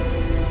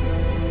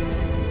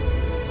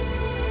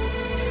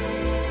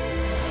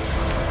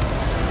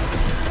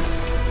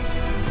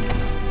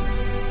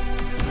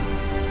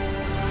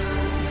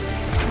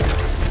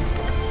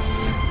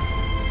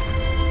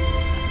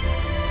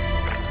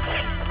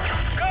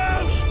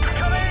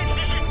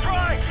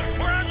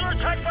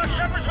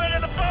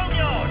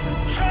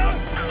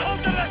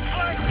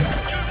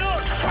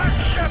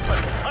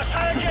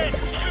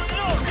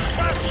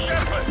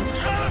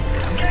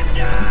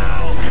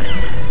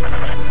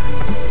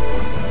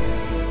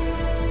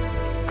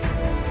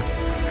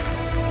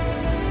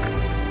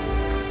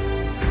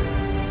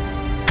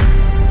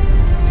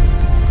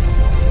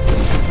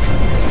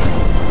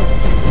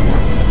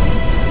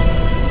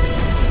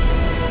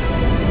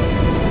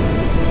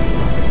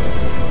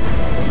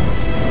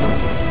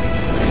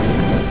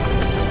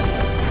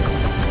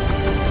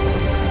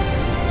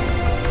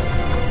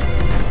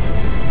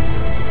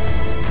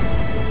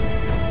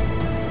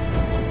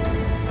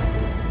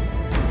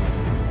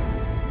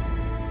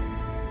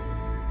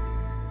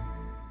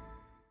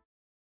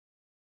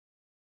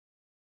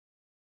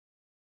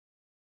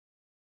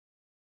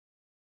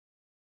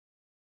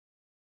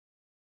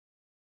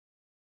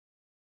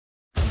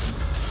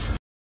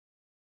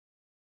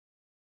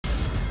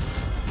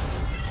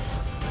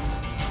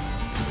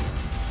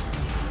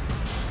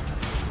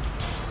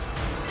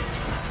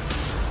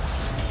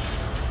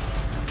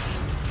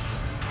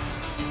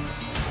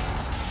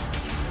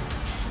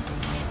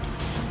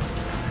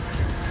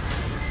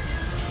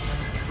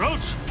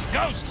 Roach!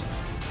 Ghost!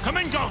 Come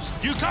in, Ghost!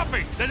 You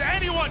copy? Does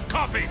anyone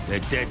copy? They're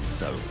dead,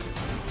 so.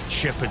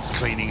 Shepard's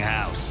cleaning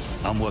house.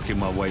 I'm working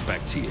my way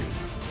back to you.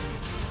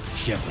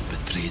 Shepard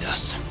betrayed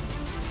us.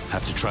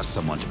 Have to trust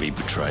someone to be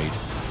betrayed.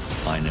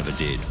 I never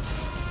did.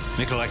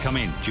 Nikolai, come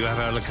in. Do you have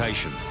our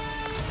location?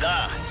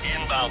 Da,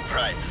 inbound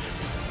Price.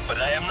 But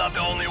I am not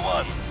the only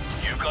one.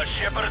 You've got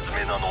Shepard's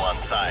men on one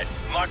side,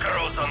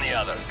 Makarov's on the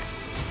other.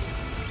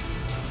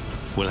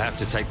 We'll have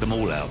to take them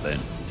all out then.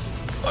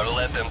 Or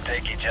let them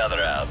take each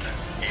other out.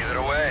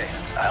 Either way,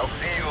 I'll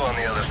see you on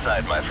the other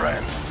side, my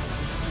friend.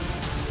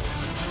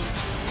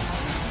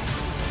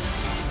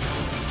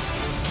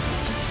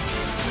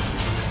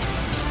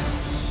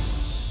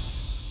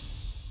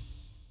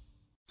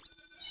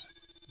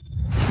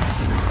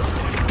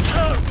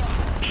 So,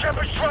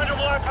 Shepard's trying to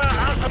wipe out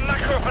House and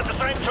Makarov at the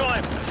same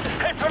time.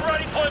 Head for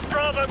Rally Point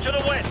Bravo to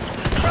the west.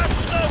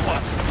 Trust no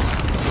one.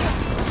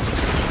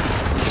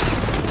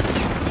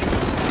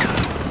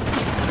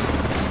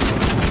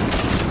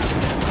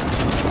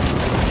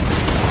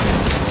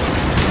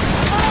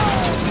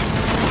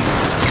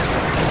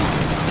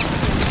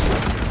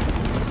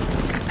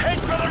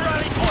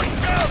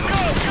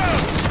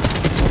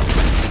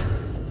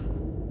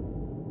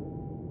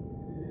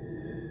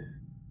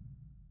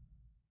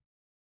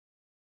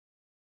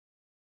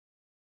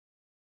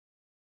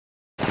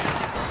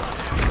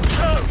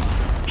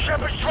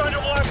 Shepard's trying to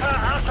wipe out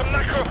House and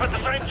Makarov at the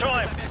same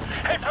time.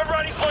 Head for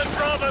Rally Point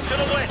Bravo to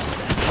the west.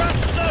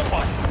 Trust no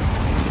one.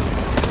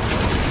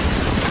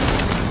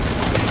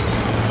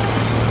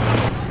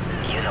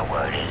 You know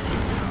where it is.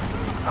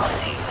 I'll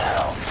see you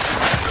now.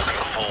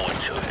 Looking forward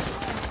to it.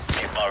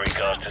 Give my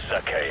regards to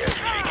Sakeo if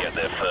you get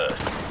there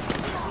first.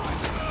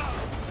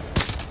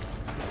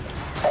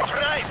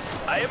 Right,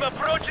 I am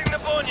approaching the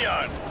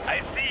boneyard.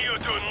 I see you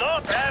do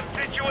not have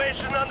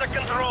situation under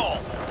control.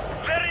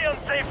 Very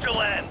unsafe to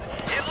land.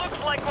 It looks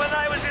like when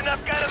I was in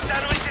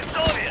Afghanistan with the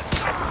Soviets.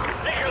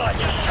 Nikolai,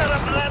 just shut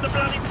up and land the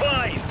bloody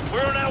plane.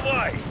 We're on our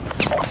way.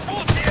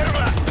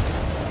 Футирма!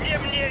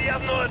 Мне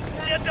явно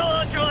не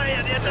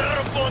доложает это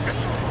работать.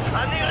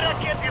 Они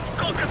ракеты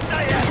сколько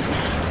стоят.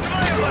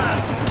 Твою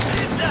мать!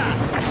 Да!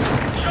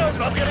 So,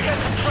 I'm gonna get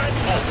some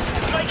transport.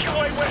 Make your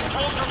way west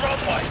towards the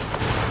runway.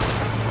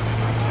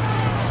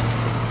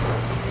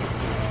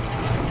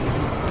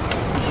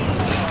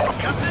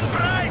 Captain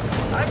Price,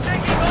 I'm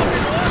taking off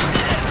in 1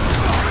 minute.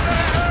 You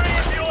better hurry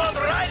if you want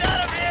right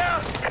out of here.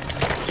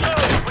 So,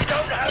 we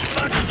don't have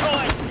much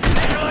time.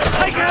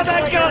 Take out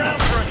that gun!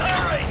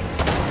 Hurry!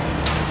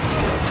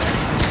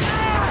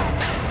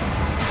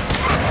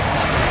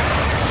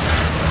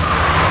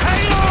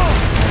 Hang on!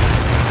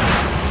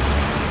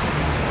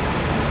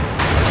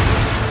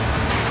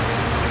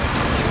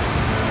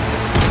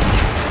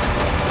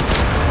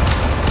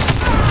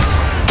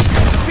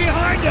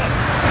 Behind us!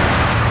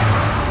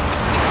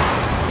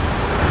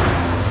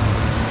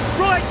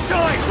 Right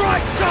side!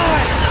 Right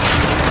side!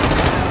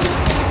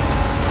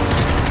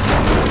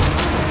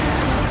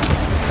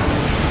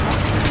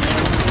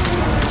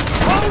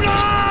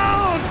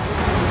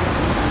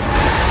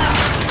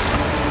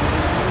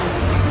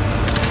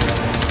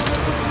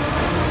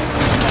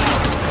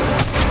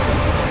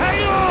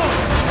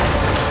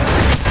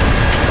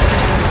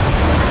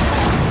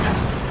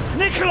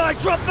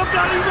 Drop the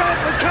bloody rope,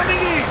 we're coming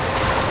in!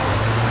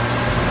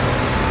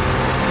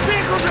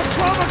 Vehicles at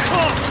 12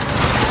 o'clock!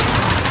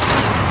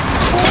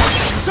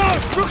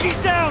 Sarge, rookie's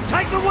down,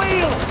 take the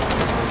wheel!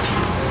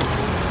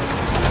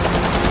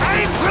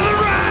 Aim for the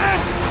ram!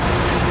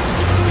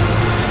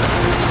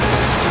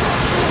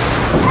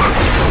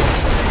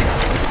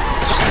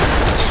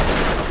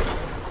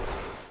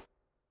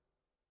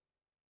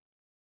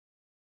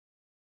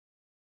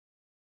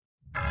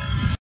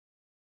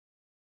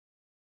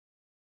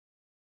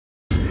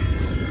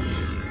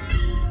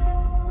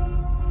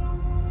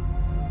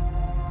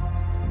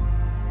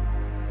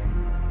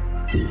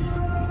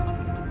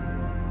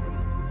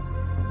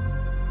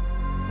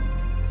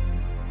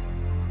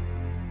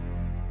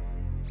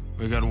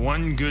 We got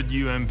one good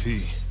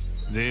UMP.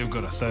 They've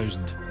got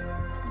 1,000.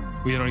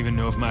 We don't even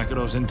know if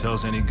Makarov's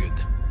intel's any good.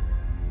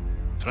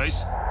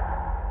 Price?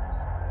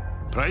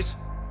 Price?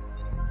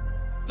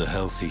 The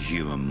healthy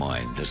human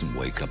mind doesn't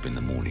wake up in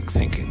the morning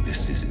thinking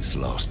this is its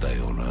last day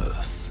on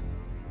Earth.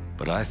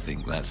 But I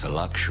think that's a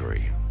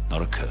luxury,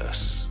 not a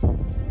curse.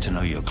 To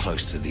know you're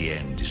close to the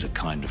end is a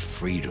kind of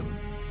freedom.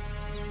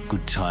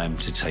 Good time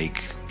to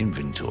take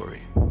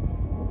inventory.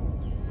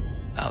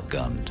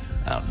 Outgunned,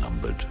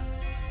 outnumbered,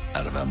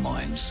 out of our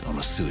minds on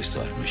a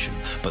suicide mission.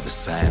 But the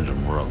sand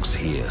and rocks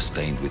here,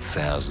 stained with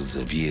thousands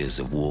of years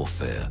of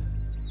warfare,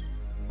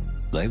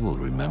 they will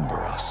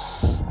remember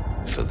us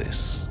for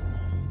this.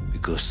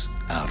 Because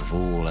out of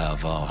all our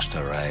vast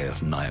array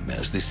of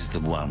nightmares, this is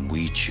the one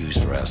we choose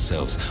for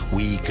ourselves.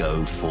 We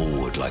go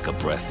forward like a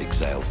breath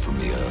exhaled from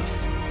the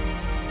earth,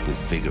 with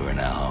vigor in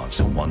our hearts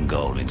and one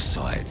goal in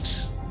sight.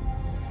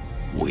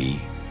 We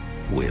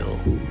will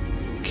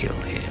kill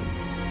him.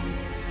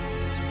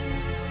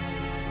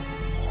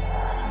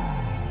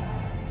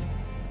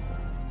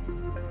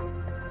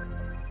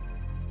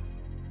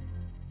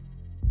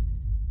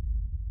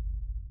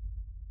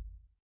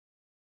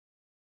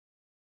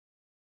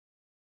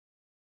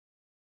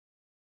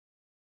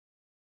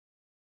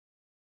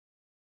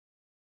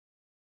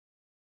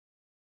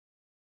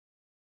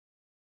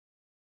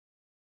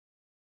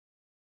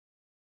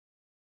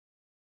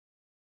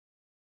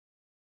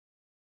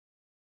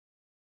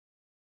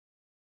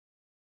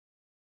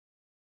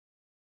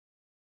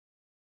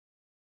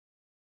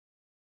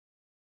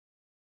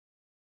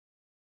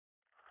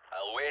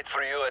 I'll wait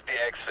for you at the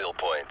exfil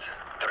point.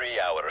 3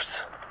 hours.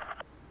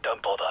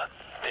 Don't bother.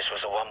 This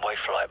was a one-way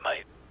flight,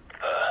 mate.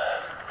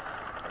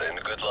 Then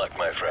good luck,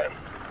 my friend.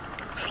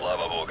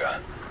 Slava Boga.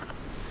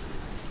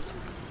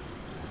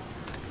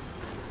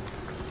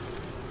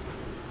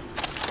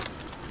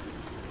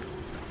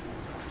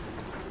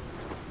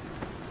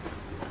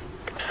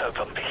 Soap,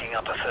 I'm picking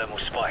up a thermal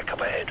spike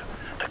up ahead.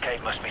 The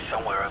cave must be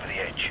somewhere over the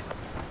edge.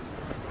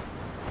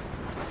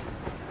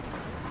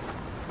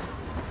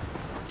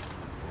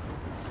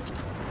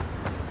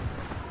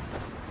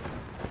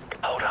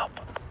 Hold up.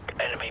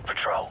 Enemy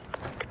patrol.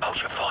 Hold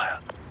your fire.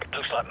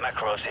 Looks like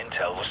Makarov's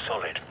intel was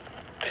solid.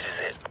 This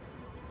is it.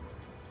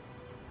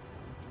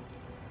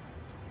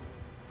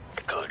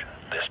 Good.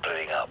 They're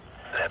splitting up.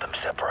 Let them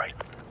separate.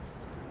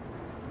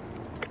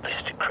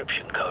 This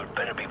decryption code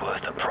better be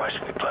worth the price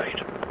we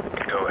paid.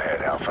 Go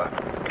ahead, Alpha.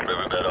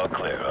 Riverbed all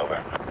clear,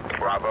 over.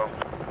 Bravo.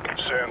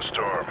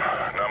 Sandstorm.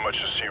 Not much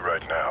to see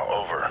right now.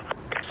 Over.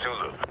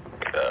 Zulu.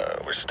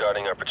 We're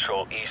starting our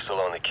patrol east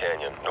along the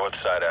canyon. North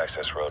side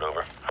access road,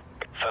 over.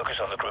 Focus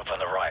on the group on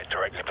the right,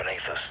 directly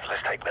beneath us.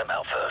 Let's take them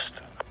out first.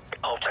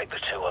 I'll take the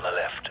two on the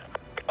left.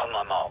 On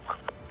my mark.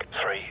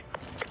 3,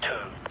 2,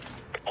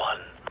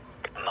 1,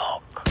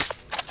 mark.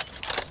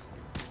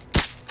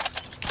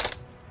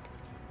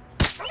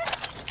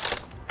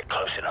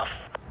 Close enough.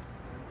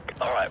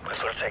 Alright,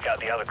 we've got to take out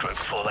the other group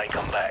before they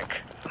come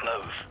back.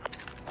 Move.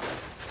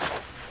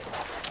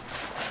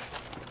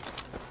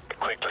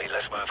 Quickly,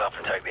 let's move up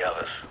and take the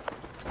others.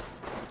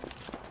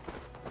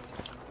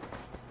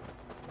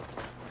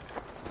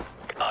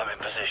 I'm in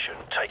position.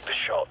 Take the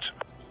shot.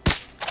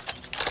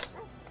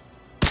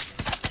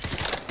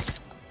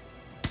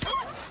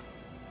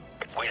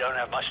 We don't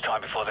have much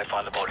time before they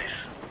find the bodies.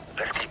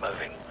 Let's keep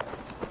moving.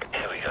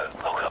 Here we go.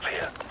 Hold up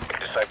here.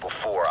 Disciple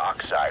 4,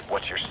 Oxide.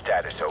 What's your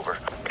status, over?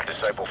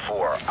 Disciple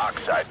 4,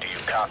 Oxide. Do you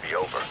copy,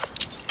 over?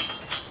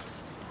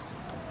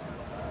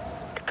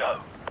 Go.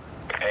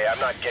 Hey, I'm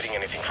not getting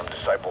anything from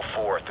Disciple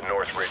 4 at the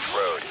North Ridge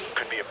Road.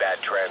 Could be a bad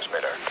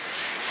transmitter.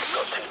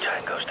 Got 2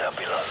 tangos down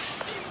below.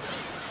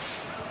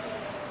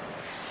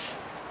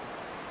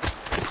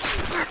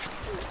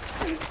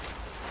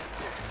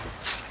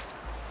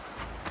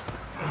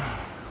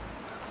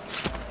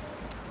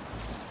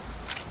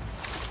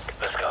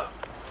 Let's go.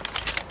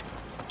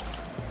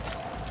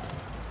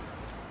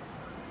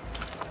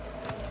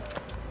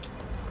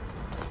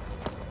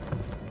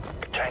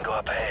 Tango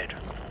up ahead.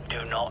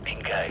 Do not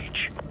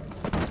engage.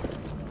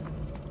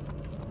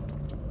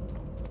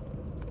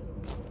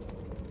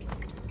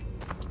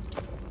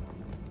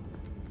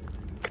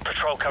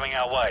 Patrol coming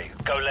our way.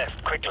 Go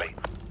left, quickly.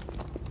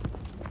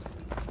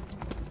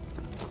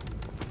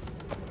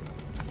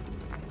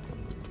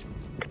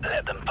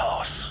 Let them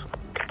pass.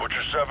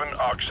 Butcher 7,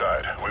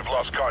 Oxide. We've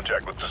lost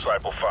contact with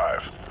Disciple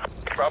 5.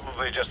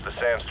 Probably just the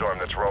sandstorm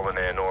that's rolling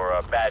in, or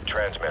a bad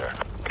transmitter.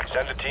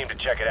 Send a team to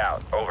check it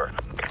out. Over.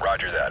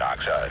 Roger that,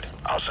 Oxide.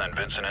 I'll send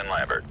Vincent and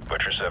Lambert.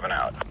 Butcher 7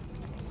 out.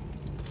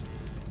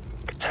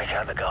 Take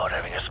out the guard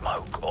having a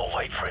smoke, or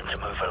wait for him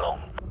to move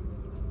along.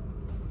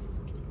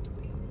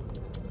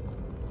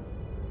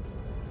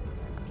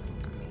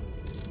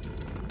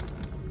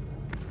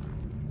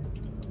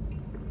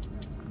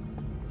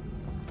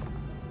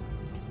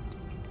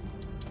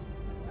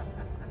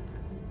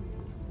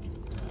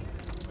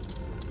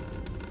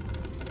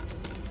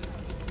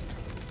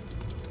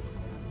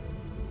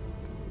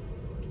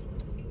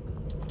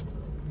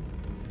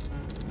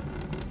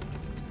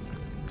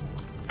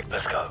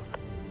 Let's go.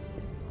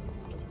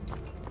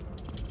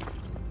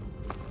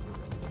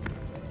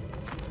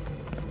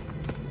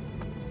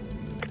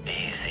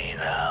 Easy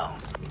now.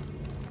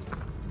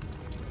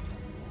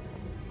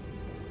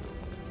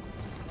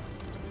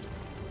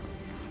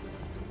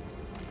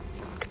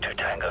 Two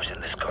tangos in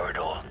this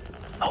corridor.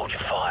 Hold your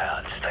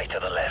fire and stay to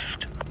the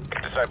left.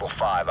 Disciple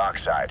 5,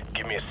 Oxide.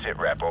 Give me a sit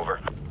rep, over.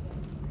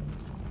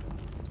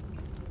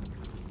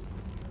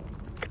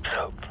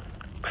 So,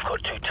 we've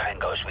got two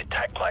tangos with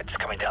tack lights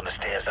coming down the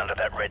stairs under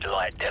that red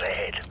light dead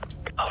ahead.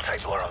 I'll take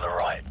the one on the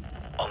right.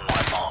 On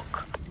my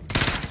mark.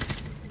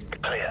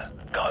 Clear.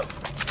 Go.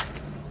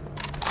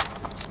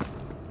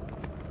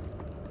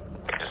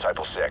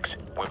 Disciple 6,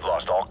 we've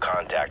lost all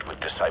contact with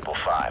Disciple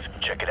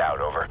 5. Check it out,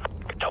 over.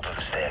 Top of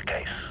the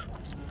staircase.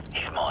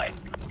 He's mine.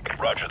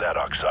 Roger that,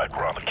 Oxide.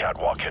 We're on the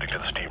catwalk heading to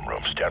the steam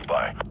room. Stand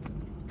by.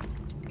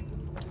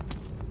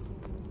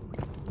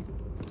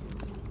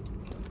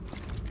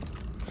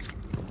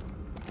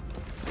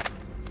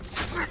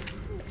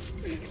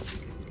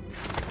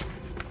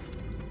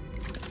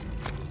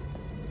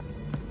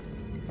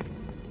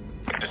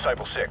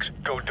 Disciple 6,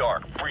 go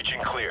dark.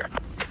 Breaching clear.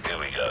 Here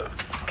we go.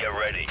 Get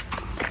ready.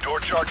 Door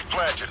charge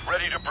planted.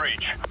 Ready to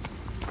breach.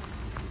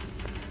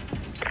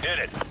 Hit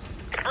it.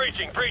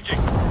 Breaching.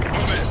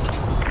 Move in.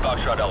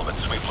 Foxtrot element,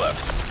 sweep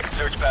left.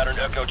 Search pattern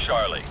Echo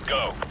Charlie.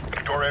 Go.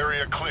 Door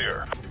area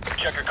clear.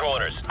 Check your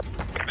corners.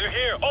 They're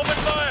here. Open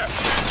fire!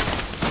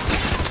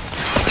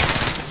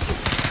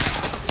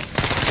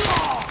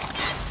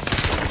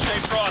 Stay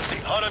frosty.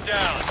 Hunt them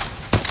down.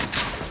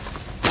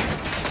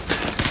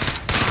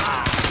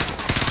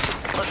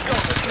 Let's go.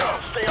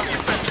 Stay on the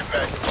offensive,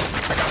 man.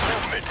 I got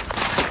movement.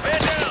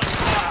 Man down!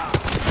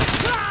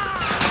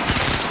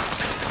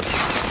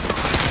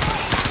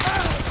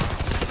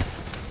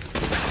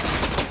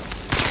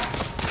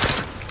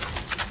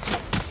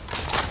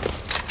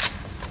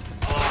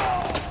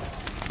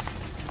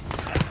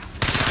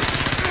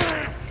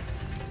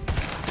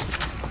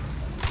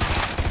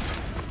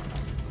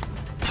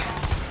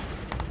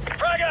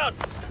 Frag out!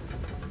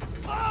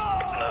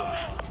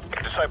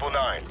 Disciple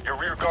 9, your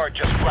rear guard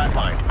just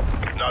flatlined.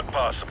 Not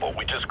possible.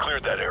 We just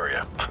cleared that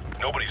area.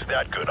 Nobody's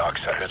that good,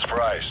 Oxide. It's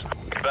Price.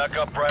 Back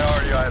up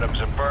priority items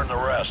and burn the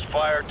rest.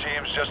 Fire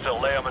teams just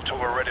delay them until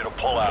we're ready to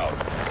pull out.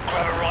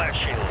 Grab a riot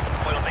shield.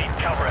 We'll need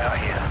cover out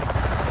here.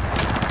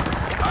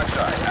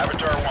 Oxide,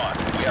 Avatar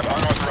 1. We have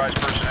unauthorized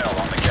personnel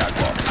on the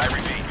catwalk. I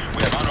repeat,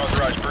 we have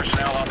unauthorized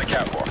personnel on the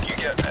catwalk. You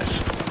get this?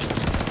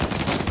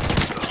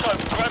 So,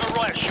 grab a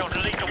riot shield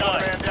and lead the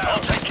way.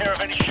 I'll take care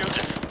of any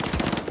shooters.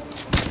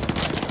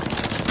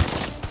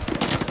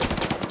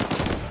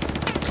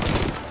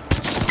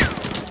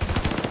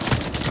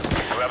 Grab a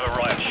riot shield.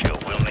 We'll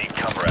need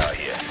cover out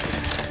here.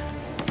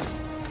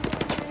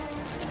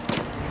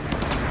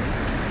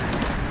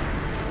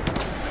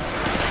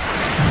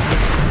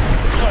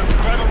 So,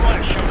 grab a riot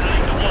shield and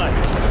lead the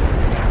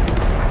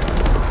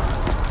way.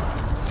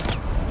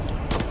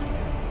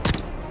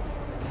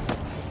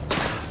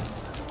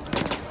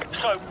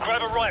 So,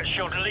 grab a riot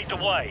shield and lead the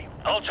way.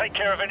 I'll take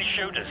care of any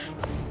shooters.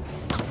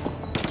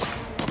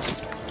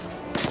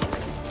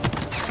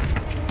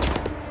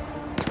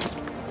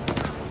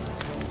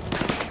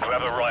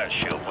 Grab a riot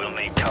shield. We'll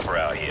need cover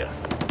out here.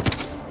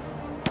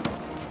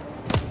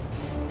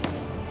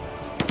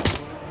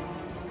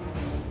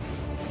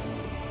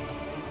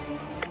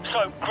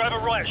 So, grab a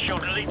riot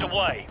shield and lead the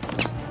way.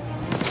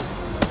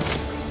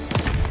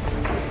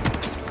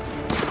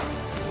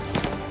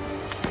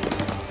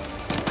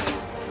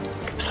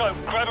 So,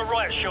 grab a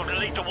riot shield and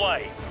lead the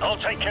way. I'll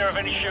take care of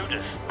any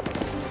shooters.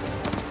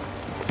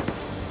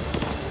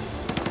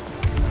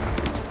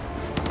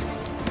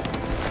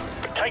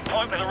 Take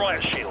point with a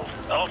riot shield.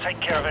 I'll take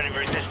care of any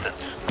resistance.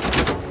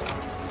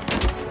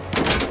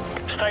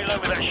 Stay low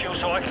with that shield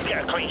so I can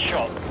get a clean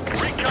shot.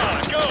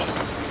 Recon, go!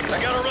 I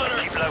got a runner.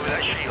 Keep low with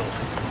that shield.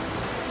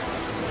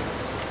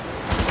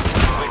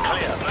 We're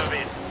clear. Move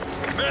in.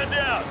 Man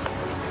down!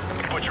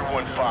 Butcher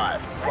 1-5.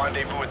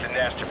 Rendezvous at the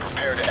nest and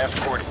prepare to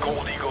escort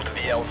Gold Eagle to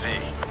the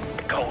LZ.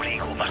 Gold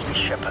Eagle must be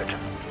Shepard.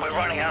 We're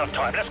running out of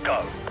time. Let's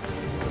go.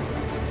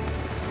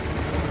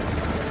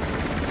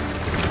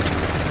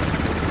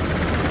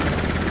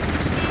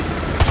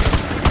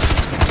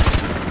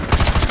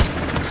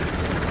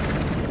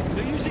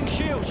 They're using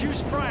shields.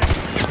 Use frag.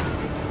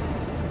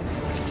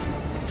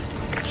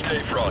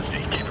 Stay frosty.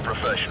 Keep it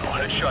professional.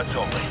 Headshots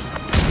only.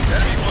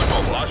 Enemy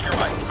football. Lost your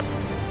mic.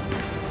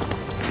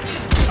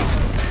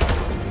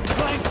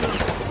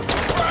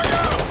 Fire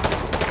out!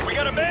 We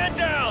got a man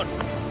down!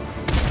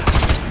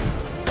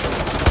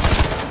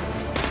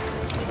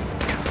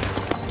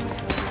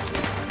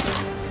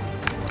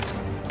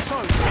 So,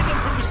 hit them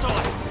from the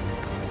sides.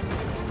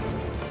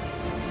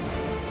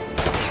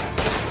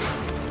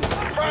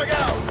 Frag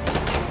out!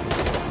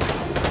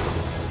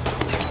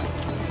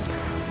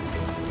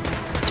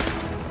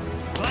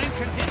 Flank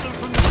and hit them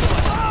from the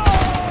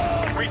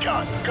sides.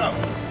 Recon, go!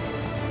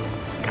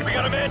 We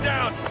got a man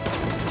down!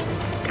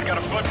 We got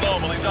a foot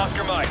mobile, he's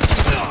Oscar Mike.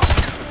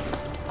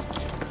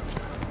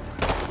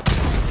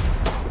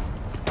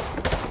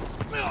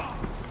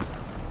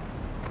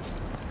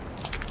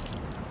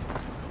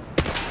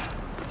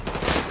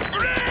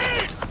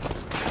 Grenade!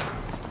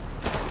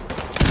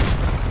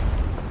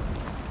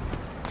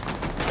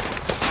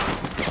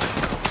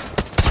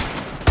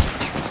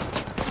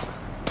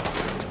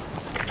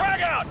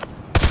 Frag out!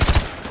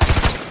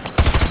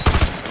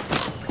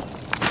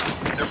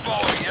 They're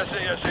following the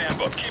SAS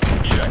handbook. Keep them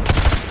in check.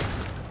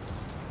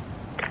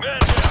 Man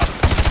down!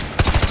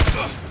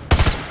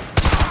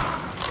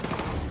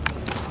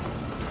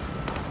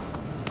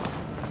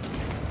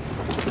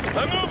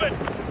 I'm moving!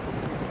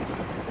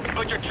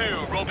 Butcher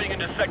 2, roping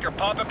into Sector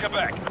Papa,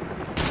 Quebec.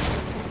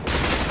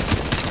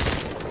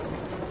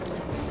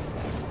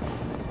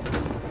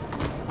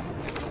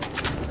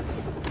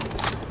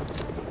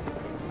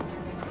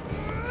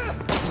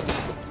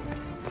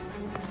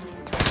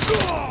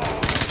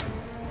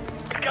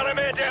 Got a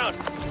man down!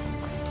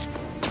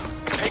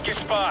 Take your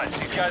spots.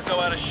 These guys know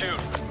how to shoot.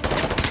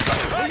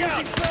 They're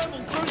using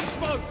thermal through the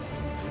smoke.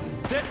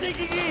 They're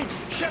digging in.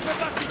 Shepherd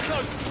must be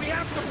close. We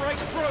have to break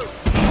through.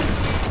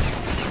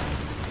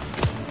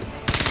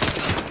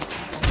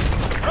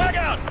 Frag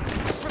out!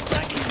 For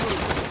flanking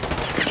moves.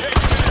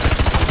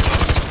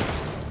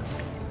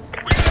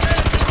 We got a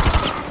man!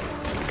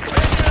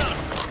 Man down!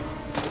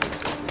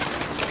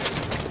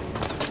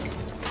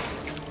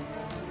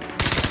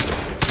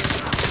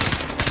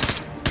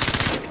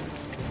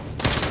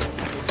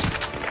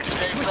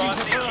 Stay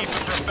frosty, keep it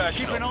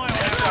professional. Keep an eye on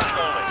Headshots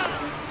only.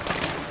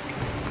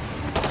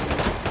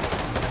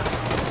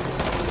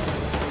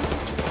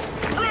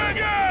 Frag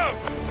out!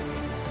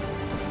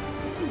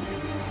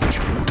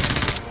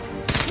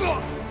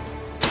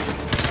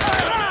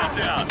 Man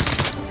down!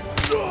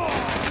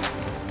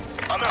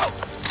 I'm out!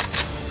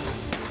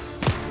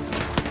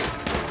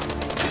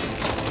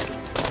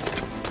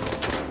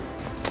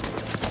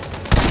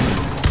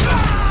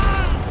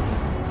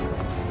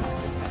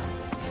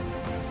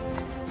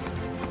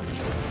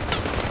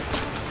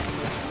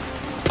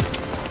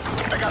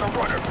 I got a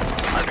runner.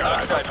 I got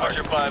a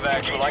Hunter 5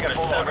 actual. I got a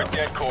 400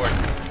 dead cord.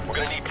 We're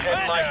gonna need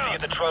 10 lights to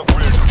get the trunk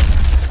rid.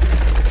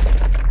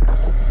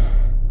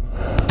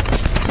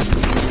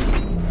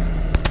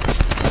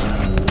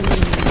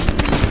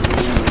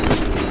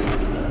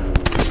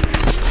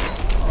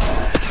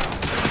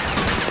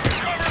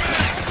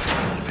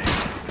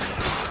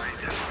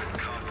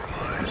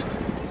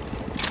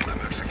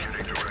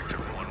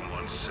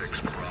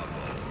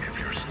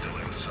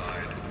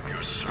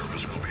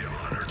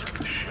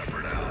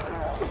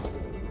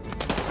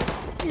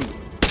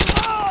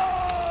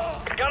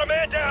 Got a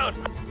man down!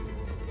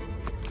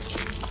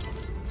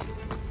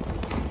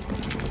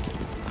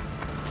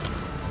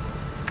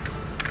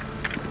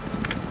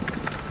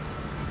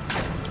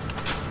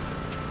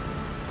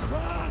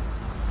 Run!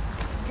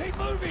 Keep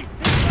moving!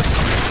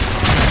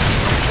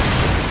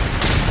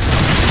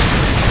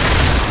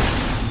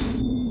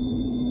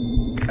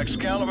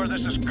 Excalibur,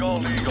 this is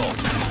Gold Eagle.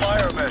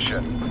 Fire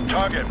mission.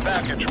 Target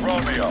package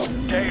Romeo.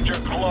 Danger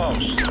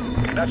close.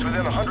 That's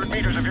within 100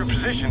 meters of your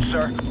position,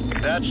 sir.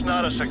 That's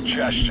not a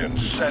suggestion.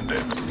 Send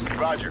it.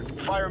 Roger.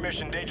 Fire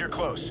mission, danger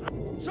close.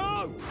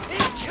 So,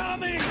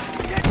 incoming!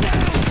 Get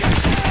down!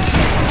 Get down!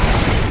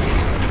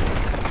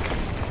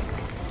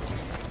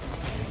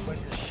 What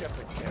does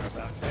Shepherd care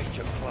about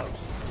danger close?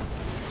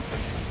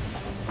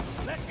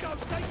 Let go!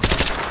 Stay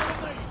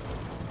follow me!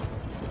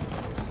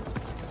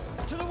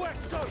 To the west,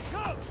 so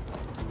go!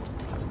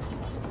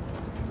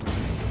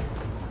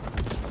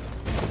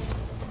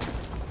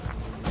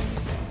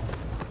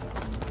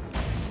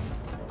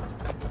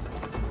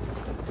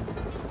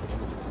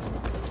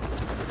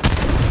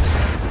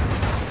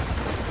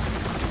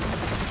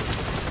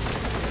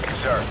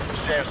 Sir,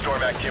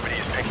 sandstorm activity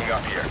is picking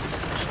up here.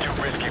 It's too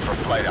risky for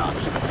flight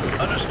ops.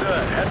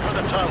 Understood. Head for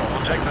the tunnel.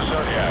 We'll take the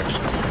Zodiacs.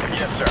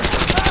 Yes, sir.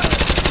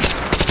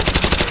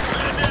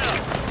 Man down!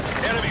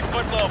 Enemy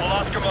foot mobile,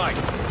 Oscar Mike.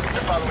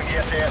 They're following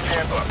the SAS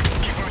handbook.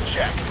 Keep them in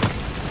check.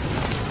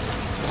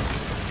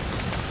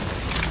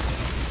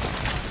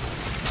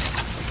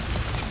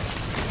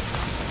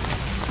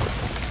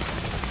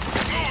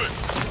 Moving!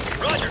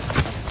 Roger!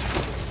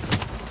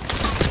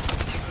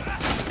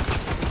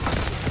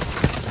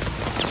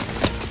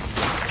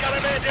 Got a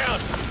man down!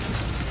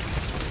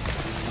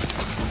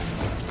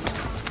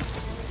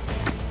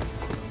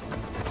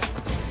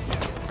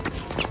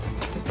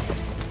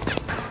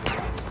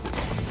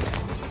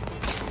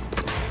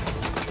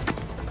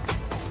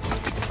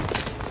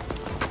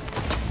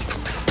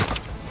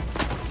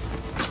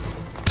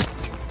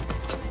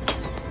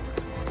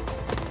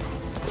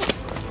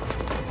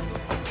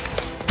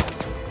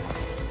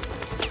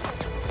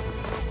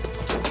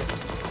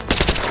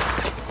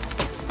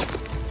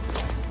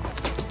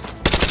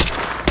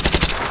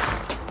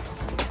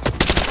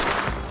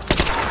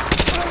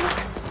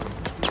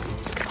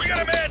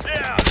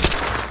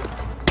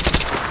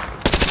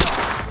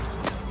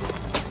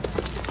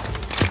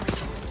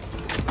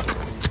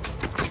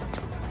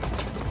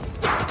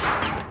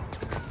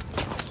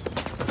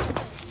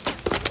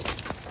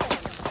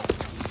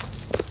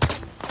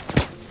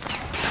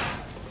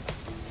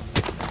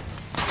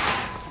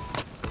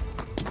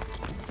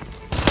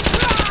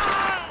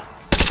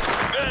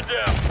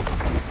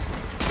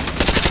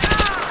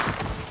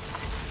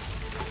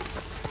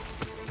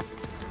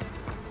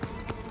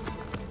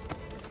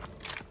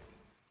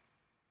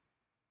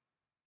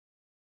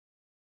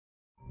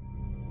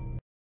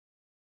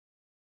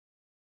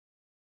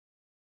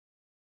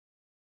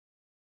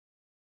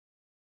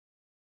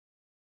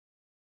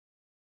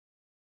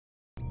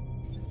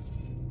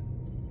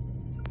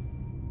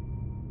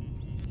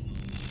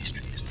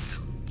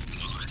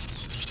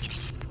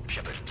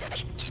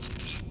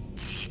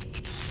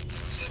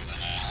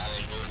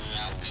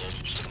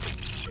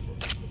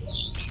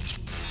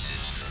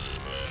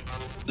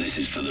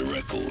 This is for the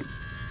record.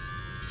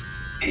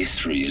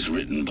 History is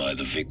written by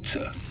the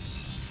victor.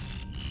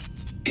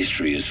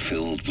 History is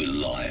filled with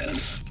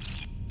liars.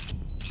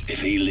 If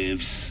he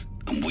lives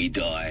and we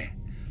die,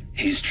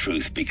 his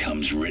truth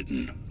becomes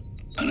written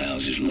and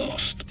ours is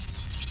lost.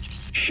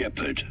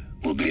 Shepard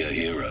will be a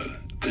hero,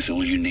 because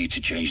all you need to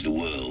change the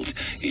world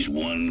is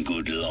one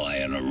good lie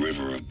and a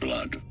river of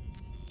blood.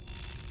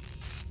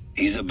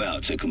 He's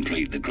about to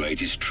complete the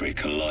greatest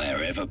trick a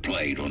liar ever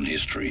played on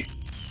history.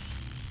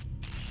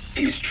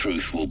 His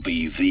truth will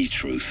be the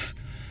truth,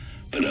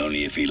 but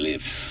only if he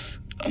lives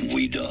and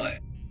we die.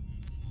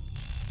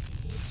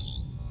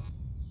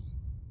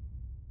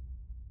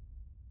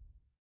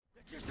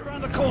 They're just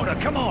around the corner,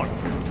 come on!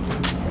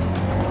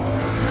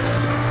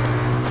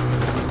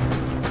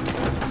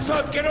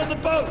 So, get on the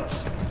boat!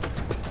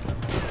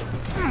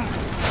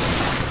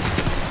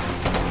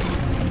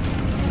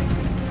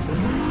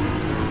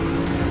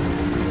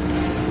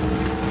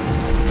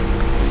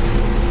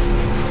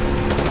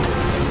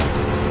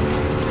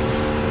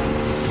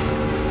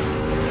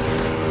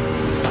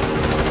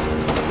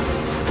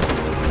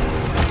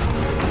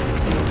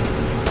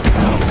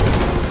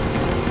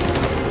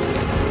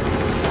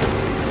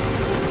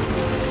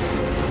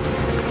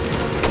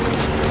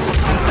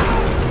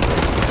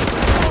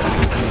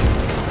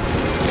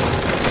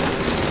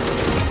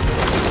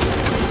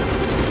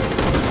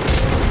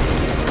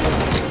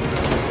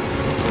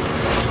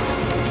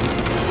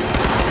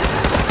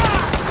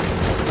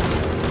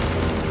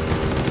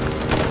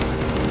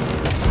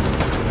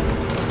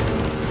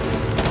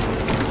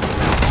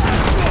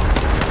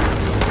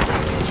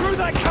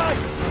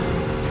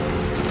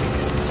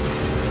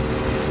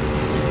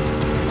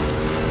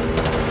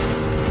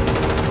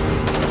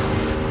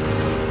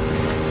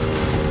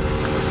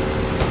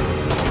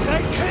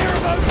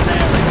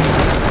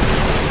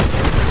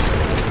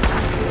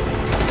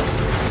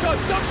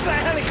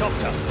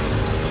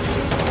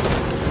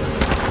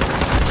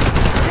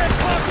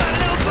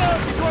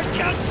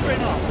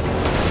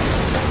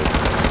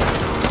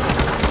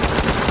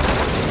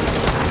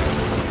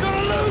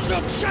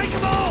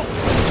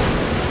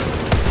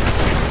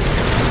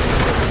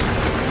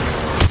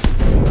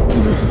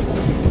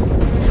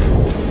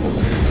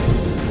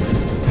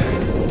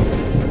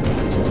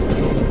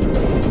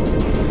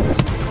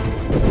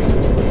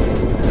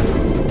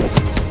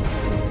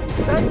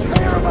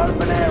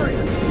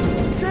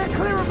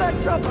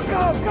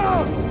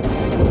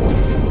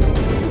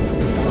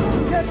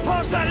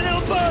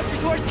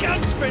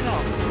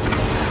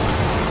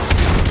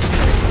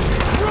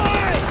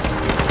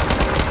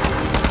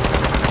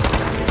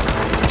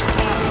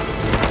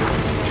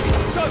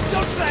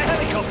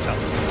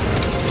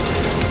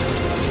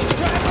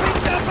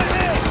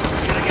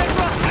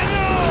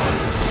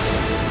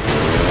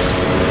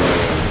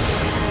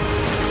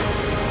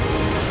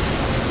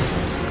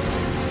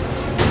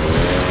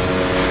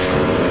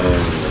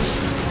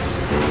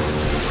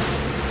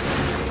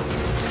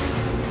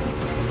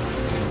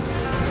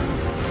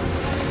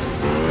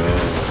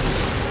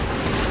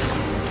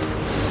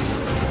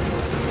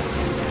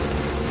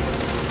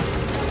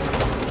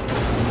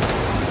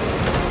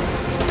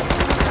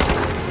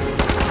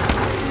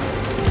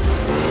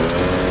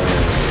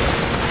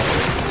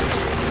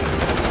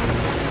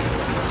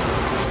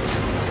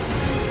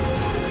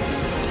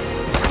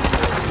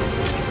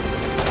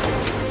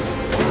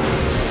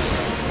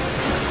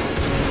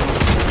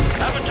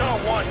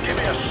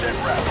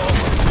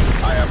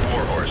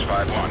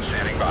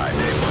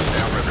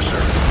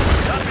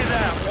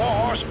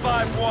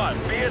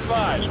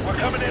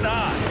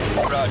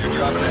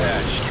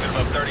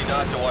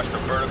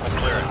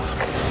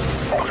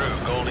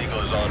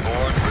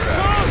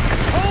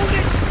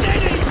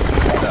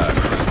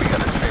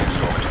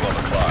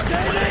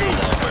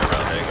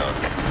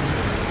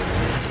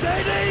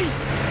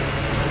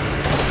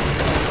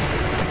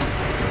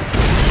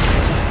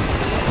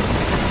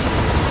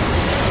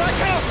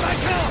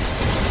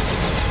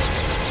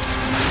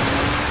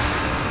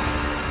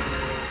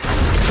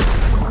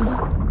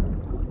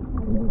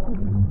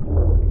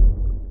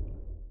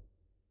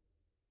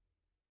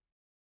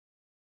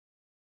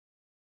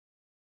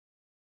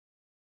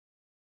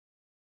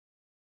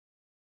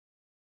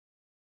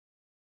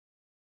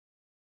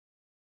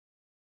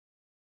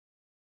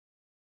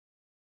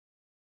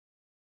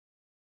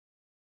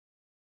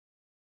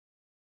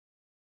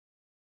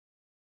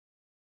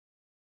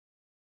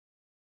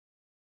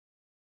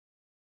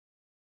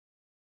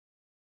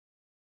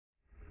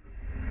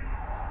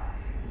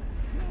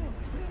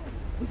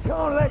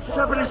 Can't let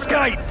Shepard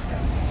escape!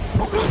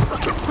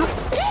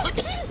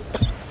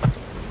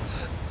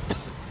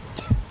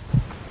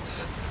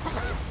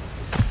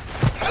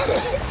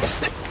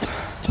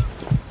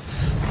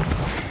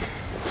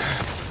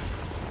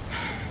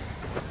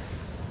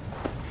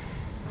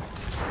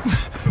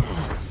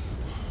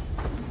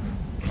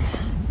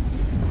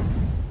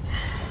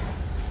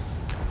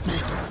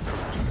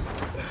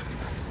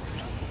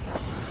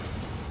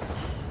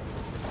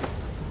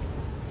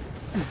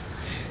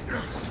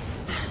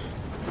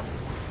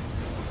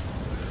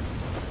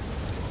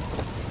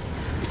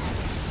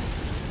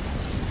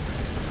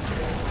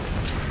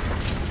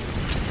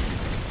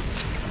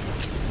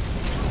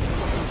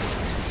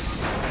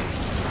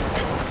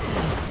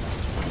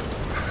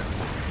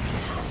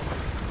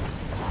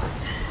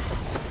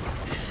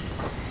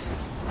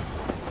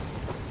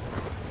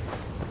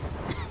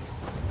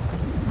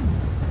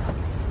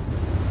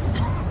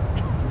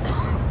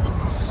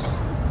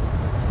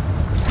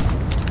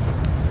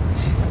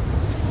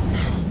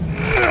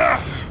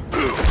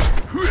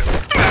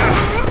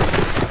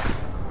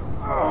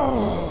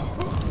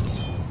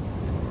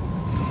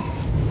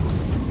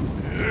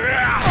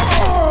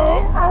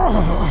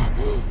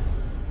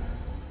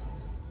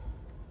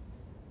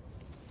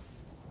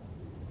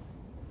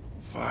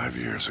 5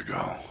 years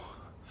ago,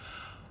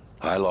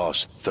 I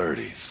lost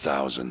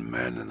 30,000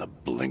 men in the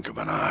blink of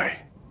an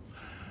eye.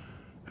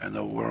 And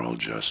the world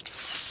just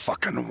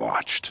fucking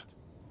watched.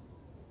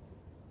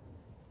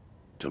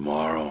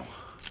 Tomorrow,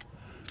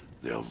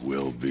 there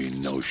will be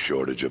no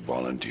shortage of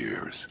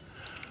volunteers,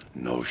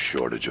 no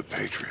shortage of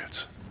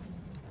patriots.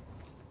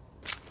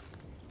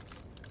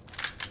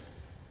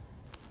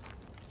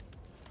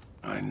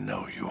 I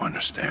know you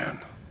understand.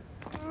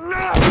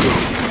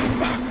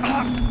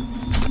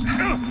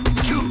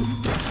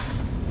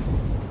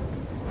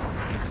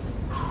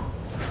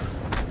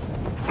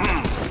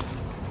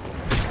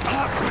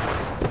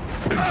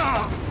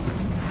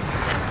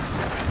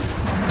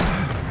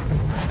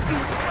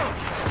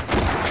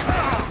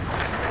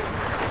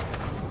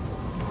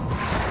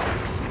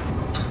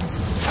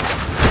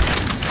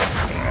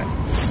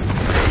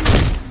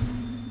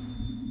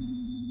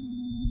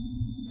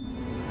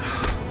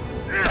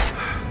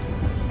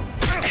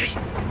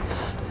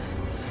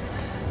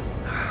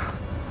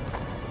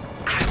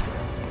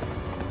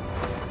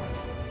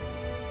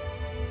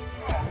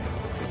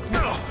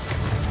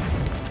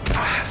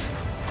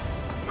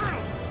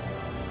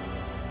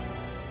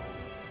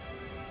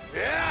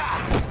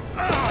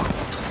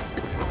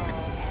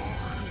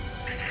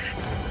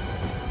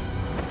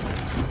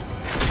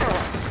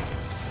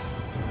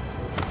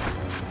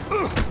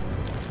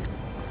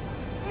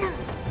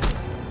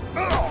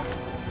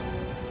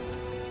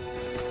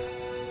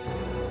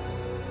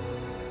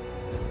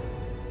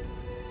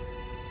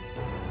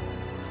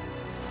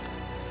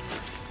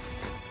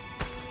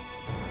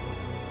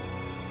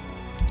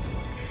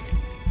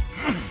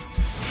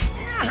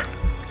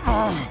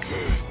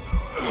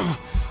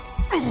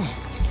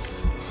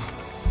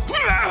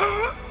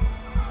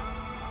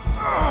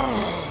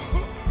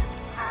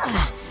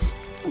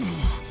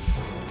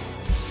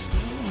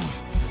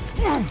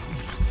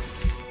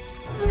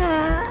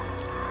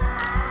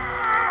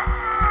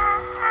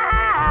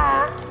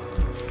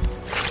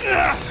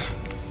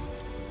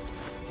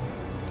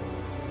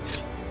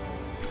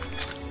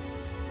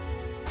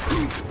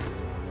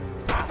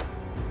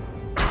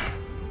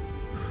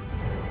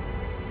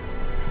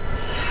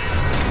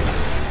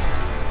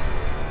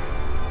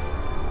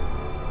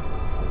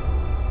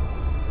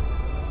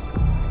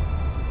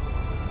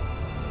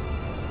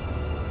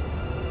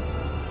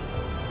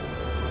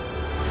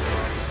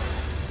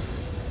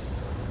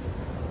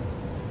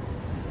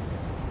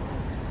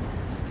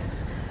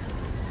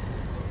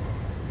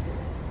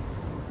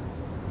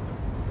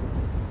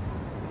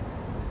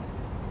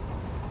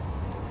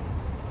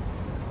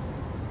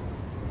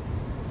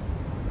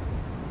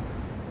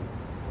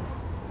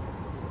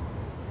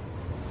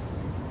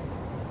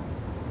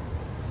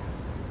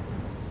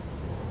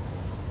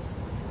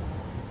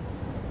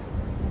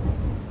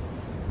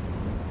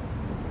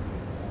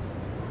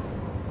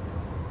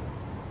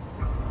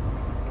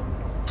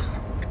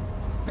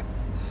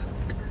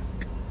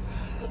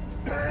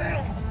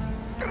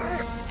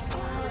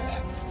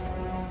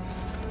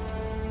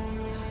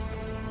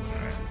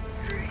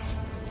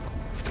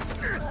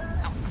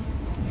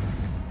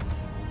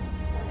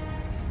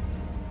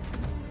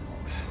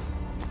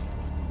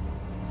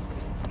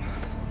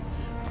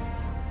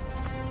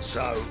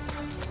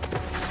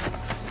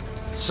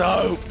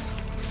 So...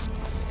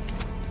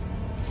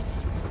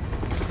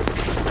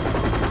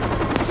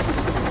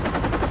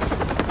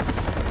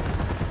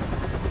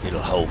 It'll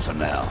hold for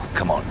now.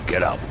 Come on,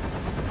 get up.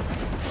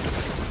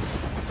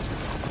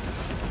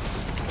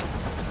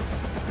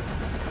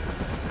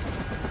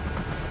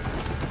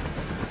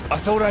 I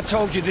thought I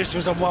told you this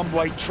was a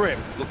one-way trip.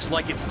 Looks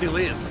like it still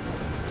is.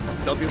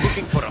 They'll be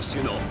looking for us,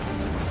 you know.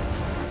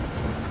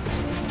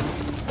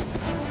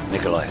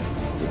 Nikolai,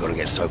 we've got to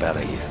get Soap out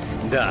of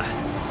here. Da.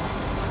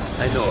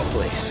 I know a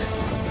place.